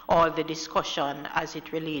of all the discussion as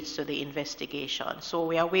it relates to the investigation. So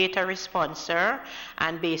we await a response, sir,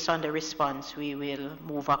 and based on the response, we will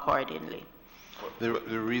move accordingly. The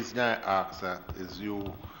reason I ask that is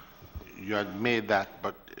you had made that,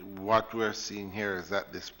 but what we're seeing here is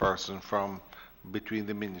that this person from between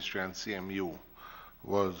the ministry and CMU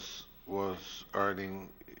was earning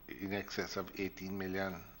in excess of 18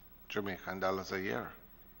 million Jamaican dollars a year.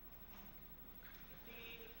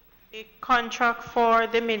 The contract for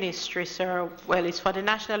the ministry, sir, well, it's for the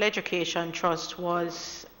National Education Trust,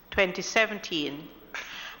 was 2017.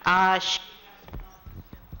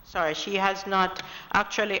 She has not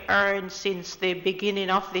actually earned since the beginning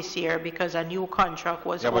of this year because a new contract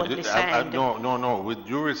was only signed. No. With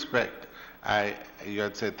due respect, you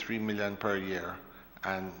had said 3 million per year,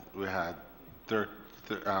 and we had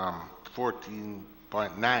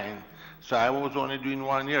 14.9. So I was only doing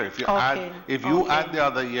 1 year. If you add the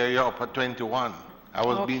other year, you're up at 21. I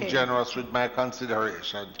was being generous with my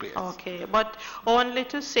consideration base. Okay, but only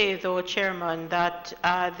to say though, Chairman, that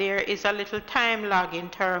there is a little time lag in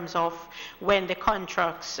terms of when the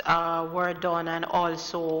contracts were done and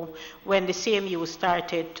also when the CMU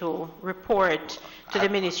started to report to the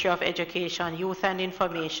Ministry of Education, Youth and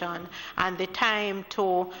Information, and the time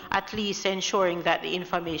to at least ensuring that the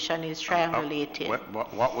information is triangulated.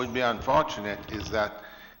 What would be unfortunate is that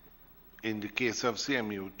in the case of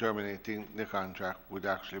CMU, terminating the contract would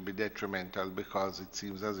actually be detrimental because it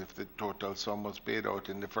seems as if the total sum was paid out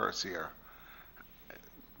in the first year.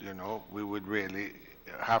 You know, we would really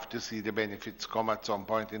have to see the benefits come at some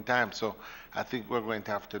point in time. So I think we're going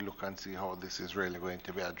to have to look and see how this is really going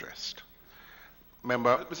to be addressed.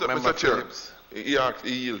 Mr. Chair,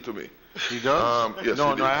 he yielded to me. He does? Yes,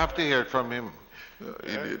 no, I have to hear it from him.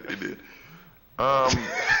 He did.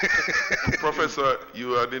 Professor,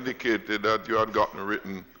 you had indicated that you had gotten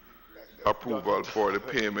written approval for the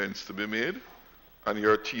payments to be made, and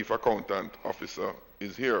your chief accountant officer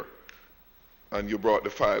is here, and you brought the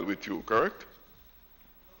file with you, correct?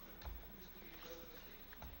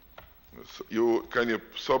 Can you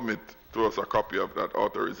submit to us a copy of that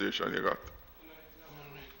authorization you got?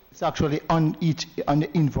 It's actually on the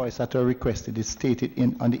invoice that are requested. It's stated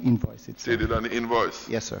on the invoice itself. Stated on the invoice?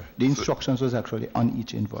 Yes, sir. The instructions was actually on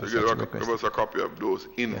each invoice. So give us a copy of those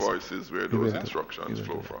invoices where those instructions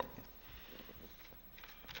flow from.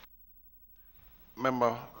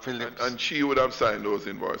 Member Phillips. And she would have signed those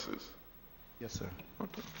invoices? Yes, sir.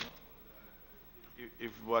 Okay.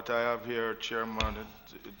 If what I have here, Chairman,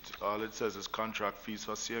 all it says is contract fees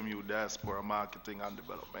for CMU diaspora marketing and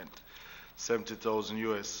development. 70,000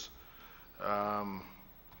 US.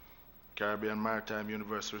 Caribbean Maritime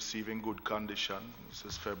University receiving good condition. This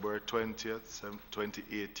is February 20th,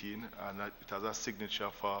 2018, and it has a signature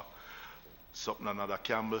for something another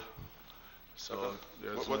Campbell. So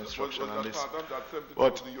there's no instruction on this.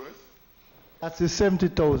 What? That's the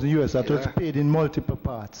 70,000 US that was paid in multiple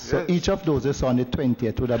parts. So each of those is on the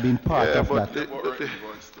 20th would have been part of that.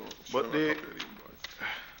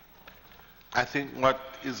 I think what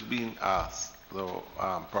is being asked, though,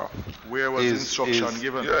 Prof. Where was instruction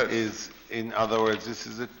given? Is, in other words, this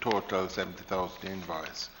is a total 70,000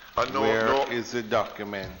 invoice. Where is the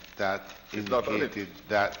document that indicated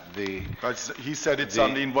that the... He said it's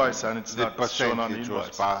on the invoice and it's not shown on the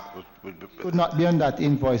invoice. Could not be on that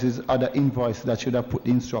invoice, is other invoice that should have put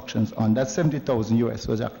the instructions on. That 70,000 US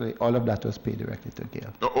was actually, all of that was paid directly to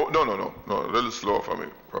Gail. No, a little slow for me,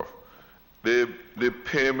 Prof. The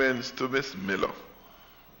payments to Miss Miller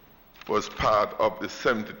was part of the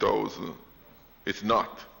 70,000. It's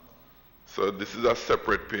not. So this is a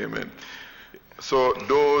separate payment. So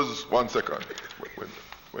those, 1 second.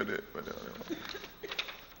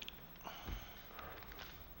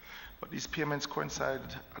 But these payments coincide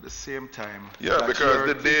at the same time. Yeah, because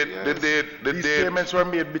the date. These payments were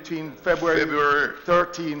made between February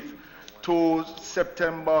 13th to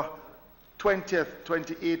September 20th,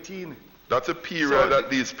 2018. That's a period that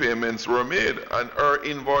these payments were made, and her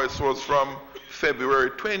invoice was from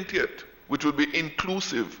February 20th, which would be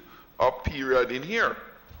inclusive of period in here.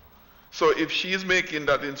 So if she's making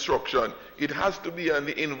that instruction, it has to be on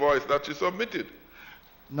the invoice that she submitted.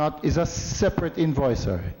 It's a separate invoice,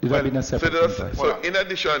 sir. It would have been a separate invoice. So in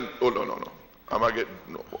addition,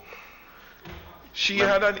 she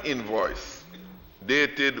had an invoice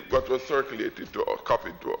dated, what was circulated to us,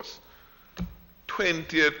 copied to us,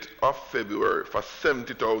 20th of February for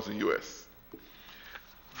 70,000 US.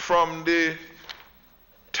 From the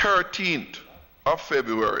 13th of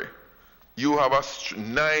February, you have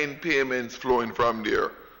 9 payments flowing from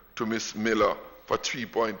there to Miss Miller for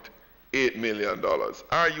 $3.8 million.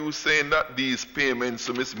 Are you saying that these payments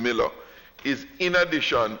to Miss Miller is in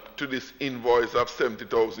addition to this invoice of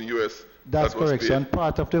 70,000 US? That's correct, sir. And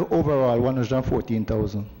part of the overall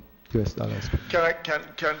 114,000 US dollars.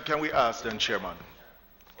 Can we ask then, Chairman?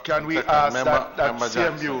 Can we ask that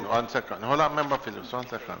CMU? 1 second. Hold on, Member Phillips, 1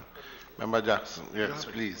 second. Member Jackson, yes,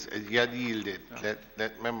 please. You had yielded.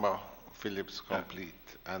 Let Member Phillips complete,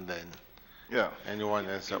 and then anyone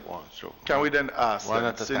else that wants to. Can we then ask, one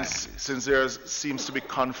then, at a time, since there seems to be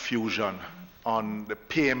confusion on the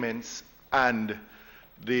payments and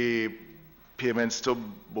the payments to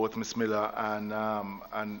both Ms. Miller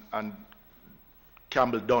and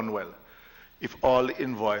Campbell Dunwell, if all the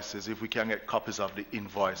invoices, if we can get copies of the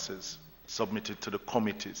invoices submitted to the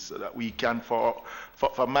committees so that we can, for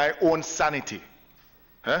my own sanity,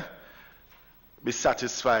 be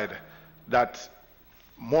satisfied that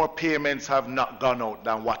more payments have not gone out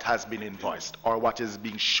than what has been invoiced or what is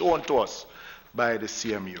being shown to us by the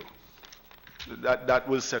CMU. That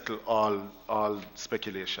will settle all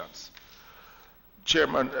speculations.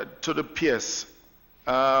 Chairman, to the PS,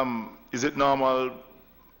 is it normal,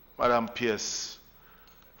 Madam PS,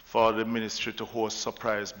 for the ministry to host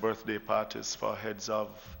surprise birthday parties for heads of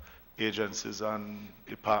agencies and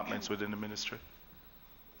departments within the ministry?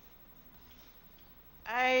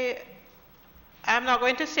 I'm not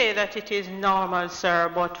going to say that it is normal,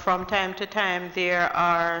 sir, but from time to time there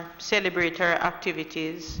are celebratory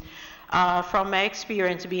activities. From my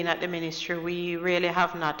experience being at the ministry, we really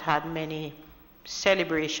have not had many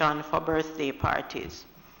celebration for birthday parties.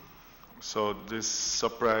 So this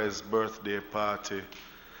surprise birthday party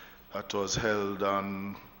that was held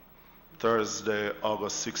on Thursday,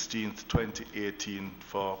 August 16th, 2018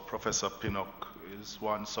 for Professor Pinnock is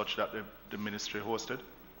one such that the ministry hosted?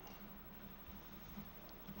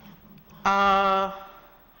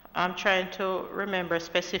 I'm trying to remember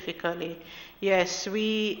specifically. Yes,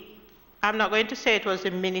 I'm not going to say it was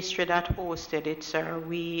the ministry that hosted it, sir.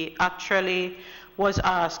 We actually was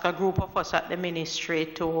asked, a group of us at the ministry,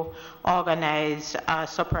 to organize a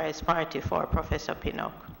surprise party for Professor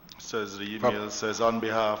Pinnock. Says the email says, on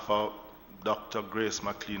behalf of Dr. Grace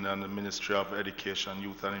McLean and the Ministry of Education,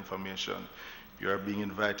 Youth and Information, you are being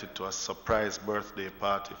invited to a surprise birthday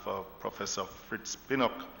party for Professor Fritz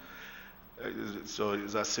Pinnock. So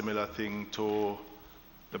it's a similar thing to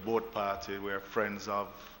the boat party where friends of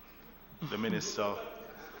the minister.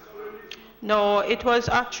 No, it was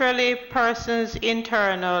actually persons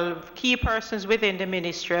internal, key persons within the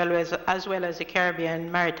ministry, as well as the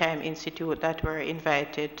Caribbean Maritime Institute, that were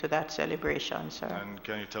invited to that celebration, sir. And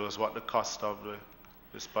can you tell us what the cost of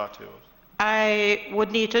this party was? I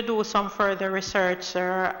would need to do some further research,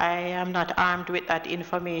 sir. I am not armed with that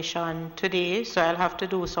information today, so I'll have to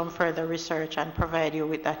do some further research and provide you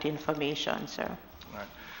with that information, sir.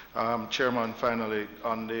 Right. Chairman, finally,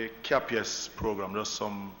 on the CAPIES program, just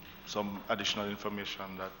some additional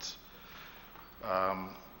information that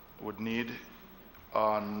would need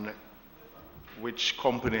on which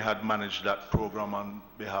company had managed that program on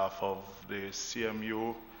behalf of the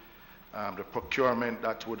CMU, the procurement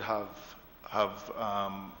that would have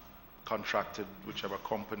contracted whichever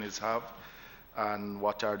companies have, and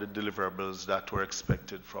what are the deliverables that were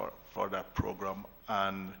expected for that program,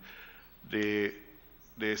 and the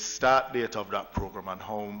start date of that program and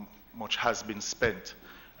how much has been spent,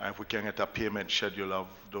 and if we can get a payment schedule of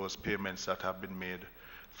those payments that have been made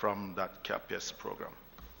from that CAPIES program.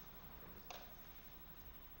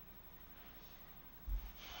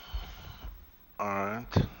 All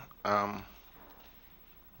right.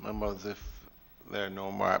 Members, if there are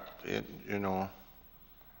no more, you know,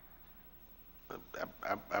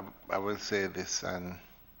 I will say this, and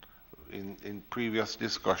in previous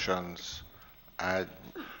discussions, I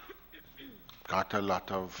got a lot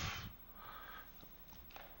of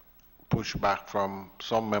pushback from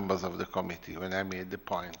some members of the committee when I made the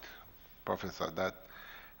point, Professor, that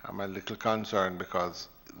I'm a little concerned because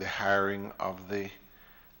the hiring of the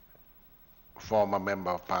former member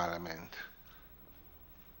of parliament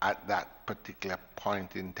at that particular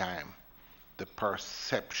point in time, the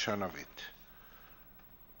perception of it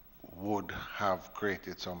would have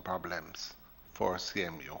created some problems for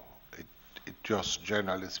CMU. It just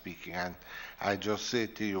generally speaking, and I just say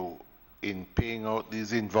to you, in paying out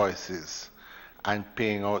these invoices and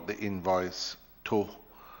paying out the invoice to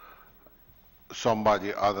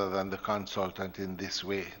somebody other than the consultant in this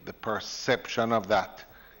way, the perception of that,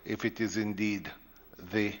 if it is indeed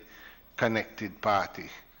the connected party,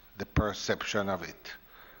 the perception of it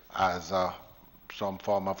as some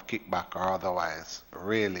form of kickback or otherwise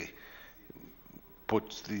really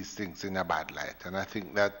puts these things in a bad light. And I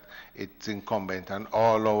think that it's incumbent on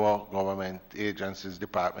all our government agencies,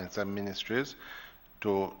 departments and ministries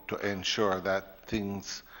to ensure that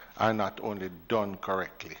things are not only done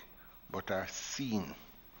correctly, but are seen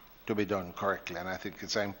to be done correctly. And I think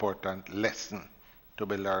it's an important lesson to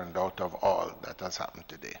be learned out of all that has happened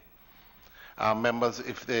today. Members,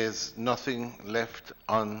 if there's nothing left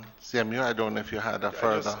on CMU, I don't know if you had a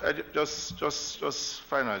further. Just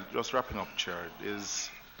finally, just wrapping up, Chair, is,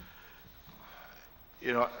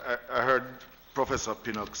 you know, I heard Professor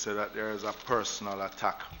Pinnock say that there is a personal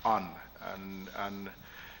attack on, and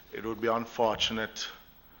it would be unfortunate,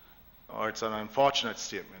 or it's an unfortunate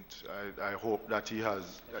statement. I hope that he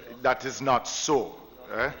has, that is not so.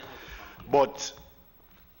 But,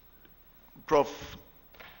 Prof,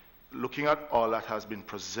 looking at all that has been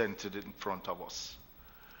presented in front of us,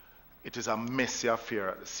 it is a messy affair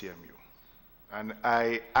at the CMU. And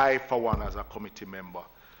I, for one, as a committee member,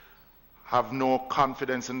 have no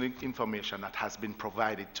confidence in the information that has been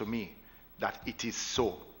provided to me that it is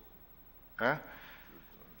so.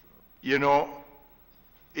 You know,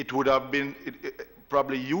 it would have been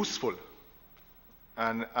probably useful,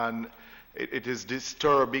 and it is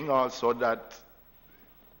disturbing also that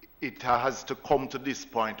it has to come to this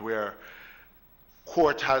point where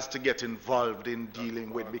court has to get involved in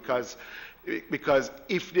dealing with, because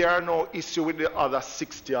if there are no issue with the other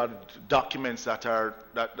 60 odd documents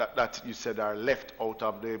that you said are left out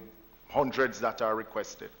of the hundreds that are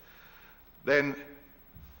requested, then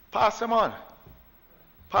pass them on.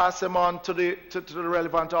 Pass them on to the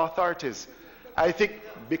relevant authorities. I think,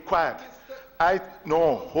 be quiet.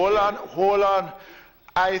 Hold on.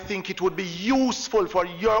 I think it would be useful for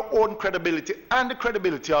your own credibility and the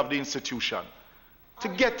credibility of the institution to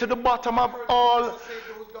get to the bottom of all,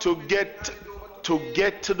 to get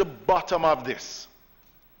to the bottom of this.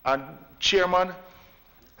 And Chairman,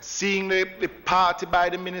 seeing the party by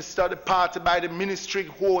the minister, the party by the ministry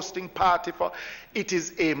hosting party for, it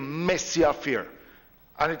is a messy affair.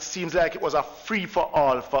 And it seems like it was a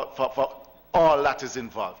free-for-all for all that is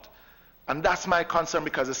involved. And that's my concern,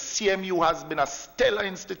 because the CMU has been a stellar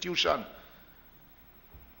institution.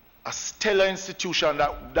 A stellar institution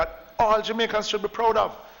that all Jamaicans should be proud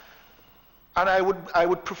of. And I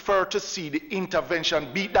would prefer to see the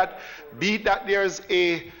intervention, be that there's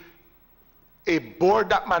a board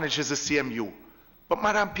that manages the CMU. But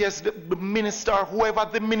Madam Pierce, the minister, whoever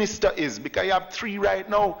the minister is, because you have 3 right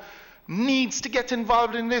now, needs to get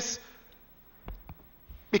involved in this.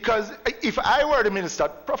 Because if I were the minister,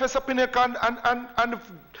 Professor Pinnock and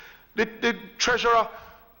the treasurer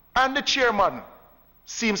and the chairman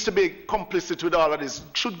seems to be complicit with all of this,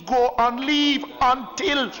 should go on leave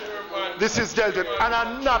until this is dealt with. And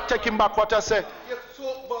I'm not taking back what I said.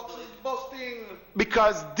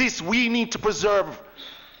 Because we need to preserve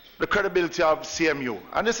the credibility of CMU.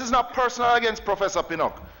 And this is not personal against Professor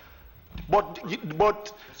Pinnock. But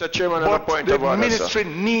Mr. Chairman, on a point of order, ministry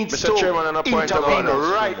needs Mr. Chairman, on a point of intervene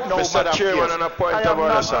order. right now. Mr. Chairman, on a point of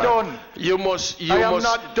order, sir. Done. You must. I am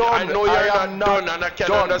not done. I know you're not done, and I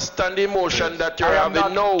can understand the emotion that you're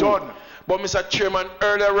having now. Done. But Mr. Chairman,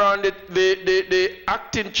 earlier on, the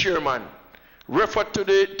acting chairman referred to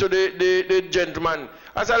the gentleman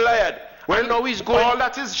as a liar. Well, now he's going. All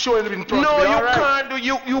that is showing in front No, of me. you Right. can't do.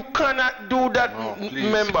 You cannot do that,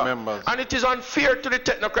 member. Members. And it is unfair to the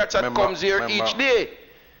technocrats that comes here each day.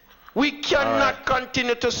 We cannot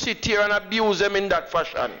continue to sit here and abuse them in that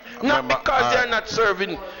fashion. Not because they are not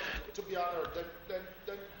serving.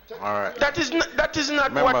 All right. That is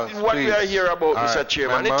not Members, what we are here about, All Mr. right.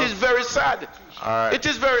 Chairman. Members. It is very sad. All right. It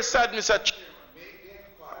is very sad, Mr. Chairman.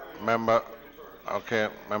 Member, okay,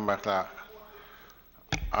 Member Clark.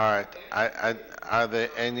 All right. Are there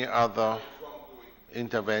any other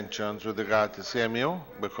interventions with regard to CMU?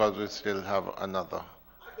 Because we still have another.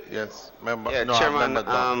 Yes, Member. Yeah, no, Chairman, Member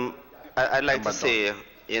Dunn. I'd like Member to say,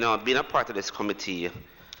 you know, being a part of this committee,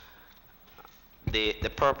 the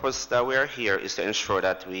purpose that we are here is to ensure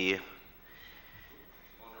that we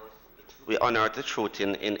unearth the truth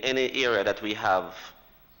in any area that we have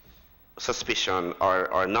suspicion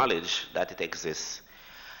or knowledge that it exists.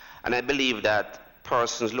 And I believe that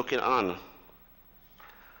persons looking on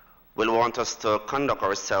will want us to conduct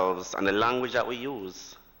ourselves and the language that we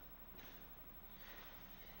use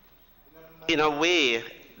in a way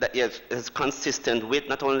that is consistent with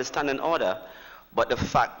not only standing order, but the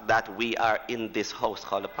fact that we are in this house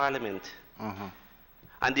called the Parliament. Mm-hmm.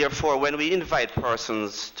 And therefore, when we invite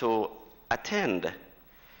persons to attend,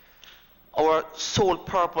 our sole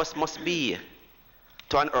purpose must be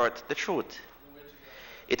to unearth the truth.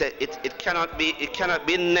 It cannot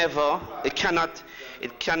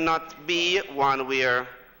be one where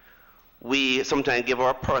we sometimes give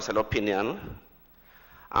our personal opinion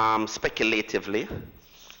speculatively,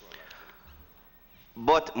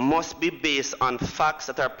 but must be based on facts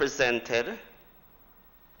that are presented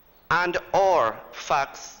and or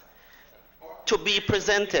facts to be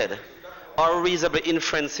presented or reasonable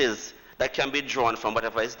inferences that can be drawn from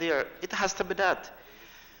whatever is there, it has to be that.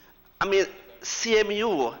 I mean,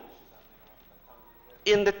 CMU,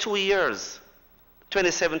 in the 2 years,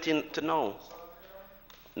 2017 to now,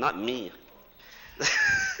 not me,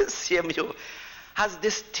 CMU has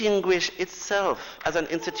distinguished itself as an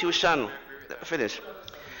institution. Finish.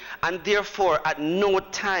 And therefore, at no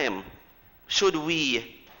time should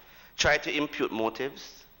we try to impute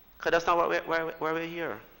motives, because that's not why we're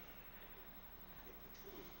here.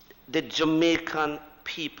 The Jamaican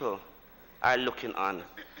people are looking on,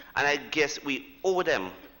 and I guess we owe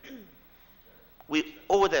them the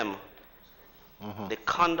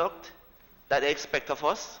conduct that they expect of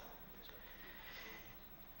us,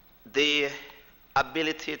 the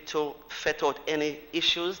ability to fet out any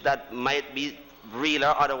issues that might be real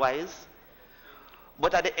or otherwise.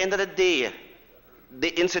 But at the end of the day,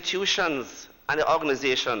 the institutions and the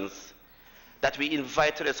organizations that we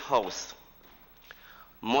invite to this house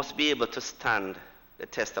must be able to stand the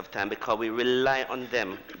test of time, because we rely on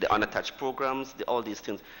them, the unattached programs, all these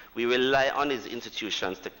things. We rely on these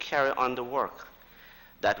institutions to carry on the work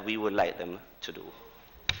that we would like them to do.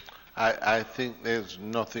 I think there's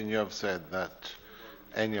nothing you have said that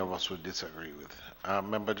any of us would disagree with.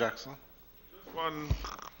 Member Jackson? One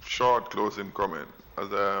short closing comment.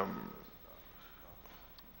 As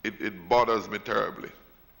it bothers me terribly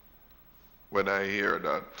when I hear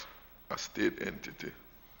that a state entity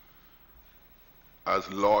has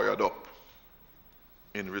lawyered up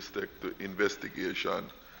in respect to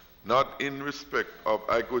investigation, not in respect of,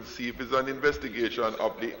 I could see if it's an investigation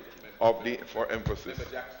of the for emphasis.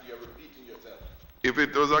 You're repeating yourself. If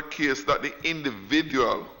it was a case that the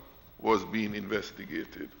individual was being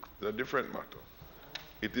investigated, it's a different matter.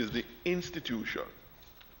 It is the institution.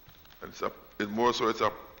 And it's a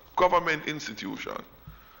government institution.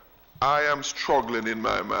 I am struggling in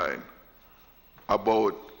my mind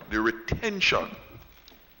about the retention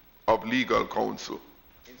of legal counsel.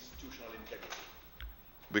 Institutional integrity.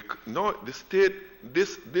 No, the state,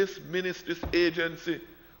 this agency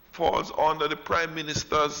falls under the Prime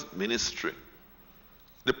Minister's ministry.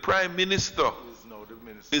 The Prime Minister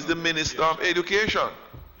is the Minister of Education.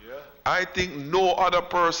 I think no other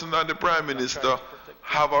person than the Prime Minister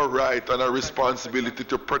have a right and a responsibility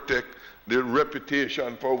to protect the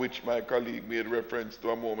reputation for which my colleague made reference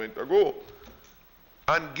to a moment ago.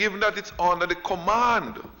 And given that it's under the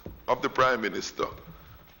command of the Prime Minister,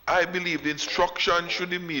 I believe the instruction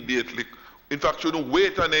should immediately, in fact, shouldn't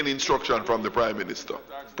wait on any instruction from the Prime Minister.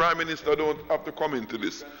 Prime Minister don't have to come into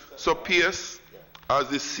this. So PS, as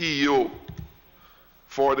the CEO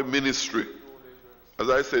for the ministry, as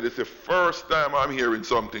I said, it's the first time I'm hearing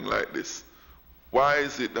something like this. Why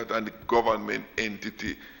is it that a government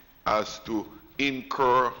entity has to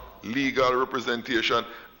incur legal representation?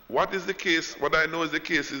 What is the case? What I know is the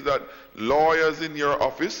case is that lawyers in your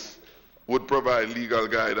office would provide legal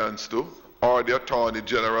guidance to, or the Attorney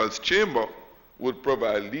General's chamber would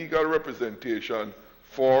provide legal representation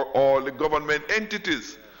for all the government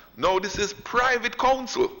entities. Now this is private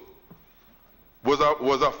counsel. Was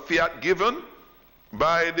a fiat given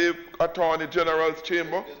by the Attorney General's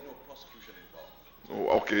chamber? There's no prosecution involved.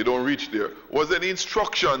 Oh, okay, don't reach there. Was any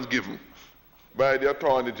instructions given by the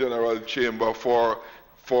Attorney General's chamber for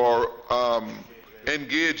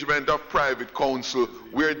engagement of private counsel,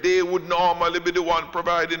 where they would normally be the one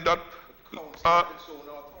providing that?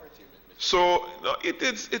 So no,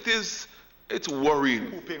 it's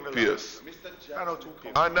worrying, Pierce.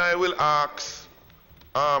 And I will ask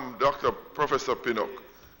Professor Pinnock,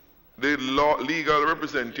 the legal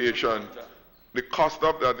representation, the cost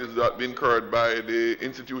of that is that being incurred by the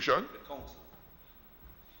institution,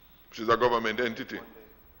 which is a government entity.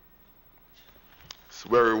 It's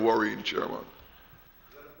very worrying, Chairman.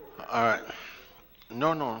 All right.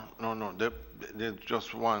 No. There's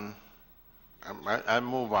just one. I'll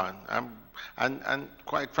move on. And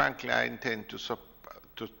quite frankly, I intend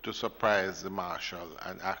to surprise the Marshal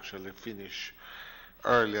and actually finish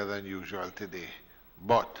earlier than usual today.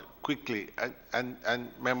 But quickly, and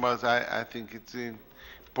members, I think it's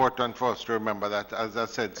important for us to remember that, as I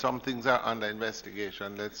said, some things are under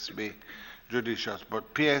investigation. Let's be judicious.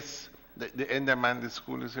 But PS, the Enderman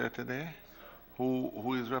school is here today.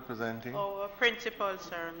 Who is representing? Our principal,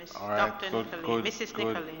 sir, Right, Mrs.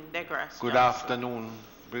 Nicolene DeGrasse. Good afternoon.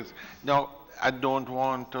 Now, I don't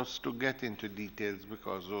want us to get into details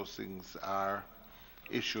because those things are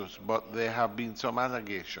issues, but there have been some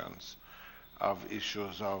allegations of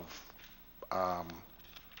issues of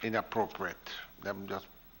inappropriate, let me just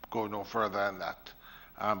go no further than that,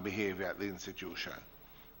 behavior at the institution.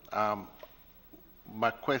 My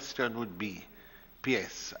question would be,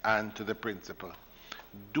 PS, and to the principal,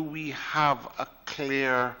 do we have a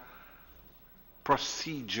clear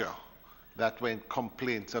procedure that when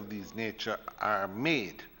complaints of this nature are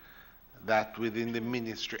made, that within the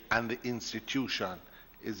ministry and the institution,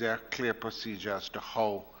 is there a clear procedure as to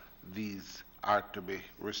how these are to be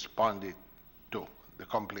responded to, the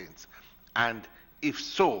complaints? And if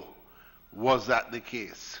so, was that the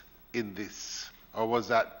case in this, or was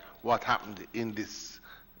that what happened in this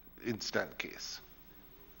instant case?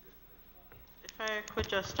 If I could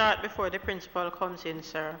just start before the principal comes in,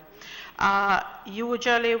 sir.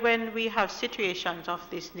 Usually when we have situations of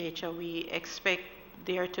this nature, we expect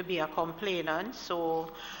there to be a complainant,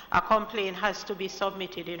 so a complaint has to be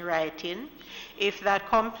submitted in writing. If that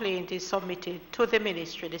complaint is submitted to the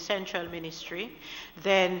ministry, the central ministry,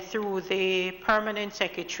 then through the permanent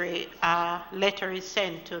secretary, a letter is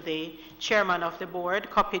sent to the chairman of the board,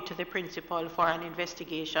 copied to the principal for an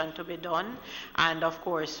investigation to be done, and of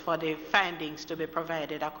course for the findings to be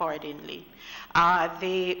provided accordingly.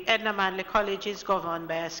 The Edna Manley College is governed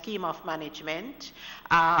by a scheme of management,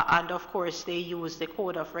 and of course they use the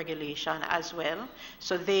code of regulation as well.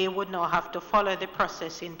 So they would now have to follow the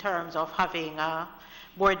process in terms of having a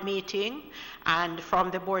board meeting, and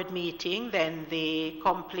from the board meeting then the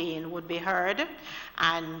complaint would be heard,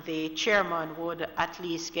 and the chairman would at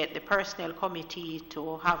least get the personnel committee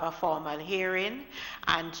to have a formal hearing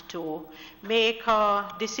and to make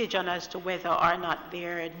a decision as to whether or not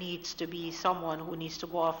there needs to be someone who needs to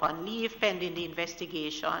go off on leave pending the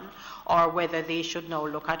investigation, or whether they should now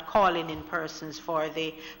look at calling in persons for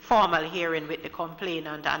the formal hearing with the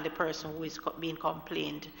complainant and the person who is being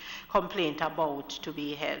complained about to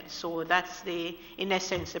be held. So that's in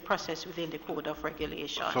essence, the process within the code of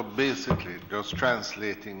regulation. So basically, just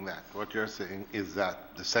translating that, what you're saying is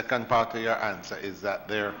that the second part of your answer is that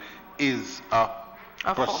there is a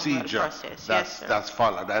procedure that's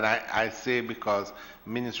followed. And I say because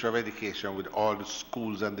Ministry of Education with all the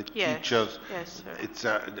schools and the teachers, it's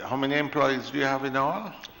how many employees do you have in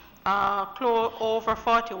all? Over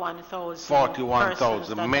 41,000.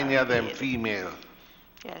 41,000, many of them female.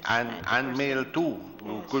 Yes, and male too,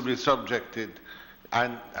 who could be subjected,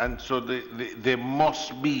 and so there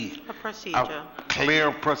must be a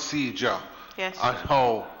clear procedure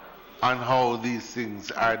on how these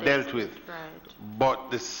things are dealt with. Right.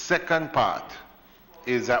 But the second part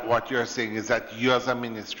is that what you're saying is that you as a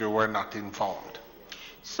ministry were not informed.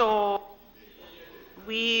 So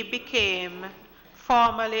we became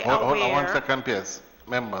formally aware. Hold on 1 second, please,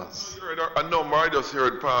 members. A number I just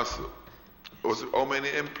heard pass. How many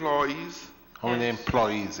employees? How many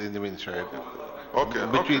employees in the ministry? Okay.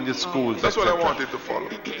 Between the schools. That's what I wanted to follow.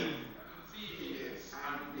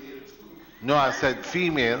 No, I said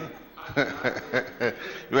female.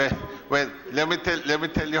 well, let me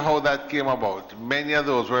tell you how that came about. Many of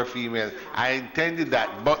those were female. I intended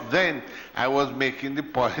that, but then I was making the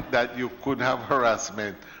point that you could have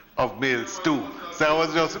harassment of males too. So I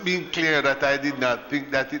was just being clear that I did not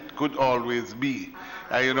think that it could always be.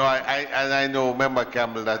 You know, I know, Member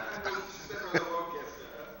Campbell, that.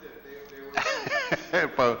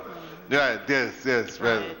 yes.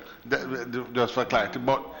 Well, just for clarity,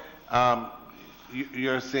 but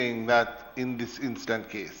you're saying that in this instant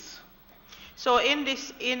case. So in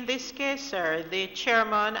this case, sir, the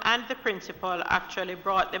chairman and the principal actually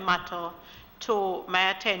brought the matter to my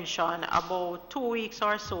attention about 2 weeks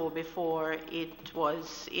or so before it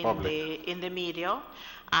was in the media.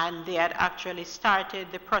 And they had actually started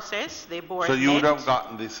the process. The board So you would have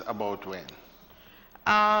gotten this about when?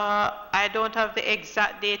 I don't have the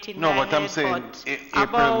exact date in my head. No, but I'm saying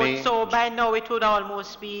April, May. So by now it would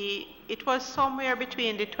almost be, it was somewhere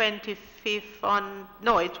between the 25th on,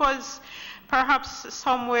 no, it was perhaps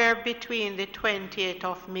somewhere between the 28th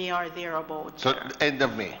of May or thereabouts. So end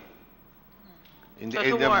of May. In the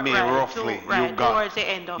end of May, roughly, you got, towards the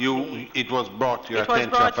end of May. It was brought to your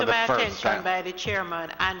attention for the first time. It was brought to my attention by the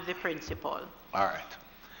chairman and the principal. All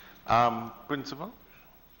right. Principal?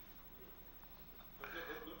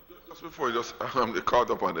 Just before you just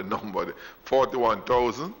caught up on the number,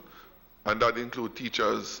 41,000, and that includes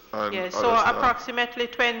teachers and yes, so approximately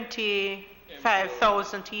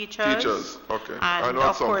 25,000 teachers. Okay. And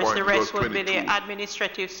of course the rest would be the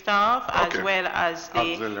administrative staff as well as the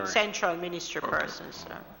auxiliary central ministry persons.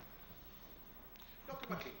 How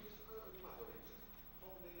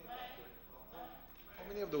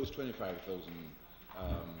many of those 25,000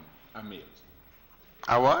 are males?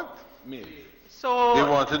 Are what? Males. So they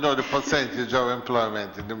want to know the percentage of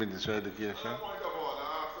employment in the Ministry of Education?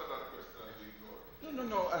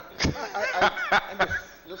 No. I'm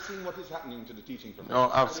just seeing what is happening to the teaching profession. No,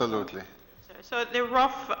 absolutely. sir. So the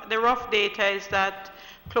rough data is that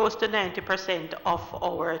close to 90% of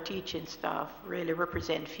our teaching staff really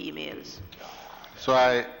represent females. So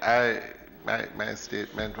my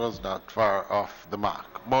statement was not far off the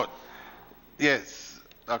mark. But yes,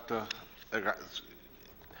 Dr.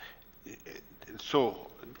 So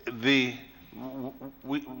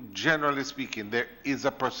generally speaking, there is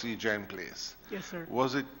a procedure in place. Yes, sir.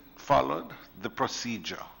 Was it followed, the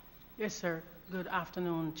procedure? Yes, sir. Good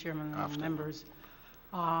afternoon, Chairman and members.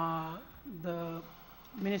 The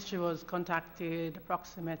ministry was contacted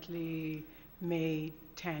approximately May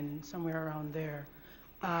 10, somewhere around there.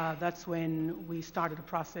 That's when we started the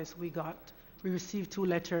process. We received 2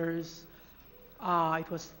 letters.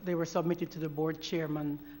 They were submitted to the board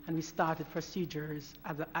chairman, and we started procedures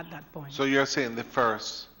at that point. So you're saying the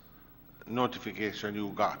first notification you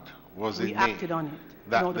got was in May? We acted on it.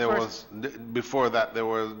 That No, before that there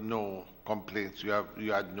were no complaints.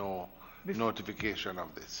 You had no notification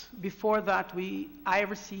of this. Before that, I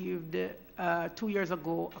received 2 years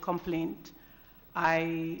ago a complaint.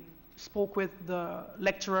 I spoke with the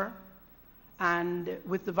lecturer and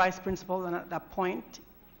with the vice principal, and at that point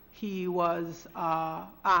he was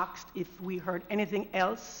asked if we heard anything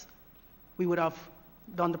else, we would have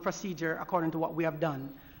done the procedure according to what we have done.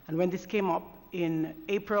 And when this came up in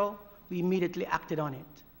April, we immediately acted on it.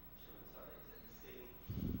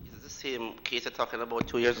 Is it the same case you're talking about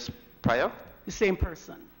 2 years prior? The same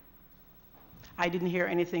person. I didn't hear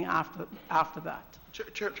anything after that.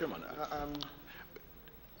 Chairman,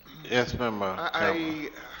 yes, member.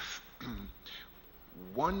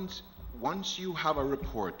 Once you have a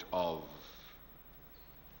report of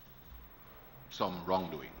some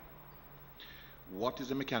wrongdoing, what is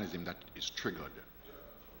the mechanism that is triggered?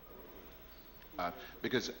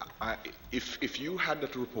 Because if you had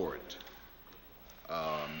that report,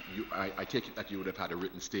 I take it that you would have had a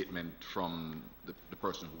written statement from the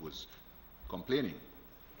person who was complaining.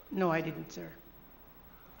 No, I didn't, sir.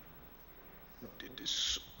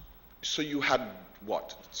 So you had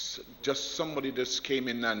what? Just somebody just came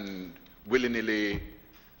in and willy-nilly,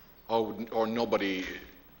 or nobody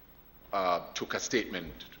took a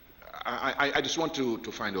statement? I just want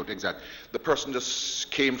to find out exactly. The person just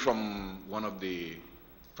came from one of the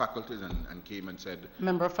faculties and came and said...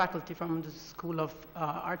 Member of faculty from the School of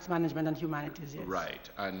Arts Management and Humanities, yes. Right,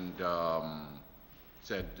 and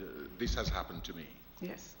said, this has happened to me.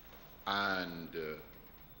 Yes. And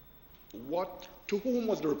to whom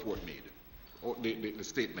was the report made, or the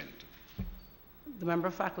statement? The member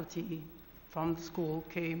of faculty from the school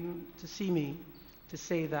came to see me to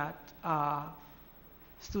say that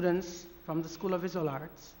students from the School of Visual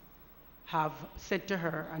Arts have said to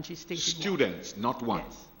her, and she stated... Students, not one?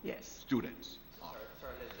 Yes, yes. Students.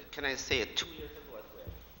 Can I say 2 years ago as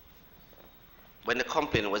well? When the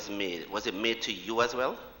complaint was it made to you as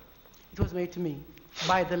well? It was made to me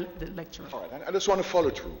by the lecturer. All right, I just want to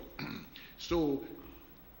follow through. So,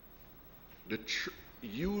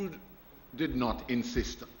 you did not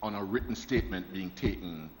insist on a written statement being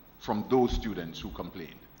taken from those students who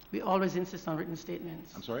complained? We always insist on written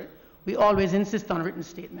statements. I'm sorry? We always insist on written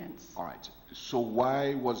statements. All right. So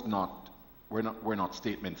why were not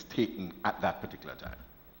statements taken at that particular time?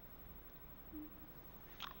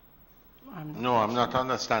 I'm not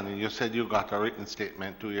understanding. You said you got a written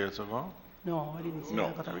statement 2 years ago? No, I didn't say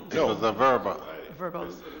I got a written statement. It was a verbal. A verbal.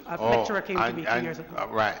 A lecturer came to me 2 years ago.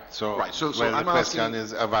 Right. So the question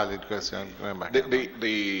is a valid question.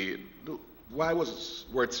 Why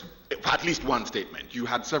were it at least one statement? You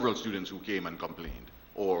had several students who came and complained,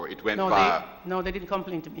 or it went via... No, they didn't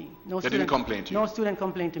complain to me. They didn't complain to you? No student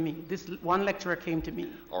complained to me. This one lecturer came to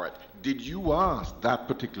me. All right. Did you ask that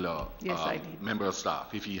particular yes, I did. Member of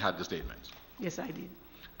staff if he had the statements? Yes, I did.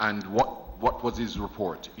 And what was his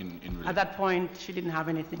report in relation? At that point, she didn't have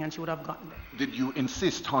anything, and she would have gotten it. Did you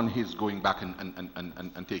insist on his going back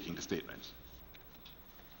and taking the statements?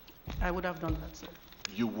 I would have done that, sir.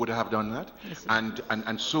 You would have done that? Yes, sir.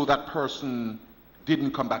 And so that person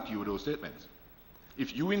didn't come back to you with those statements?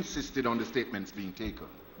 If you insisted on the statements being taken?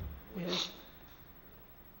 Yes.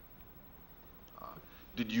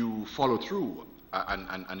 Did you follow through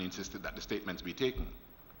and insisted that the statements be taken?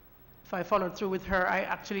 If I followed through with her, I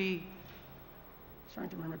actually... I'm trying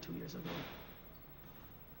to remember 2 years ago.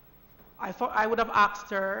 I would have asked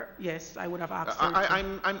her, yes, I would have asked her.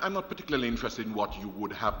 I'm not particularly interested in what you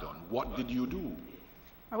would have done. What did you do?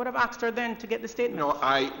 I would have asked her then to get the statement. No,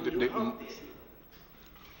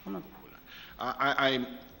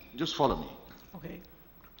 just follow me. Okay.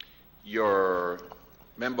 Your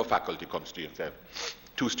member faculty comes to you and says,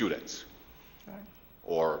 2 students, right,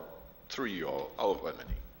 or 3 or however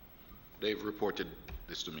many, they've reported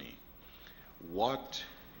this to me. what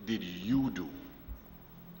did you do?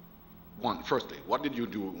 Firstly, what did you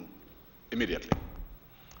do immediately?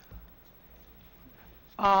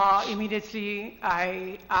 Immediately,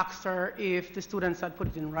 I asked her if the students had put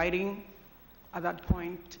it in writing. At that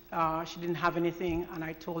point, she didn't have anything, and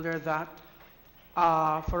I told her that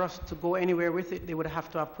for us to go anywhere with it, they would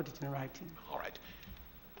have to have put it in writing. All right.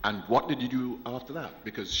 And what did you do after that?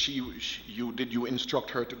 Because did you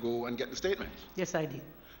instruct her to go and get the statements? Yes, I did.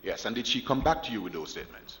 Yes, and did she come back to you with those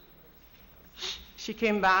statements? She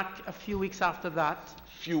came back a few weeks after that.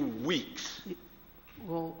 Few weeks?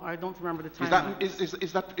 Well, I don't remember the time.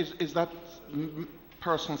 Is that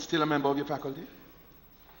person still a member of your faculty?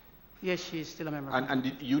 Yes, she is still a member.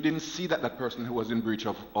 And you didn't see that person who was in breach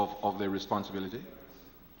of their responsibility?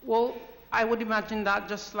 Well, I would imagine that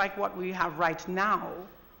just like what we have right now,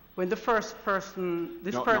 when the first person,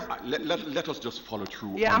 let us just follow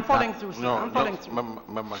through. Yeah, I'm following through, sir. I'm following through.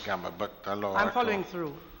 Member Gamma, but allow I'm following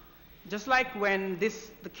through. Just like when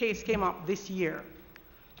the case came up this year.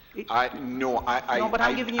 I'm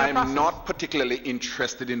not particularly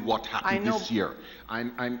interested in what happened this year.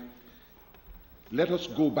 Let us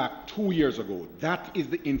go back 2 years ago. That is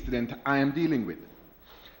the incident I am dealing with.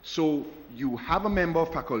 So you have a member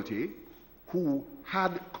of faculty who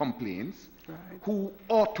had complaints, who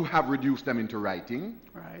ought to have reduced them into writing.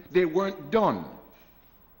 Right. They weren't done.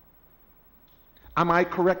 Am I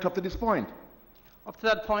correct up to this point? Up to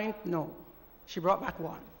that point, no. She brought back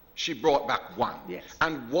one. She brought back one. Yes.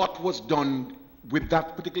 And what was done with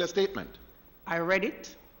that particular statement? I read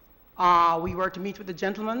it. We were to meet with the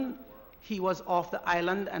gentleman. He was off the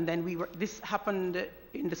island, and then this happened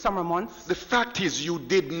in the summer months. The fact is, you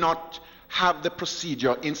did not have the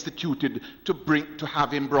procedure instituted to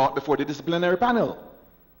have him brought before the disciplinary panel.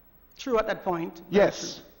 True at that point.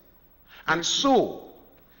 Yes. And so,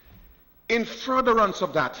 in furtherance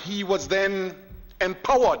of that, he was then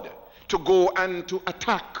empowered to go and to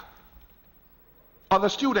attack other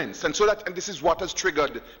students. And this is what has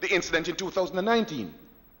triggered the incident in 2019,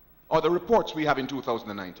 or the reports we have in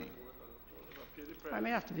 2019. I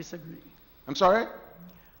may have to disagree. I'm sorry?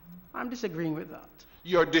 I'm disagreeing with that.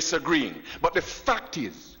 You're disagreeing. But the fact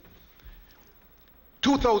is,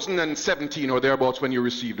 2017 or thereabouts when you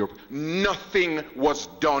received it, nothing was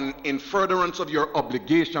done in furtherance of your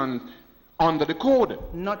obligation under the code.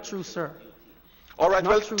 Not true, sir. All right,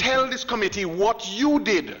 well, tell this committee what you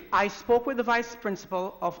did. I spoke with the vice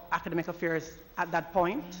principal of academic affairs at that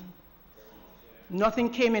point. Nothing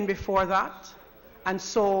came in before that. And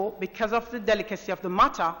so, because of the delicacy of the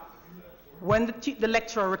matter, when the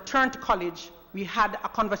lecturer returned to college, we had a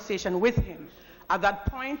conversation with him. At that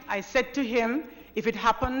point, I said to him, if it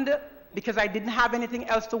happened, because I didn't have anything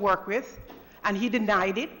else to work with, and he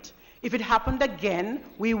denied it, if it happened again,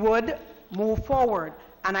 we would move forward.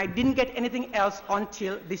 And I didn't get anything else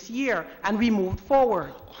until this year, and we moved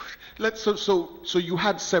forward. So you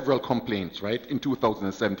had several complaints, right, in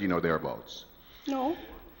 2017 or thereabouts? No.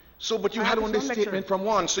 So, but you had only a statement from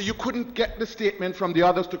one, so you couldn't get the statement from the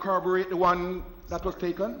others to corroborate the one that was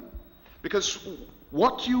taken? Because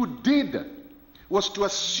what you did was to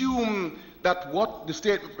assume that what the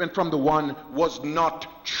statement from the one was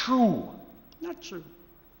not true. Not true.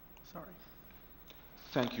 Sorry.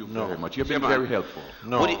 Thank you very much. You've been very helpful.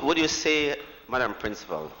 No. Would you say, Madam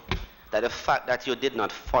Principal, that the fact that you did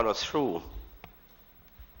not follow through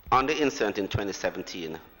on the incident in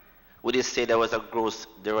 2017, would you say there was a gross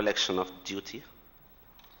dereliction of duty?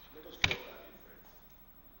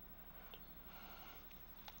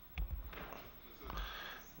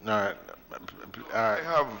 No,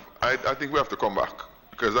 I think we have to come back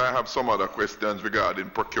because I have some other questions regarding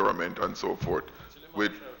procurement and so forth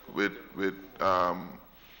with the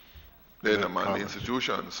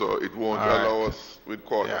institution, so it won't allow us with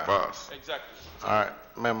quarter past. Exactly. All right,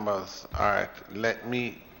 members. All right, let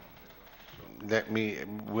me.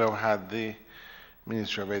 We've had the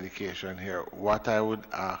Ministry of Education here. What I would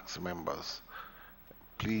ask members,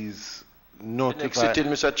 please notify. The next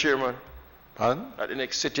sitting, Mr. Chairman. Pardon? At the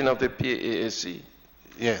next sitting of the PAAC.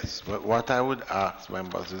 Yes, but what I would ask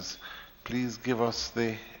members is, please give us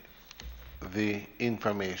the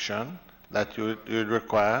information that you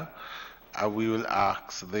require. We will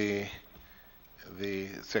ask the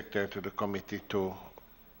secretary to the committee to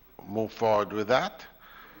move forward with that.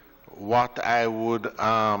 What I would,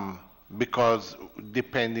 because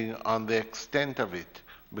depending on the extent of it,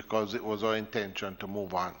 because it was our intention to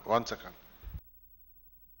move on. 1 second.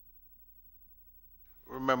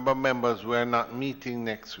 Remember, members, we're not meeting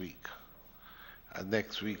next week.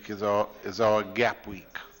 Next week is our gap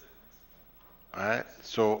week. All right.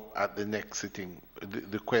 So at the next sitting,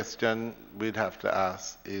 the question we'd have to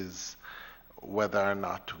ask is, whether or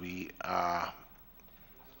not we are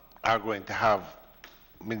going to have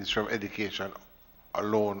Ministry of Education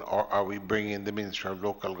alone, or are we bringing the Ministry of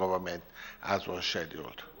Local Government as was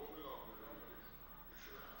scheduled?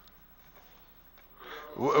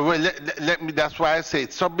 Well, let me, that's why I say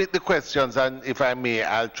submit the questions, and if I may,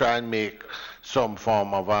 I'll try and make some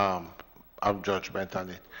form of judgment on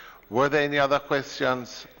it. Were there any other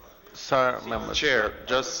questions, sir? Member Chair,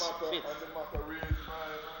 just...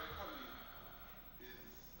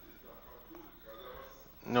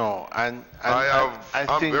 No, and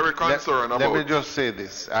I'm very concerned about... Let me just say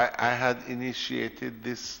this. I had initiated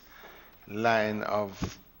this line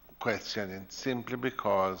of questioning simply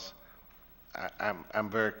because I'm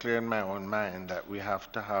very clear in my own mind that we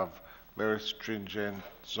have to have very stringent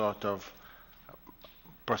sort of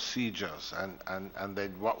procedures, and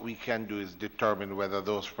then what we can do is determine whether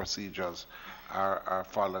those procedures are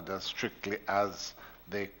followed as strictly as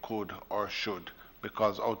they could or should,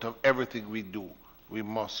 because out of everything we do, we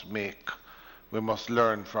must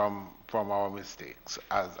learn from our mistakes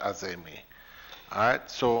as they may. All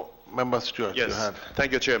right, so Member Stewart, yes, you had...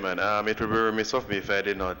 Thank you, Chairman. It would be remiss of me if I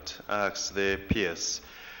did not ask the PS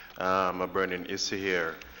a burning issue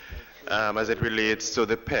here. As it relates to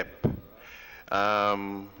the PEP,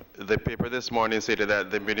 the paper this morning stated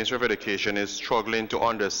that the Ministry of Education is struggling to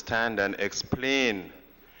understand and explain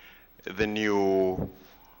the new,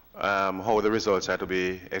 how the results are to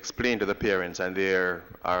be explained to the parents, and there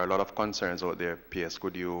are a lot of concerns out there. PS,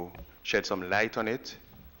 could you shed some light on it?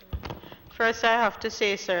 First, I have to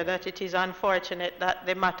say, sir, that it is unfortunate that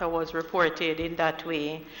the matter was reported in that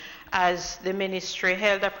way, as the ministry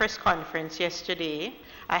held a press conference yesterday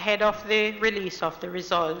ahead of the release of the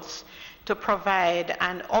results to provide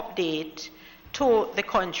an update to the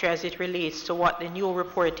country as it relates to what the new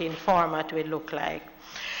reporting format will look like.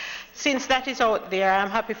 Since that is out there, I'm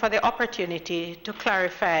happy for the opportunity to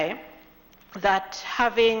clarify that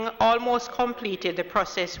having almost completed the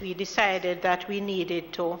process, we decided that we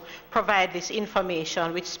needed to provide this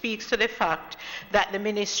information, which speaks to the fact that the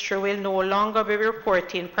ministry will no longer be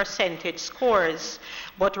reporting percentage scores,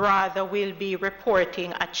 but rather will be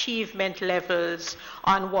reporting achievement levels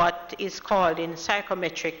on what is called in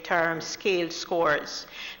psychometric terms scale scores.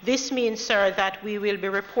 This means, sir, that we will be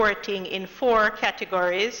reporting in 4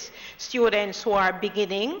 categories: students who are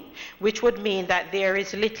beginning, which would mean that there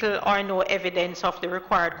is little or no evidence of the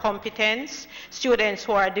required competence; students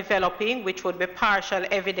who are developing, which would be partial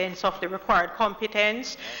evidence of the required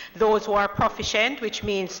competence; those who are proficient, which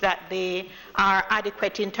means that they are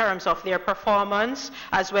adequate in terms of their performance,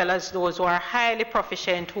 as well as those who are highly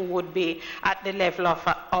proficient, who would be at the level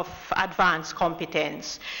of advanced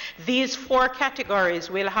competence. These 4 categories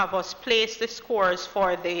will have us place the scores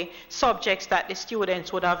for the subjects that the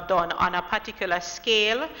students would have done on a particular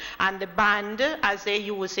scale, and the band, as they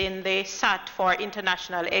use in the SAT for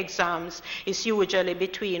international exams, is usually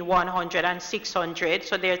between 100 and 600.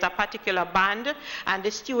 So there's a particular band, and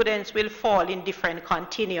the students will fall in different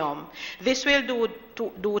continuum. This will do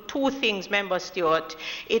 2 things, Member Stewart.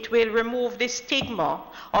 It will remove the stigma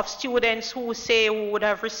of students who say who would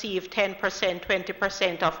have received 10%,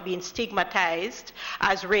 20% of being stigmatized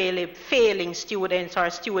as really failing students or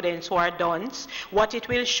students who are dunce. What it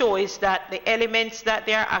will show is that the elements that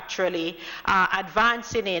they are actually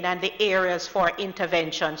advancing in and the areas for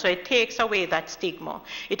intervention. So it takes away that stigma.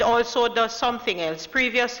 It also does something else.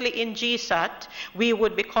 Previously in GSAT, we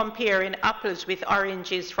would be comparing apples with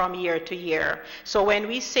oranges from year to year. So when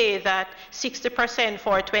we say that 60%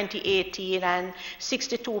 for 2018 and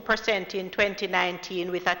 62% in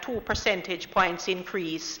 2019 with a 2 percentage points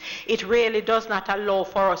increase, it really does not allow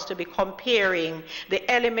for us to be comparing the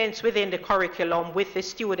elements within the curriculum with the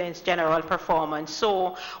students' general performance.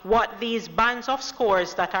 So what these bands of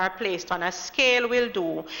scores that are placed on a scale will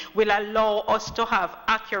do will allow us to have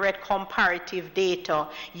accurate comparative data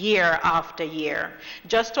year after year.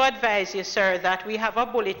 Just to advise you, sir, that we have a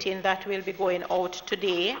bulletin that will be going out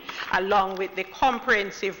today, along with the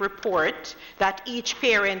comprehensive report that each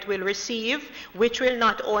parent will receive, which will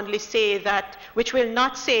not say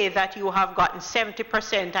that you have gotten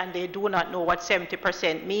 70% and they do not know what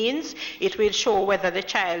 70% means. It will show whether the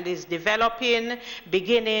child is developing,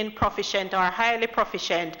 beginning, proficient, or highly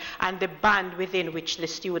proficient, and the band within which the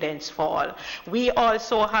students fall. We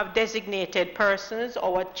also have designated persons,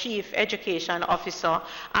 our Chief Education Officer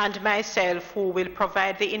and myself, who will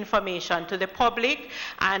provide the information to the public,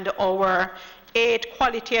 and our 8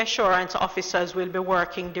 quality assurance officers will be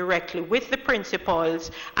working directly with the principals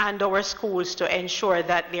and our schools to ensure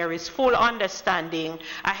that there is full understanding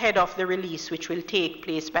ahead of the release, which will take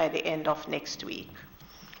place by the end of next week.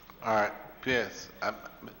 All right, yes.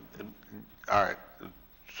 All right.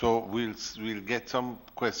 So we'll get some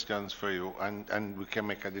questions for you, and we can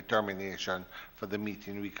make a determination for the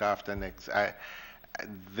meeting week after next.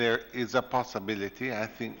 There is a possibility, I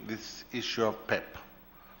think, this issue of PEP,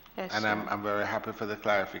 Yes, and sir. I'm very happy for the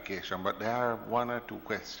clarification, but there are one or two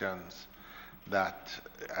questions that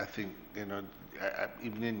I think,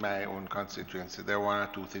 even in my own constituency, there are one or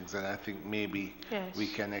two things that I think maybe Yes. we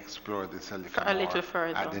can explore this a A little more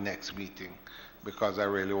further. at the next meeting, because I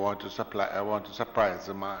really want to surprise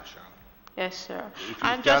the marshal. Yes, sir. If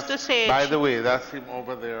And he's just to say, by the way, that's him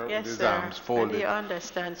over there yes, with his sir. arms I folded. do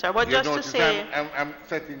understand, sir. But You just to notice say, I'm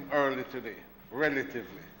setting early today,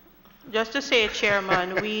 relatively.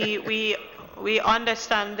 Chairman, we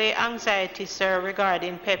understand the anxiety, sir,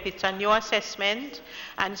 regarding PEP. It's a new assessment,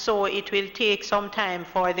 and so it will take some time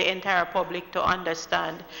for the entire public to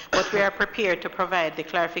understand, but we are prepared to provide the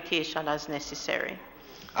clarification as necessary.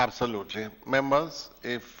 Absolutely. Members,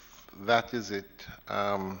 if that is it,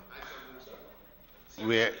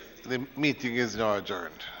 the meeting is now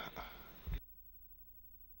adjourned.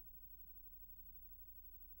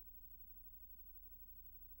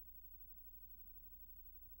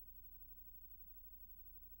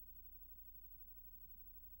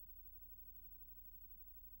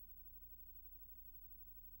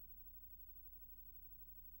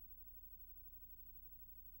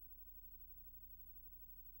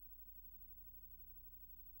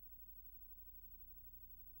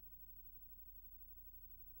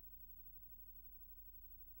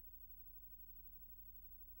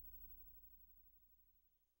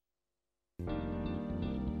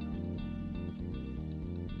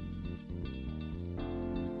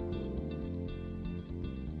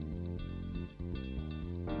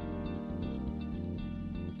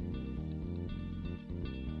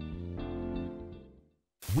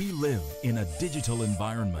 We live in a digital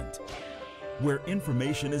environment where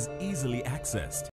information is easily accessed